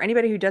episode, for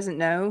anybody who doesn't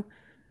know,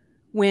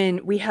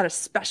 when we had a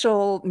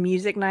special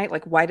music night,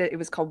 like it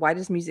was called Why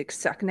Does Music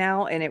Suck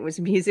Now? And it was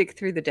music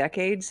through the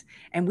decades.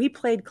 And we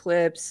played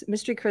clips,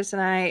 Mystery Chris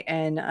and I,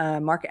 and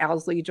Mark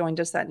Owsley joined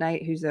us that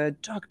night, who's a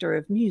doctor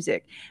of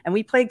music. And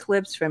we played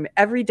clips from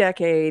every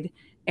decade.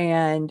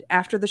 And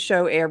after the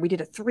show aired, we did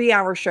a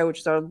 3-hour show,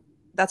 which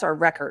that's our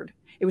record.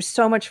 It was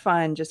so much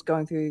fun just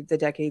going through the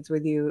decades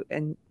with you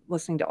and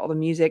listening to all the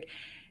music.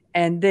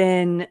 And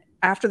then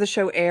after the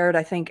show aired,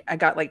 I think I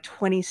got like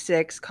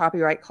 26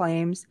 copyright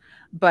claims,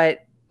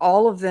 but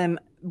all of them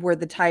were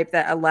the type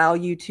that allow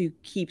you to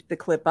keep the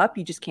clip up.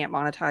 You just can't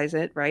monetize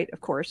it, right?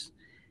 Of course.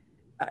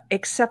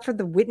 Except for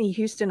the Whitney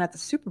Houston at the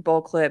Super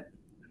Bowl clip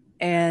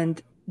and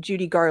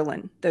Judy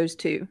Garland. Those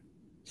two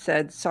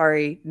said,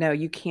 sorry, no,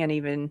 you can't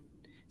even.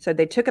 So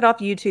they took it off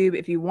YouTube.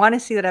 If you want to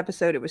see that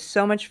episode, it was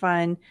so much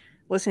fun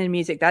listening to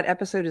music. That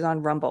episode is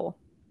on Rumble.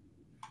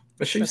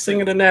 But she's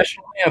singing the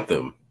national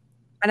anthem.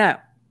 I know.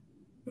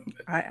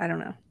 I don't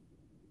know.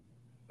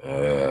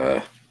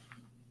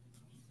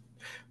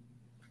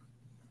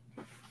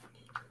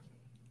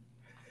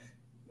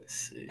 Let's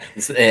see.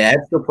 Is the ad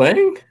still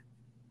playing?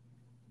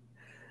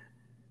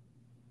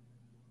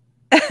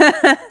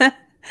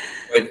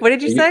 What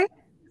did you say?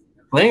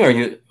 Playing, or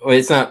you? Oh,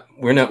 it's not.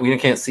 We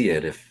can't see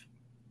it. If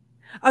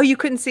oh, you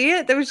couldn't see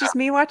it? There was just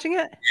me watching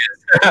it.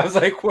 I was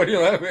like, "What are you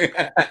laughing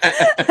at?"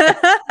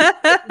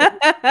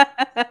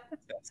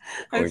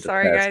 I'm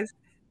sorry, guys.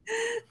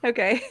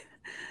 Okay.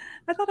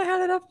 I thought I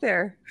had it up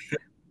there.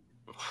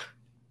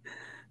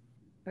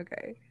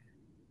 Okay.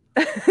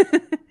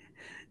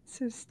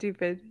 So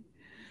stupid.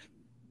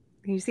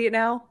 Can you see it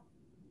now?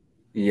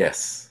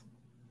 Yes.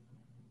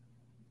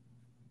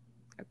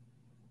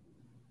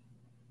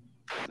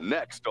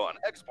 Next on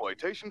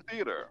Exploitation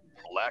Theater,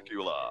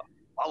 Blacula,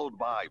 followed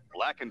by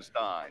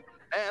Blackenstein,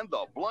 and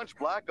the Blunch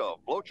Black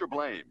of Bloat Your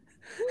Blame.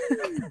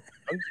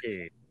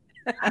 Okay.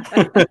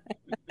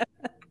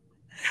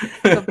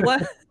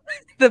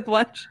 the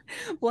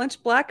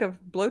Blunch Black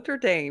of Bloat Your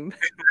Dame.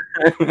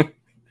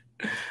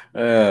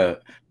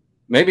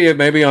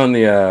 Maybe on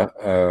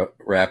the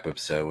rap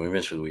episode,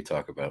 eventually we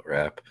talk about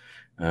rap.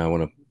 I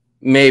want to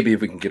maybe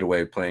if we can get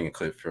away with playing a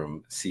clip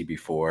from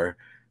CB4.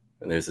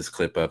 And there's this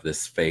clip of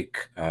this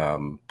fake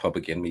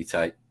Public Enemy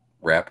type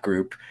rap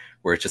group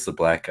where it's just a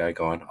black guy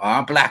going, oh,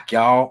 I'm black,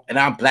 y'all, and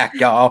I'm black,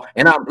 y'all,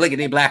 and I'm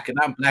bliggity black, and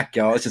I'm black,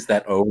 y'all. It's just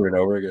that over and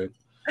over again.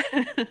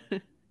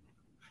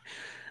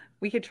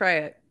 We could try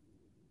it.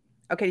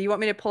 Okay, you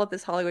want me to pull up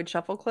this Hollywood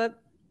Shuffle clip?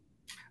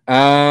 You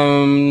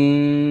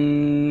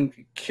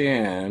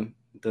can.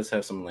 It does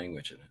have some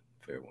language in it.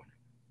 Fair warning.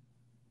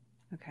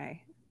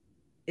 Okay.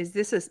 Is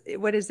this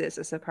what is this?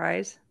 A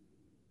surprise?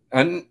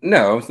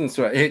 No.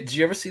 Hey, did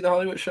you ever see the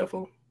Hollywood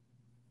Shuffle?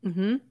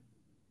 Mm-hmm.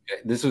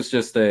 This was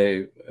just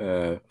a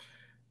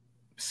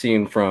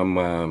scene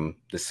from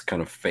this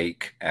kind of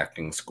fake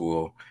acting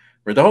school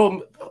where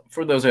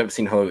for those who haven't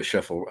seen Hollywood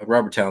Shuffle,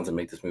 Robert Townsend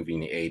made this movie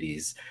in the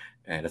 80s,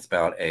 and it's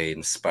about an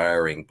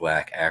inspiring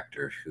black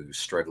actor who's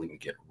struggling to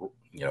get,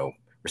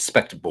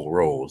 respectable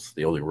roles,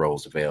 the only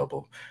roles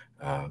available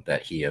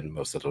that he and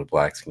most of the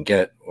blacks can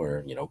get,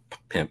 or,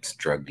 pimps,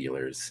 drug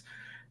dealers.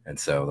 And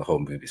so the whole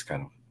movie's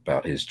kind of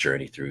about his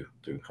journey through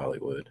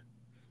Hollywood.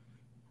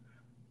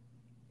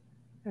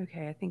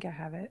 Okay, I think I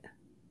have it.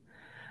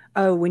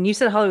 Oh, when you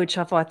said Hollywood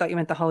Shuffle, I thought you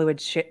meant the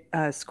Hollywood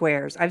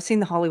Squares. I've seen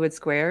the Hollywood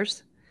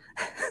Squares.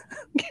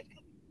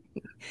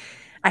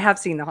 I have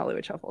seen the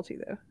Hollywood Shuffle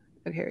too, though.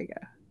 Okay, here we go.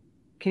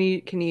 Can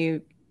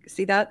you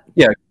see that?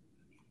 Yeah.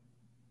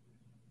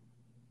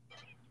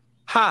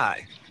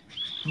 Hi,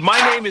 my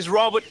name is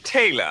Robert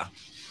Taylor,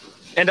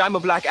 and I'm a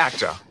black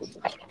actor.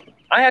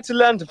 I had to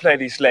learn to play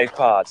these slave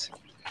parts.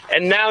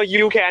 And now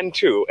you can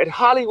too, at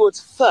Hollywood's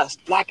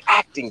first black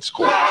acting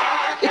school.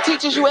 It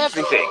teaches you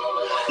everything.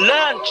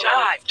 Learn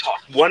Jive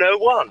Talk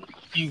 101.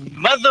 You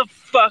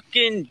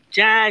motherfucking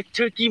jive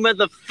turkey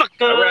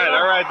motherfucker.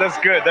 All right, that's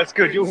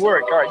good. You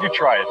work. All right, you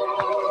try it.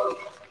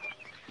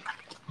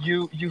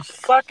 You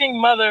fucking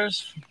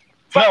mothers.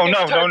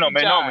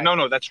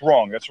 No, that's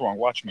wrong.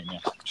 Watch me, man.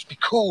 Just be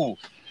cool.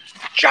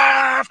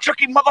 Jive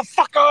turkey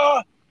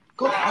motherfucker.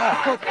 Good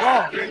work.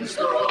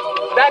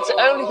 That's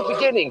only the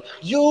beginning.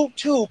 You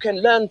too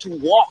can learn to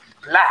walk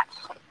black.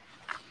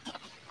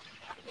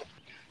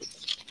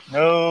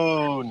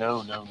 No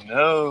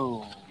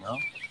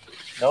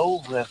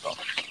rhythm.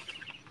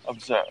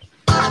 Observe.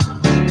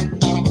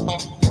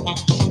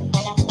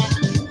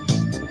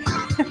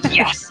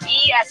 Yes.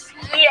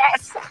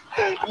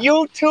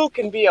 You too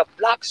can be a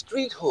black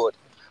street hood.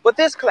 But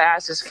this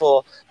class is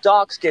for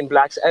dark-skinned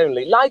blacks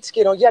only.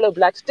 Light-skinned or yellow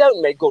blacks don't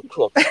make good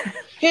crooks.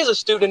 Here's a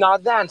student in our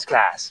dance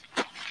class.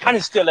 And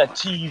it's still a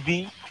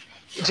TV.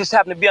 It just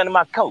happened to be under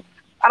my coat.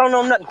 I don't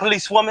know nothing,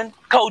 policewoman,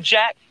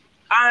 Kojak,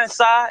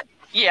 Ironside.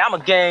 Yeah, I'm a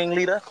gang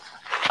leader.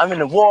 I'm in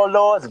the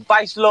Warlords, the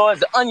Vice Lords,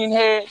 the Onion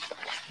Head.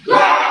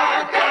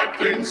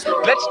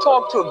 Let's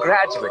talk to a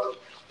graduate.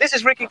 This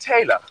is Ricky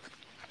Taylor.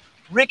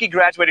 Ricky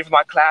graduated from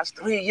my class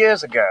 3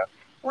 years ago.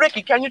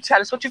 Ricky, can you tell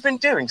us what you've been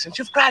doing since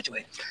you've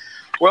graduated?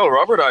 Well,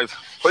 Robert, I've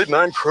played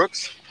 9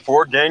 crooks,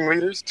 4 gang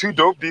leaders, 2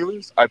 dope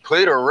dealers. I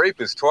played a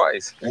rapist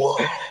twice. Whoa.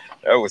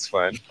 That was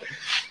fun.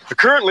 But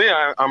currently,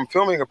 I'm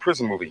filming a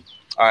prison movie.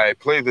 I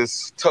play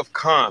this tough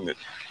con that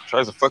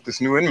tries to fuck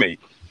this new inmate.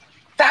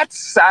 That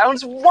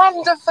sounds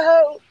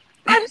wonderful.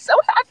 I'm so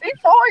happy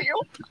for you.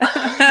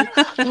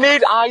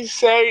 Need I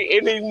say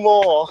any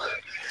more?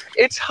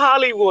 It's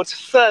Hollywood's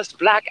first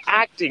black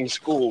acting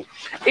school.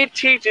 It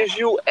teaches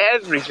you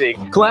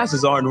everything.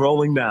 Classes are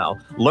enrolling now.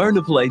 Learn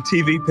to play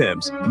TV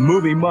pimps,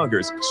 movie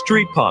muggers,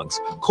 street punks.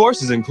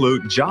 Courses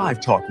include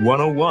Jive Talk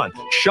 101,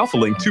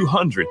 Shuffling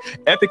 200,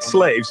 Epic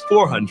Slaves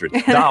 400,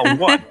 Dial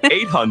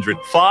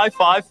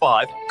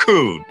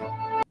 1-800-555-COON.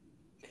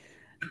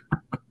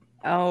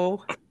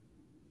 Oh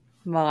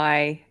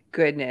my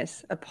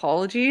goodness.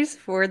 Apologies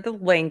for the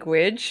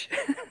language.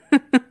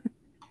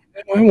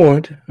 I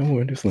warned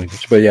his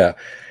language, but yeah.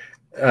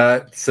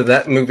 So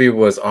that movie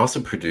was also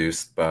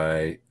produced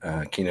by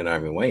Keenan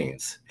Ivan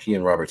Wayans. He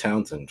and Robert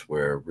Townsend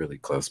were really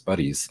close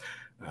buddies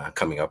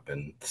coming up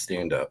in the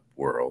stand-up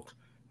world,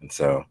 and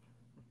so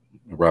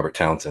Robert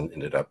Townsend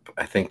ended up.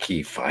 I think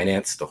he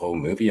financed the whole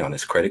movie on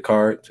his credit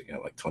card to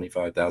get like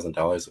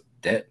 $25,000 of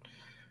debt.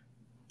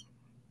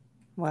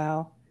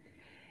 Wow,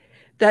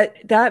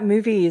 that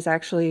movie is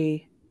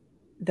actually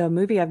the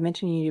movie I've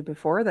mentioned to you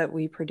before that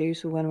we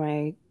produced with one of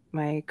my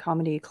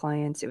comedy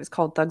clients. It was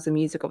called Thugs and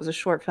Music. It was a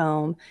short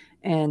film,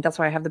 and that's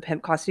why I have the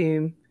pimp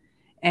costume.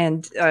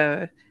 And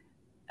David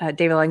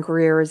Allen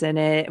Greer is in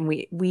it, and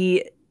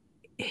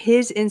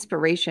his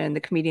inspiration, the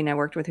comedian I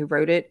worked with who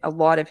wrote it, a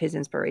lot of his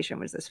inspiration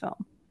was this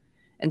film.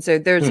 And so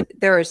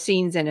there are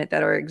scenes in it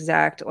that are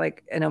exact,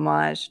 like an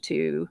homage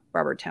to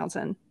Robert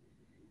Townsend,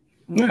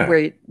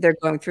 where they're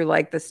going through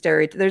like the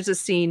stereotype. There's a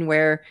scene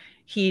where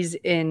he's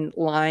in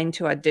line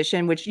to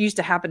audition, which used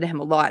to happen to him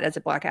a lot as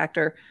a Black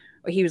actor.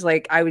 He was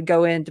like, I would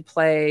go in to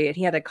play, and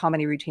he had a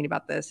comedy routine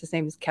about this. His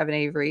name is Kevin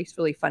Avery. He's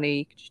really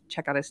funny.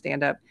 Check out his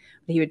stand-up.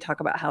 He would talk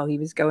about how he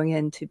was going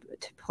in to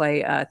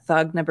play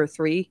Thug number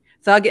 3,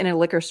 Thug in a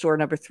liquor store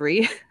number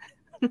 3.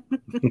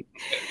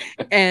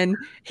 And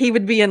he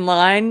would be in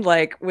line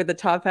like with a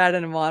top hat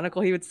and a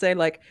monocle. He would say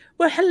like,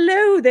 well,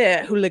 hello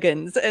there,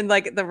 hooligans. And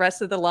like the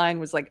rest of the line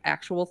was like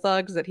actual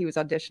thugs that he was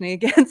auditioning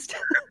against.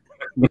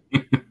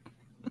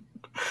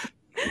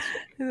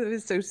 It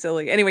was so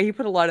silly. Anyway, he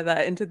put a lot of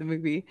that into the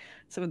movie,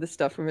 some of the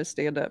stuff from his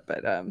stand-up.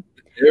 But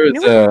there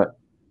was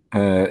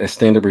a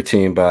stand-up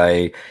routine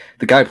by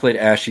the guy who played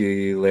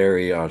Ashley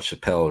Larry on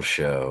Chappelle's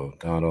show,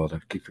 Donald. I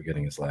keep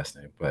forgetting his last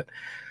name, but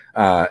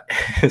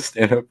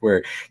stand-up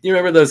where you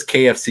remember those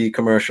KFC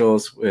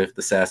commercials with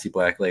the sassy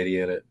Black lady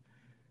in it?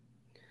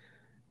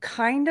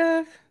 Kind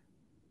of.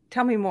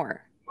 Tell me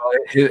more. Well,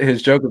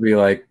 his joke would be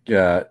like,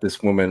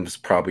 this woman was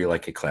probably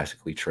like a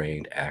classically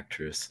trained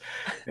actress,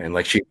 and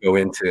like she'd go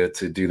in to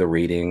do the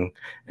reading,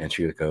 and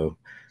she would go,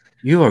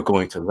 "You are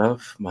going to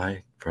love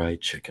my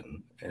fried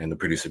chicken," and the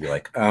producer would be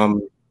like,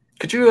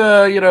 "Could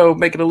you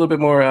make it a little bit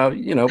more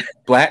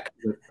black?"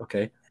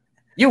 Okay,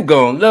 "You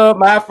gonna love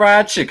my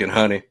fried chicken,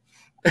 honey."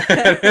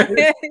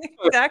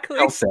 Exactly.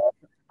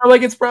 I'm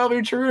like, it's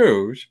probably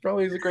true. She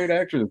probably is a great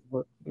actress.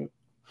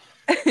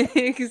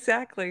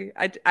 Exactly.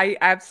 I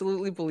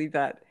absolutely believe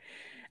that.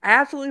 I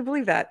absolutely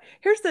believe that.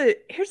 Here's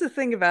the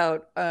thing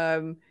about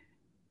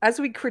as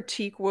we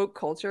critique woke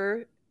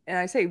culture, and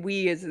I say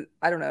we as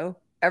I don't know,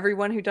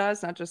 everyone who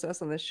does, not just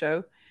us on this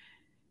show,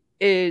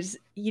 is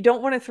you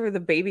don't want to throw the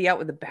baby out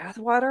with the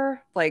bathwater.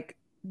 Like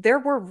there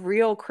were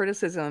real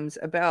criticisms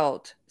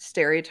about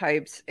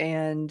stereotypes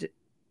and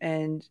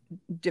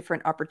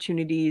different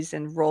opportunities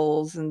and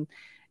roles and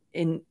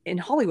in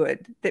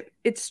Hollywood. That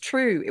it's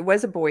true. It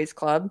was a boys'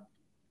 club.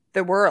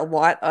 There were a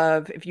lot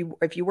of if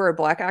you were a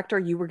Black actor,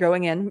 you were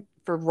going in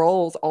for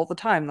roles all the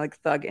time, like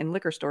Thug in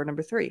Liquor Store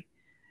number 3.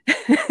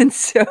 And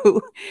so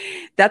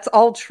that's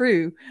all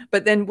true.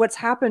 But then what's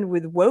happened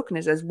with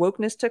wokeness, as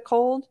wokeness took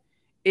hold,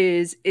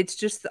 is it's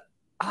just the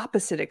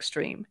opposite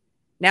extreme.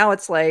 Now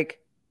it's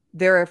like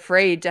they're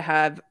afraid to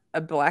have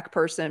a Black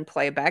person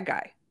play a bad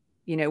guy.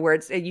 Where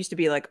it used to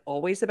be like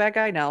always the bad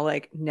guy, now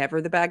like never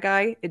the bad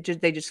guy.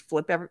 They just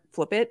flip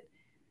it.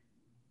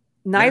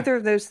 Neither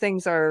of those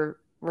things are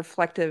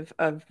reflective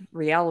of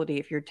reality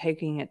if you're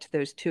taking it to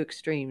those two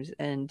extremes.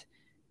 And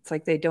it's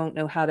like they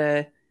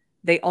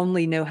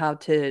only know how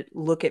to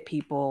look at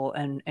people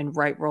and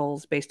write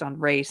roles based on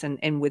race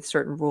and with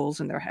certain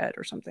rules in their head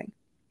or something.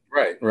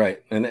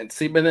 Right. And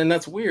but then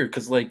that's weird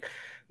because like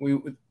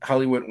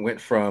Hollywood went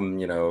from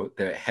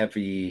the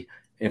heavy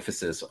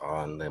emphasis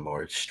on the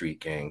more street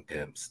gang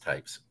pimps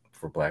types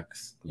for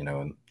Blacks, in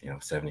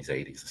 70s,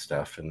 80s and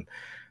stuff. And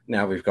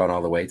now we've gone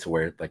all the way to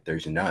where like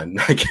there's none.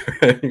 Like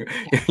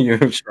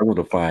you struggle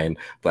to find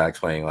Blacks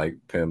playing like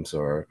pimps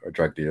or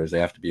drug dealers. They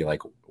have to be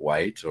like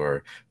white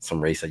or some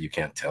race that you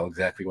can't tell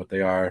exactly what they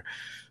are.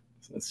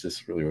 So it's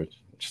just really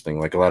interesting.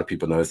 Like a lot of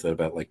people notice that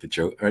about like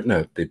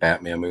the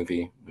Batman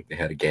movie. Like they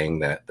had a gang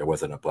that there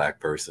wasn't a Black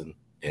person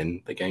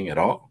in the gang at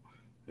all.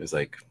 It was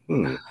like,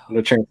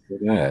 no chance for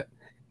that.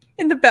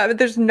 In the Batman,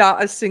 there's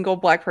not a single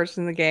Black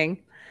person in the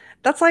gang.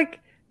 That's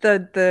like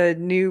the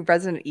new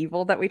Resident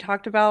Evil that we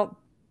talked about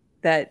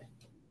that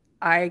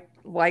I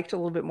liked a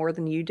little bit more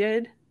than you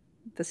did,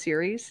 the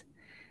series.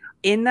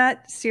 In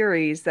that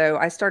series, though,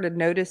 I started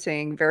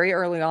noticing very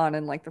early on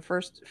in like the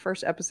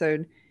first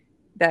episode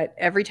that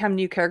every time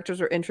new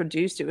characters were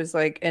introduced, it was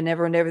like, and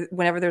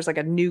whenever there's like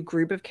a new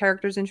group of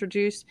characters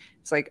introduced,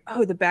 it's like,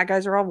 oh, the bad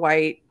guys are all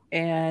white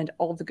and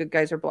all the good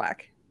guys are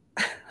Black.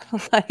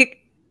 Like,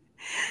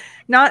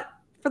 not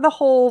for the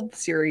whole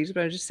series,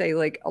 but I just say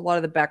like a lot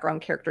of the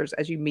background characters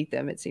as you meet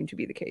them, it seemed to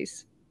be the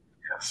case.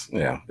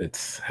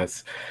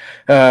 Yes,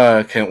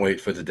 can't wait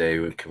for the day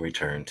we can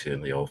return to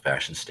the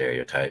old-fashioned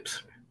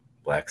stereotypes.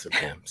 Blacks are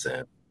pimps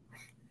and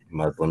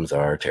Muslims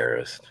are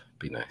terrorists.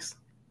 Be nice.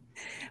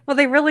 Well,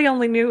 they really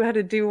only knew how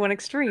to do one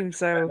extreme,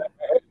 so.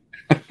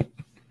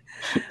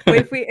 But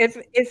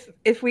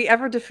if we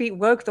ever defeat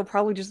woke, they'll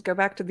probably just go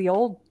back to the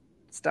old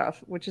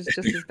stuff, which is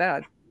just as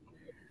bad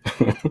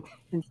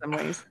in some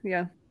ways.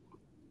 Yeah.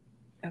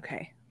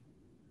 Okay.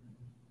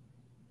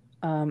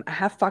 I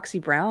have Foxy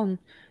Brown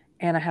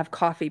and I have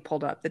Coffy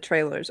pulled up, the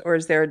trailers, or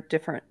is there a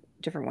different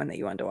one that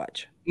you want to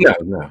watch? No.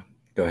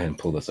 Go ahead and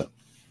pull this up.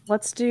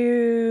 Let's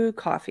do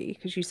Coffy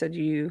because you said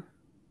you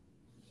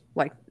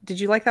like. Did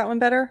you like that one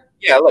better?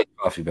 Yeah, I like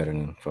Coffy better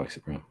than Foxy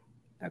Brown.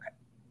 Okay.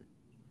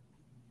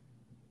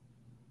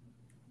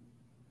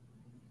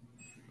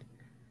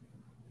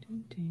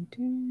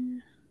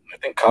 I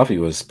think Coffy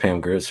was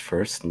Pam Grier's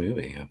first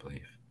movie, I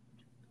believe.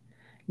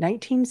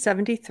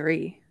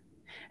 1973.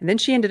 And then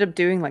she ended up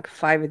doing like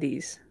 5 of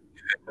these.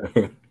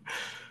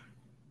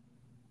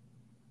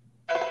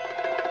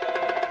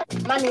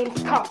 My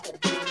name's Coffy.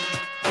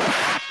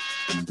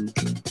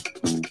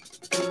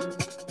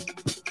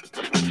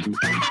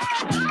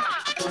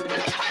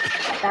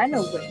 I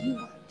know what you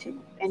want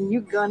to, and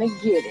you're gonna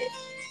get it.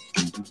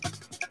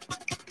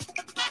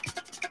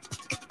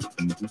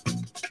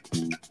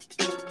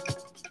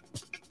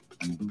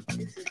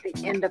 This is the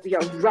end of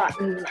your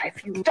rotten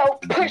life, you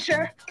dope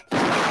pusher.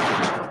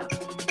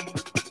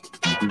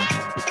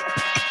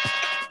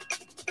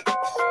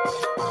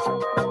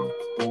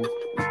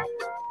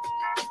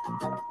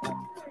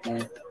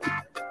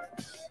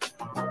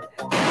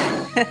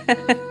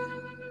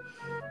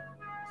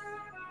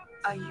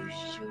 Are you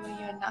sure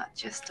you're not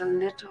just a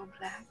little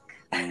black?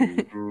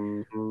 And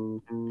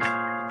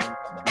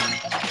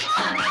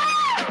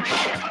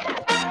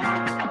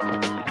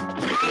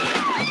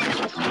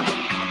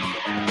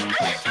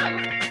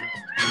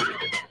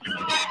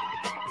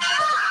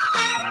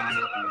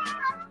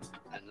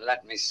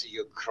let me see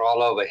you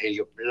crawl over here,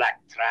 you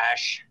black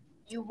trash.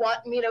 You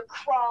want me to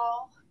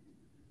crawl?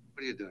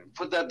 What are you doing?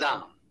 Put that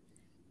down.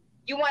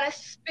 You want to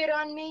spit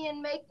on me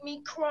and make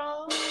me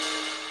crawl?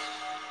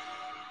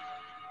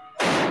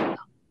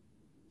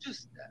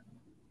 Just that.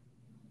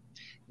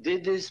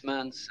 Did this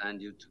man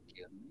send you to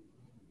kill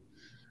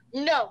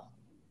me? No,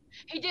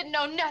 he didn't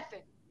know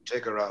nothing.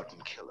 Take her out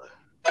and kill her.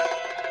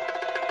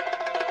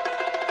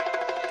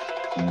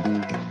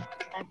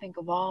 I think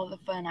of all the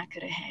fun I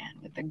could have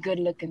had with a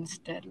good-looking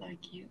stud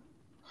like you.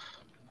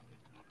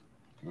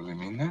 You really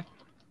mean that?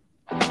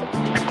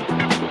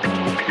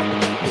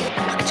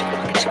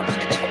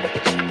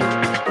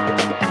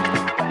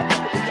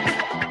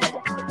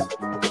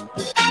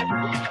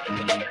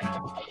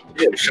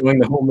 Yeah, they're showing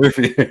the whole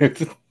movie.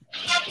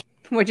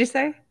 What'd you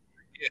say?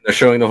 Yeah, they're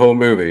showing the whole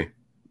movie.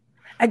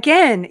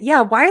 Again,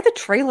 yeah, why are the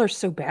trailers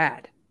so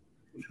bad?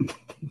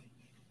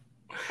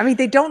 I mean,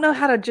 they don't know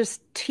how to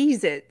just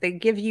tease it. They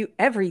give you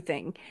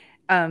everything.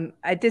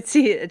 I did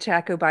see a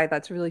chat go by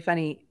that's really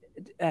funny.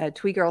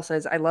 Twee Girl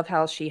says, I love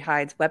how she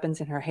hides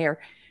weapons in her hair.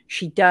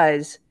 She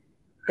does.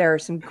 There are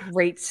some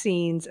great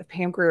scenes of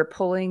Pam Grier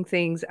pulling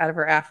things out of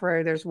her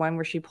afro. There's one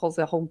where she pulls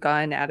a whole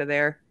gun out of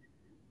there.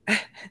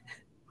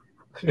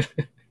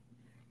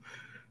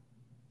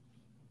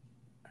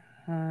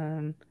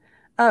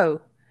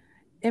 Oh,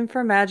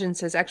 Inframagine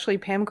says, actually,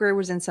 Pam Grier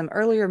was in some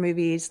earlier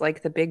movies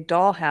like The Big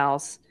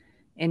Dollhouse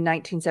in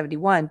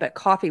 1971, but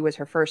Coffy was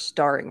her first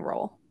starring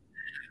role.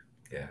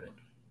 Yeah.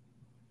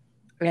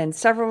 And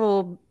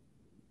several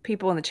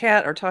people in the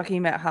chat are talking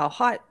about how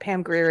hot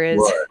Pam Grier is.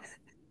 What?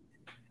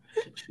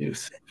 She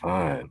was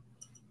fine.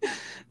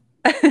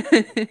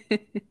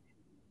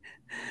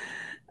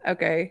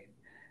 Okay.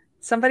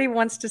 Somebody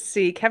wants to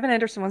see, Kevin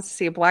Anderson wants to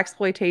see a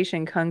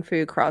Blaxploitation Kung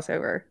Fu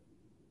crossover.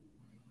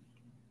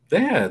 They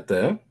had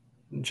that.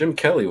 Jim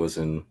Kelly was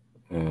in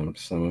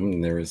some of them,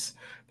 and there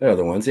are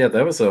other ones. Yeah,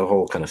 that was a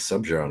whole kind of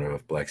subgenre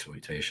of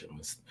Blaxploitation.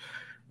 Was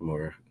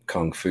more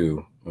Kung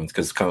Fu ones,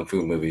 because Kung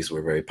Fu movies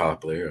were very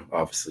popular,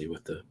 obviously,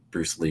 with the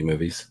Bruce Lee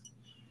movies.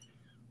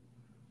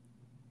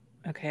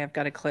 Okay, I've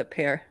got a clip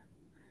here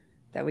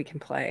that we can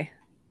play.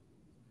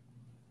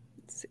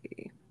 Let's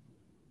see.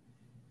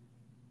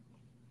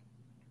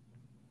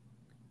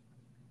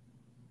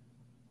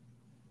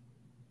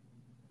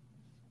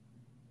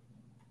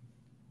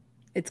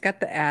 It's got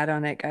the ad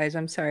on it, guys.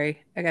 I'm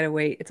sorry. I gotta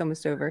wait. It's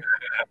almost over.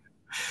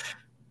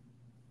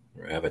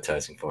 We're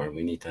advertising for him.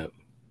 We need to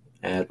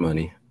add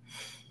money.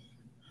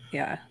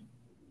 Yeah.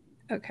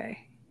 Okay.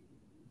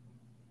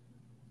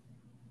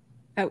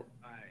 Oh.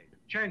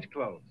 Change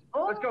clothes.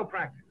 Let's go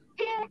practice.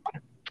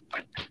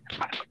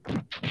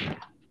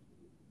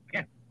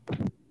 Again.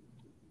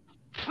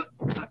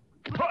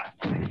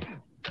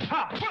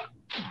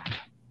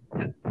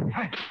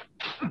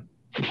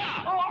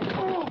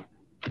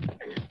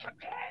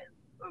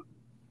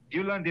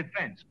 You learn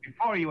defense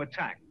before you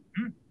attack.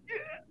 Hmm? Yeah,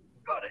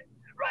 got it.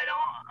 Right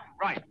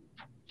Right.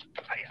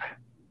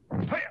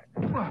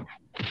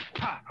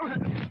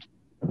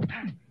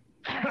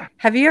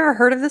 Have you ever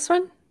heard of this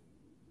one?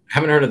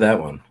 Haven't heard of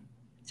that one.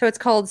 So it's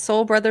called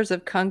Soul Brothers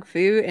of Kung Fu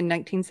in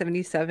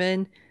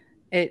 1977.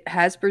 It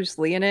has Bruce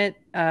Lee in it.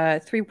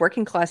 Three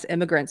working class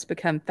immigrants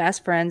become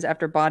fast friends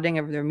after bonding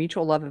over their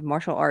mutual love of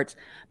martial arts.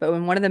 But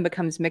when one of them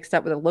becomes mixed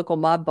up with a local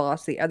mob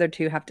boss, the other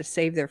two have to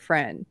save their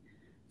friend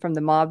from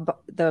the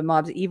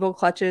mob's evil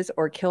clutches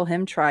or kill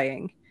him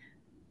trying.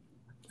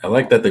 I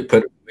like that they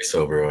put a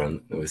voiceover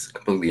on. It was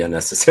completely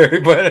unnecessary,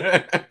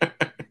 but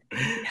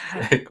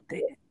Yeah,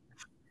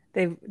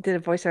 they did a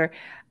voiceover.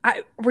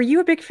 Were you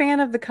a big fan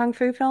of the Kung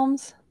Fu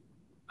films?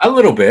 a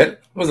little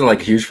bit. I wasn't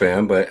like a huge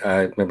fan, but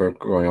I remember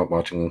growing up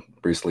watching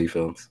Bruce Lee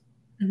films.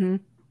 Mm-hmm.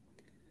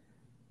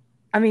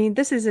 I mean,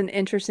 this is an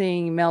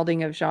interesting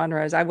melding of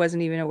genres. I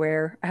wasn't even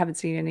aware. I haven't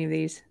seen any of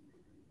these.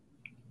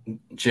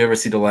 Did you ever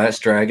see The Last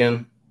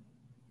Dragon?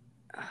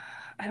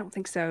 I don't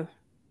think so.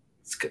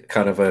 It's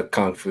kind of a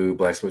kung fu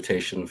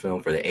blaxploitation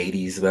film for the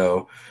 80s,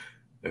 though.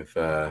 With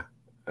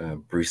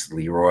Bruce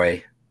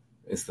Leroy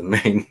is the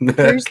main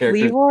Bruce character.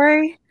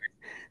 Leroy?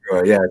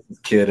 Yeah, this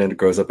kid and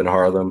grows up in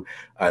Harlem,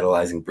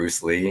 idolizing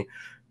Bruce Lee,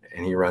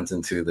 and he runs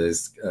into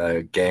this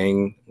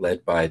gang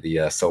led by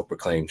the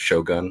self-proclaimed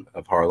Shogun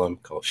of Harlem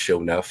called Show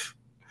Nuff.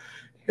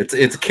 It's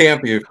a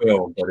campy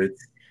film, but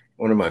it's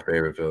one of my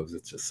favorite films.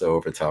 It's just so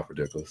over the top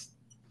ridiculous.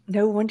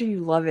 No wonder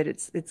you love it.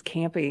 It's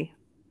campy.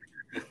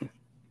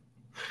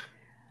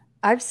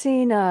 I've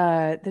seen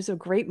there's a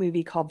great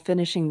movie called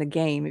Finishing the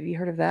Game. Have you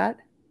heard of that?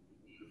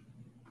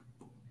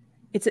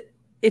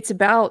 It's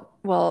about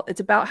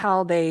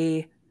how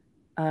they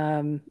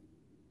had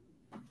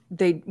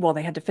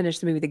to finish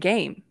the movie The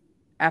Game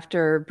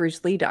after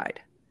Bruce Lee died,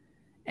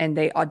 and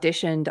they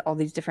auditioned all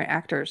these different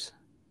actors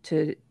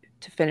to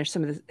finish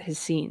some of his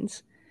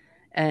scenes,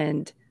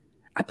 and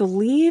I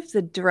believe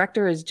the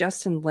director is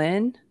Justin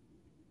Lin,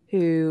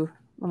 who,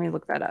 let me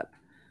look that up.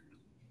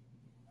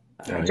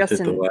 He did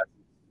the last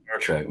Star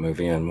Trek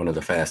movie and one of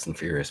the Fast and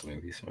Furious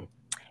movies. So.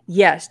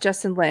 Yes,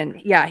 Justin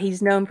Lin. Yeah,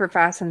 he's known for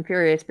Fast and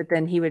Furious, but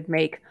then he would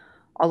make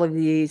all of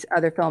these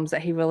other films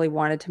that he really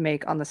wanted to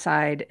make on the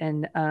side.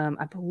 And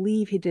I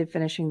believe he did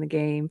Finishing the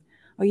Game.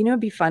 Oh, you know,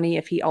 it'd be funny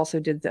if he also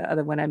did the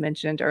other one I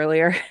mentioned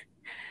earlier.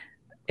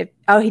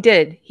 He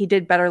did. He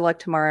did Better Luck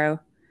Tomorrow.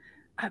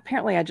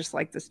 Apparently, I just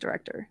like this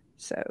director.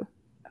 So,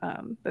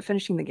 but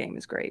Finishing the Game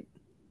is great.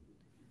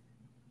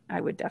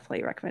 I would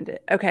definitely recommend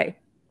it. Okay.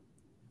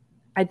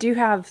 I do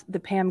have the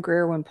Pam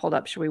Grier one pulled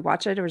up. Should we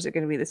watch it, or is it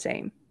going to be the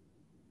same?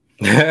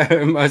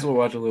 Might as well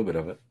watch a little bit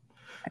of it.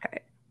 Okay.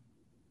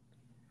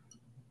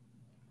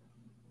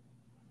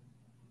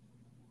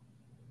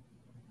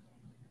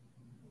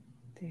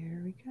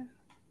 There we go.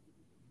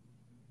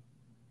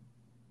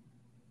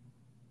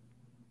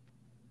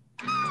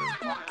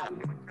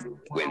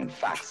 When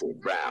Foxy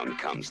Brown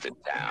comes to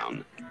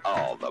town,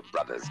 all the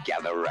brothers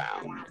gather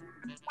round,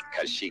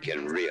 'cause she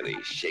can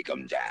really shake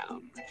 'em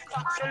down.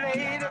 Foxy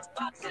lady,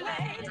 Foxy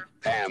lady.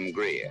 Pam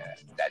Grier,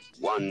 that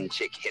one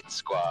chick hit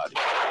squad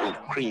who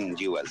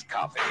creamed you as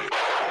coffee,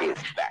 is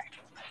back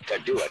to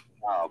do a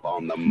job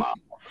on the mob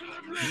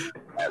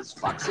as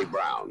Foxy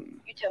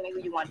Brown. You tell me who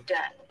you want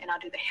done, and I'll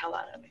do the hell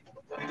out of it.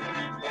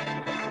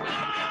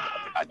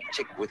 A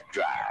chick with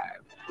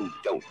drive who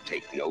don't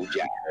take no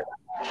jive.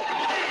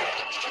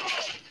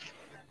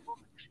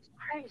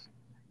 Crazy.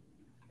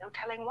 No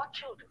telling what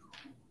she'll do.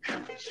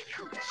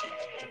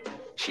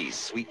 She's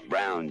sweet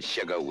brown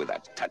sugar with a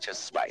touch of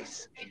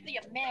spice. If you see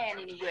a man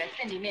anywhere,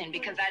 send him in,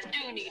 because I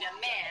do need a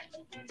man.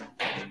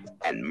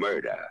 And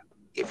murder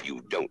if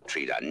you don't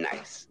treat her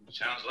nice.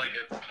 Sounds like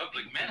a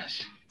public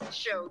menace.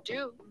 Sure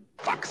do.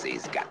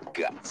 Foxy's got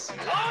guts.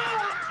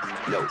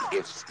 No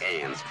ifs,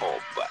 ands, or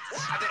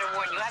buts. I better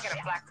warn you, I got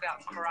a black belt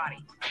in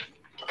karate.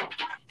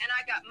 And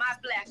I got my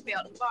black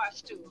belt in bar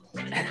stools.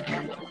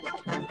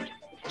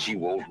 She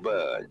won't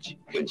budge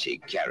when she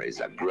carries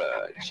a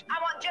grudge. I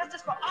want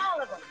justice for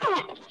all of them,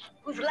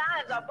 whose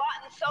lives are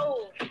bought and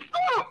sold,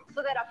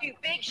 so that a few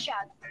big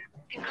shots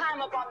can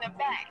climb up on their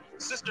back.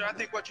 Sister, I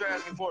think what you're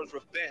asking for is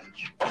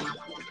revenge.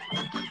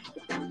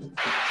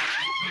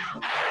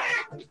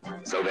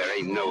 So there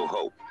ain't no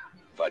hope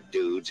for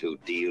dudes who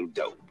deal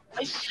dope.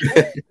 I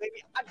swear,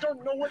 baby, I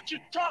don't know what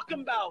you're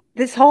talking about.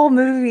 This whole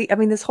movie, I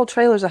mean, this whole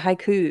trailer is a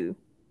haiku.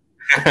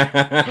 Give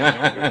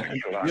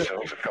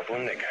ourselves a couple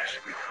of niggas.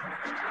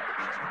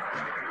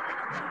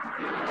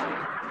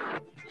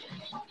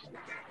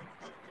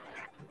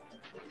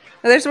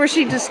 There's where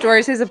she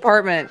destroys his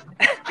apartment.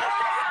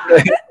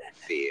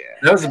 Fear.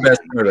 That was the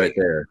best part right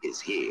there.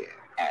 Is here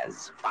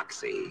as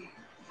Foxy.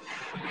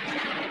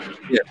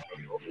 Yeah,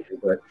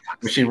 but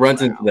when she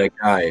runs into that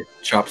guy,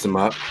 chops him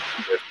up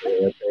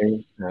with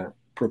the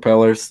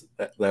propellers,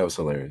 that was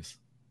hilarious.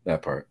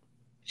 That part.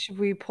 Should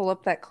we pull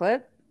up that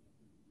clip?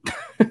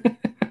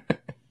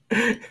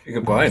 You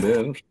can find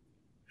it.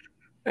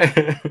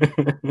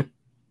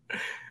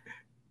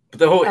 But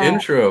the whole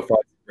intro of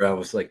Foxy Brown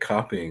was like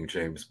copying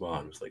James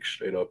Bond. It was like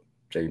straight up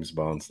James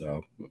Bond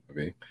style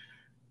movie.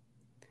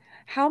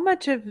 How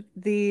much of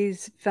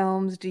these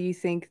films do you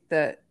think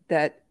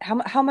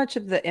how much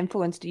of the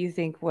influence do you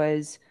think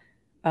was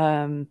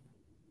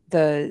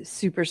the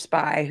super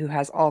spy who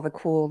has all the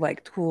cool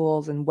like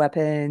tools and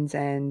weapons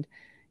and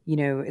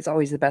is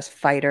always the best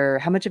fighter?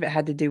 How much of it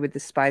had to do with the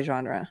spy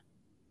genre?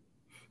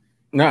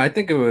 No, I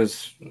think it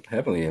was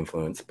heavily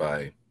influenced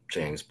by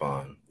James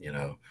Bond.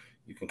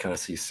 You can kind of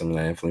see some of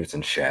that influence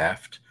in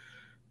Shaft,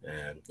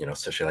 and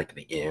especially like at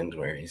the end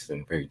where he's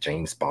in very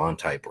James Bond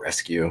type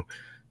rescue.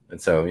 And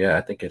so, yeah,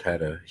 I think it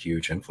had a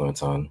huge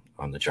influence on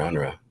the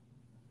genre.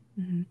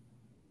 Mm-hmm.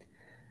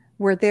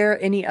 Were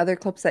there any other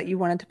clips that you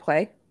wanted to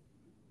play?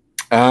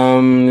 The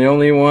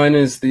only one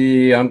is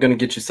the "I'm Gonna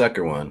Get You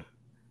Sucker" one.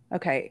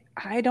 Okay,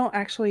 I don't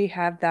actually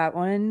have that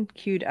one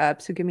queued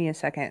up, so give me a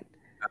second.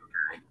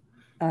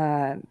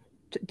 Okay.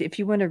 If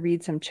you want to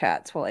read some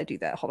chats while I do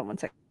that, hold on one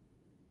second.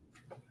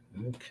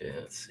 Okay,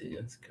 let's see.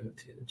 Let's go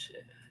to the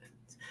chat.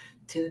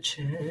 To the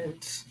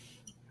chats.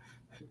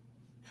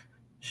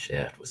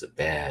 Shaft was a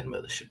bad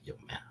mother. Shut your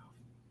mouth.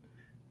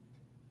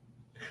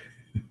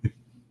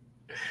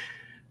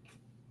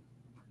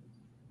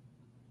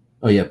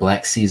 Oh yeah,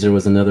 Black Caesar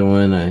was another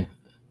one. I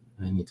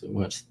I need to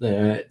watch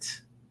that.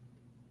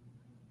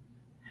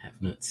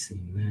 Have not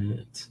seen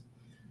that.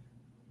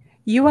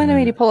 You wanted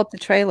me to pull up the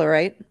trailer,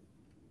 right?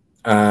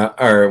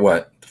 Or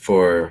what?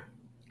 For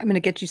I'm gonna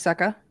get you,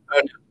 sucker.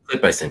 Oh, no,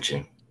 clip I sent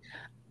you.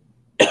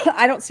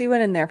 I don't see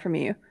one in there from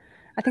you.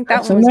 I think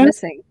that one was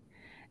missing.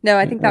 No,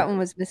 I think that one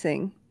was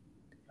missing.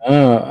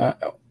 Oh,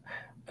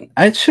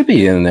 it should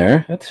be in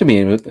there. That should be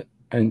in with it.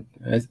 And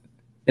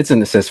it's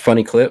in. It says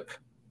funny clip.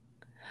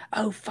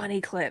 Oh,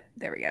 funny clip.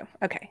 There we go.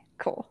 Okay,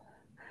 cool.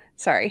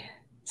 Sorry,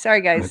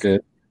 guys. Okay.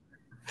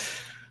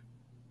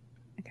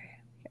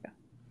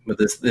 But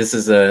this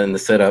is in the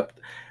setup.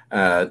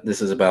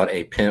 This is about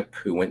a pimp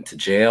who went to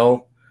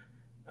jail.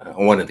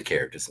 One of the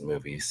characters in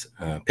movies.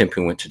 Pimp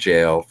who went to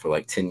jail for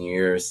like 10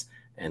 years,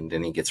 and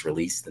then he gets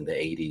released in the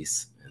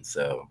 80s. And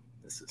so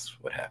this is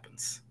what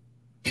happens.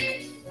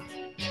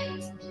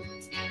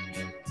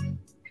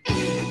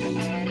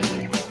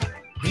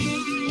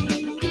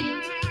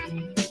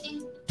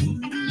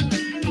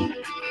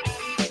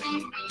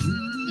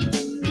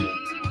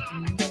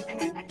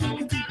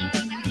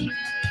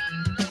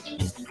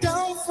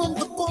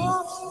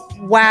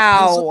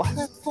 Wow.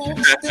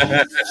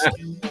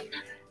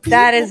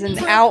 That is an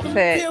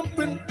outfit.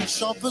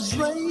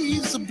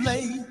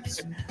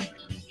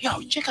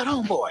 Yo, check out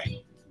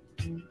homeboy.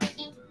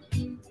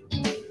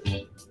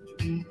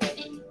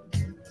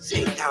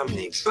 See,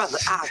 Dominic's brother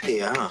out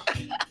there, huh?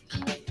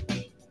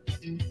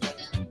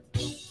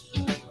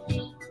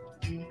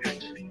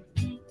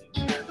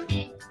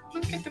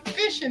 Look at the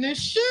fish in his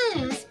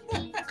shoes.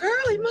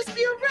 Girl, he must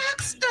be a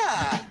rock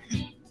star.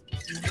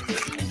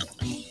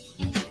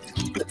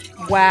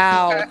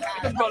 Wow.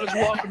 The brother's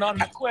walking on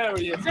an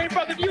aquarium. Say,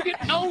 brother, do you get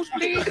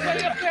nosebleeds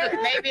way up there?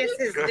 Maybe it's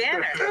his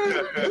dinner.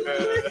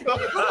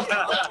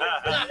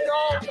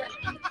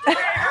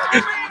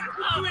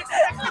 You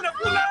expecting a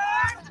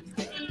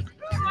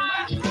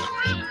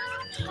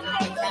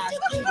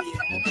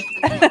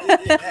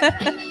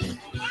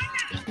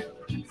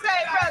Say,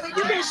 brother,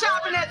 you been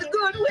shopping at the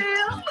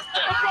Goodwill?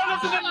 My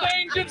brother's an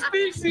endangered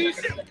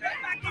species.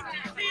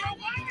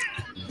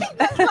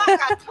 That's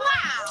like a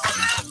clown.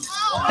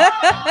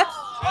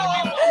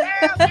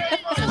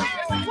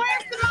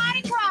 Where's the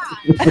Mardi Gras?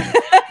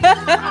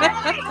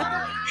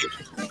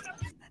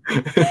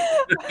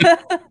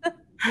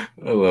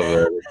 I love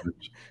that.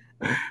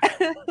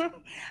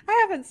 I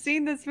haven't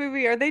seen this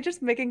movie. Are they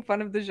just making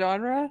fun of the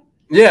genre?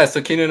 Yeah,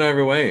 so Keenan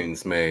Ivory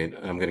Wayans made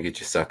I'm Gonna Get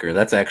You Sucker.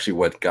 That's actually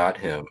what got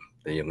him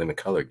the Living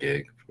Color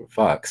gig for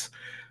Fox.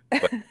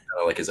 But kind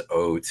of like his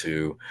ode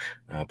to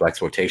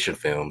Blaxploitation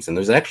films. And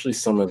there's actually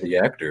some of the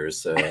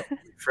actors.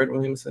 Fred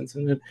Williamson's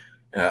in it.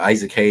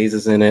 Isaac Hayes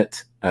is in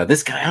it.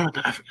 This guy, I don't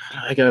know,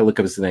 I gotta look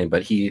up his name,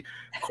 but he,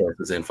 of course,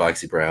 is in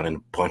Foxy Brown and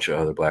a bunch of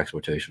other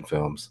Blaxploitation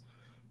films.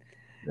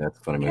 That's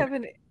a funny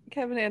movie.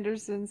 Kevin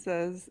Anderson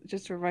says,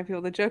 just to remind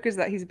people, the joke is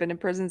that he's been in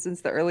prison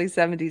since the early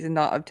 70s and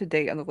not up to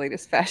date on the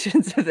latest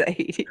fashions of the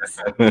 80s.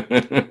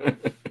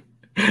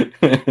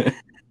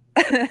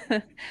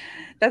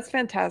 That's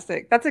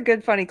fantastic. That's a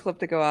good, funny clip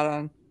to go out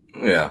on.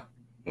 Yeah.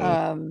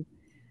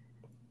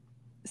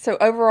 So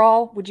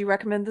overall, would you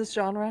recommend this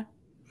genre?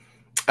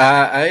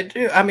 I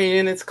do. I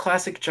mean, it's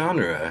classic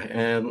genre,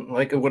 and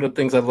like one of the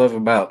things I love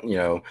about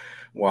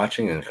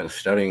watching and kind of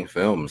studying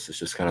films is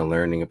just kind of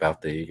learning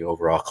about the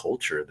overall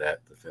culture that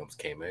the films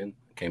came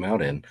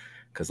out in,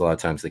 because a lot of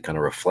times they kind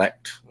of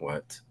reflect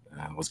what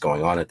was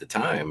going on at the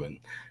time, and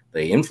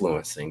they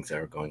influence things that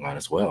are going on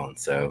as well. And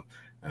so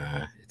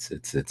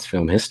it's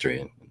film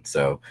history, and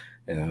so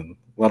a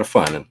lot of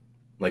fun. And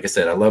like I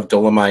said, I love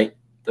Dolemite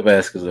the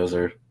best because those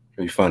are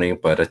really funny,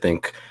 but I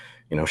think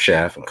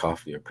Shaft and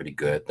Coffy are pretty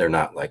good. They're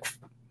not like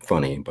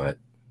funny, but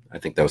I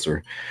think those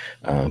were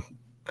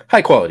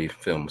high quality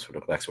films for the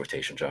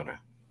Blaxploitation genre.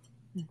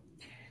 Do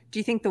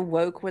you think the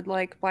woke would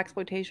like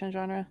Blaxploitation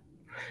genre?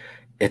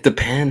 It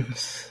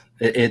depends.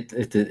 It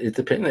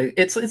depends.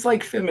 It's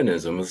like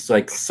feminism. It's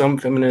like some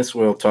feminists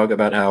will talk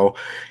about how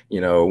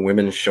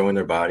women showing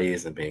their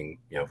bodies and being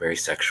very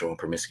sexual and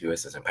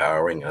promiscuous is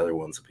empowering. Other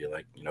ones will be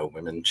like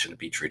women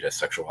shouldn't be treated as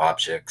sexual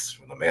objects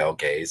from the male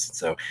gaze.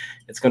 So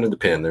it's going to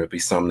depend. There'll be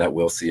some that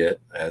will see it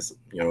as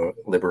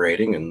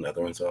liberating, and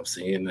other ones will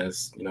see it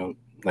as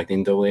like the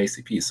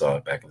NAACP saw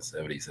it back in the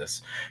 70s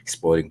as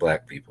exploiting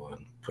black people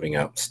and putting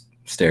out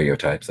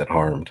stereotypes that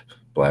harmed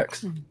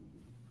blacks.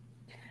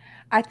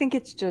 I think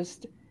it's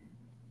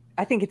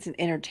an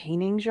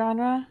entertaining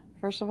genre,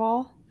 first of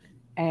all,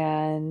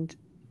 and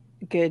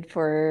good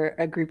for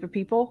a group of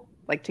people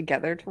like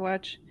together to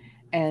watch.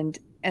 And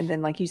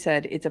then, like you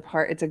said, it's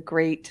a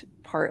great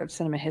part of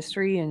cinema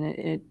history,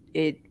 and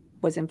it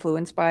was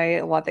influenced by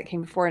a lot that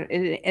came before, and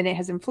it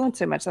has influenced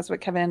so much. That's what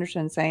Kevin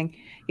Anderson is saying.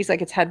 He's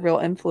like, it's had real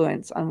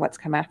influence on what's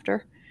come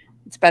after.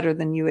 It's better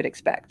than you would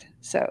expect.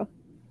 So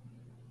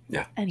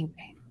yeah.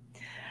 Anyway.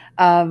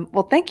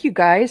 Well, thank you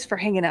guys for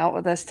hanging out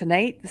with us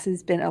tonight. This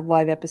has been a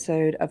live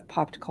episode of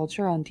Popped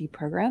Culture on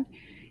Deprogrammed.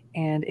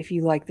 And if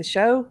you like the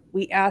show,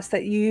 we ask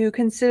that you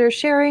consider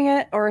sharing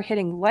it or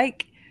hitting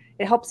like.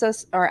 It helps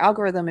us, our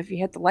algorithm, if you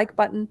hit the like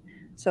button.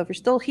 So if you're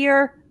still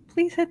here,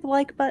 please hit the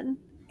like button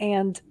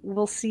and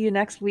we'll see you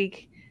next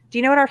week. Do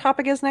you know what our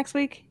topic is next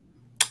week?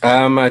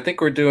 I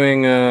think we're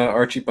doing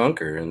Archie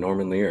Bunker and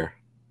Norman Lear.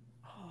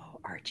 Oh,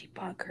 Archie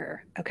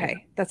Bunker.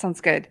 Okay, that sounds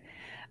good.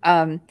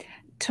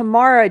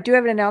 Tomorrow, I do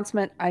have an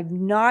announcement.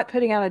 I'm not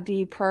putting out a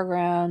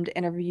deprogrammed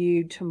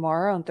interview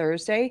tomorrow on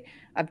Thursday.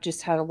 I've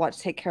just had a lot to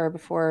take care of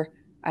before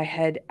I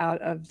head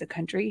out of the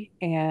country,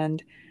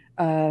 and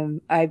but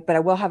I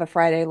will have a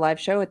Friday live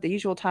show at the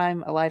usual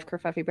time, a live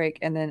kerfuffy break,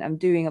 and then I'm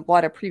doing a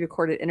lot of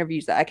pre-recorded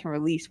interviews that I can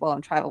release while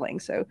I'm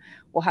traveling. So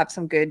we'll have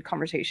some good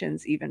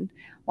conversations even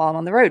while I'm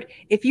on the road.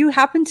 If you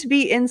happen to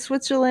be in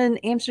Switzerland,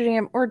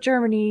 Amsterdam, or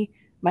Germany,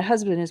 my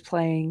husband is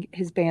playing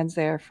his bands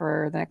there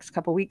for the next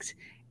couple weeks,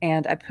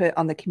 and I put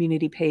on the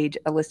community page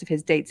a list of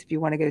his dates if you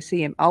want to go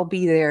see him. I'll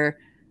be there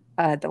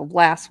the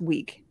last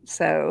week,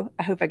 so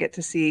I hope I get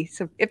to see.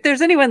 So if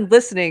there's anyone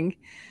listening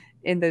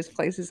in those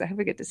places, I hope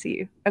I get to see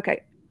you.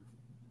 Okay.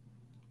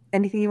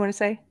 Anything you want to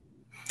say?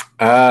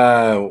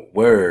 Well,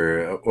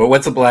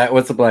 what's a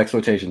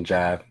Blaxploitation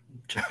jive?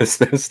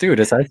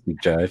 Stewardess, I speak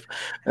jive.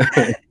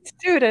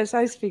 Stewardess,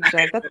 I speak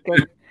jive. That's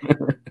good.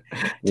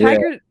 Yeah,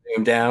 Tiger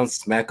him down,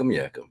 smack him,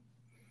 yuck him.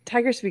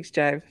 Tiger speaks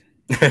jive.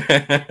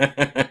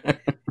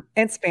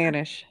 And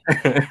Spanish.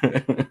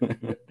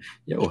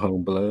 Yo,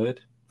 home blood.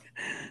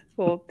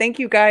 Well, thank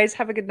you guys.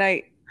 Have a good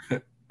night.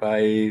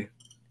 Bye.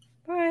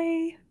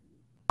 Bye.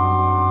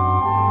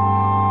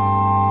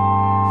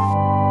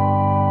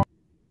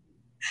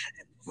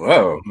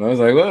 Whoa. I was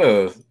like,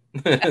 whoa.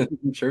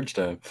 Church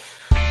time.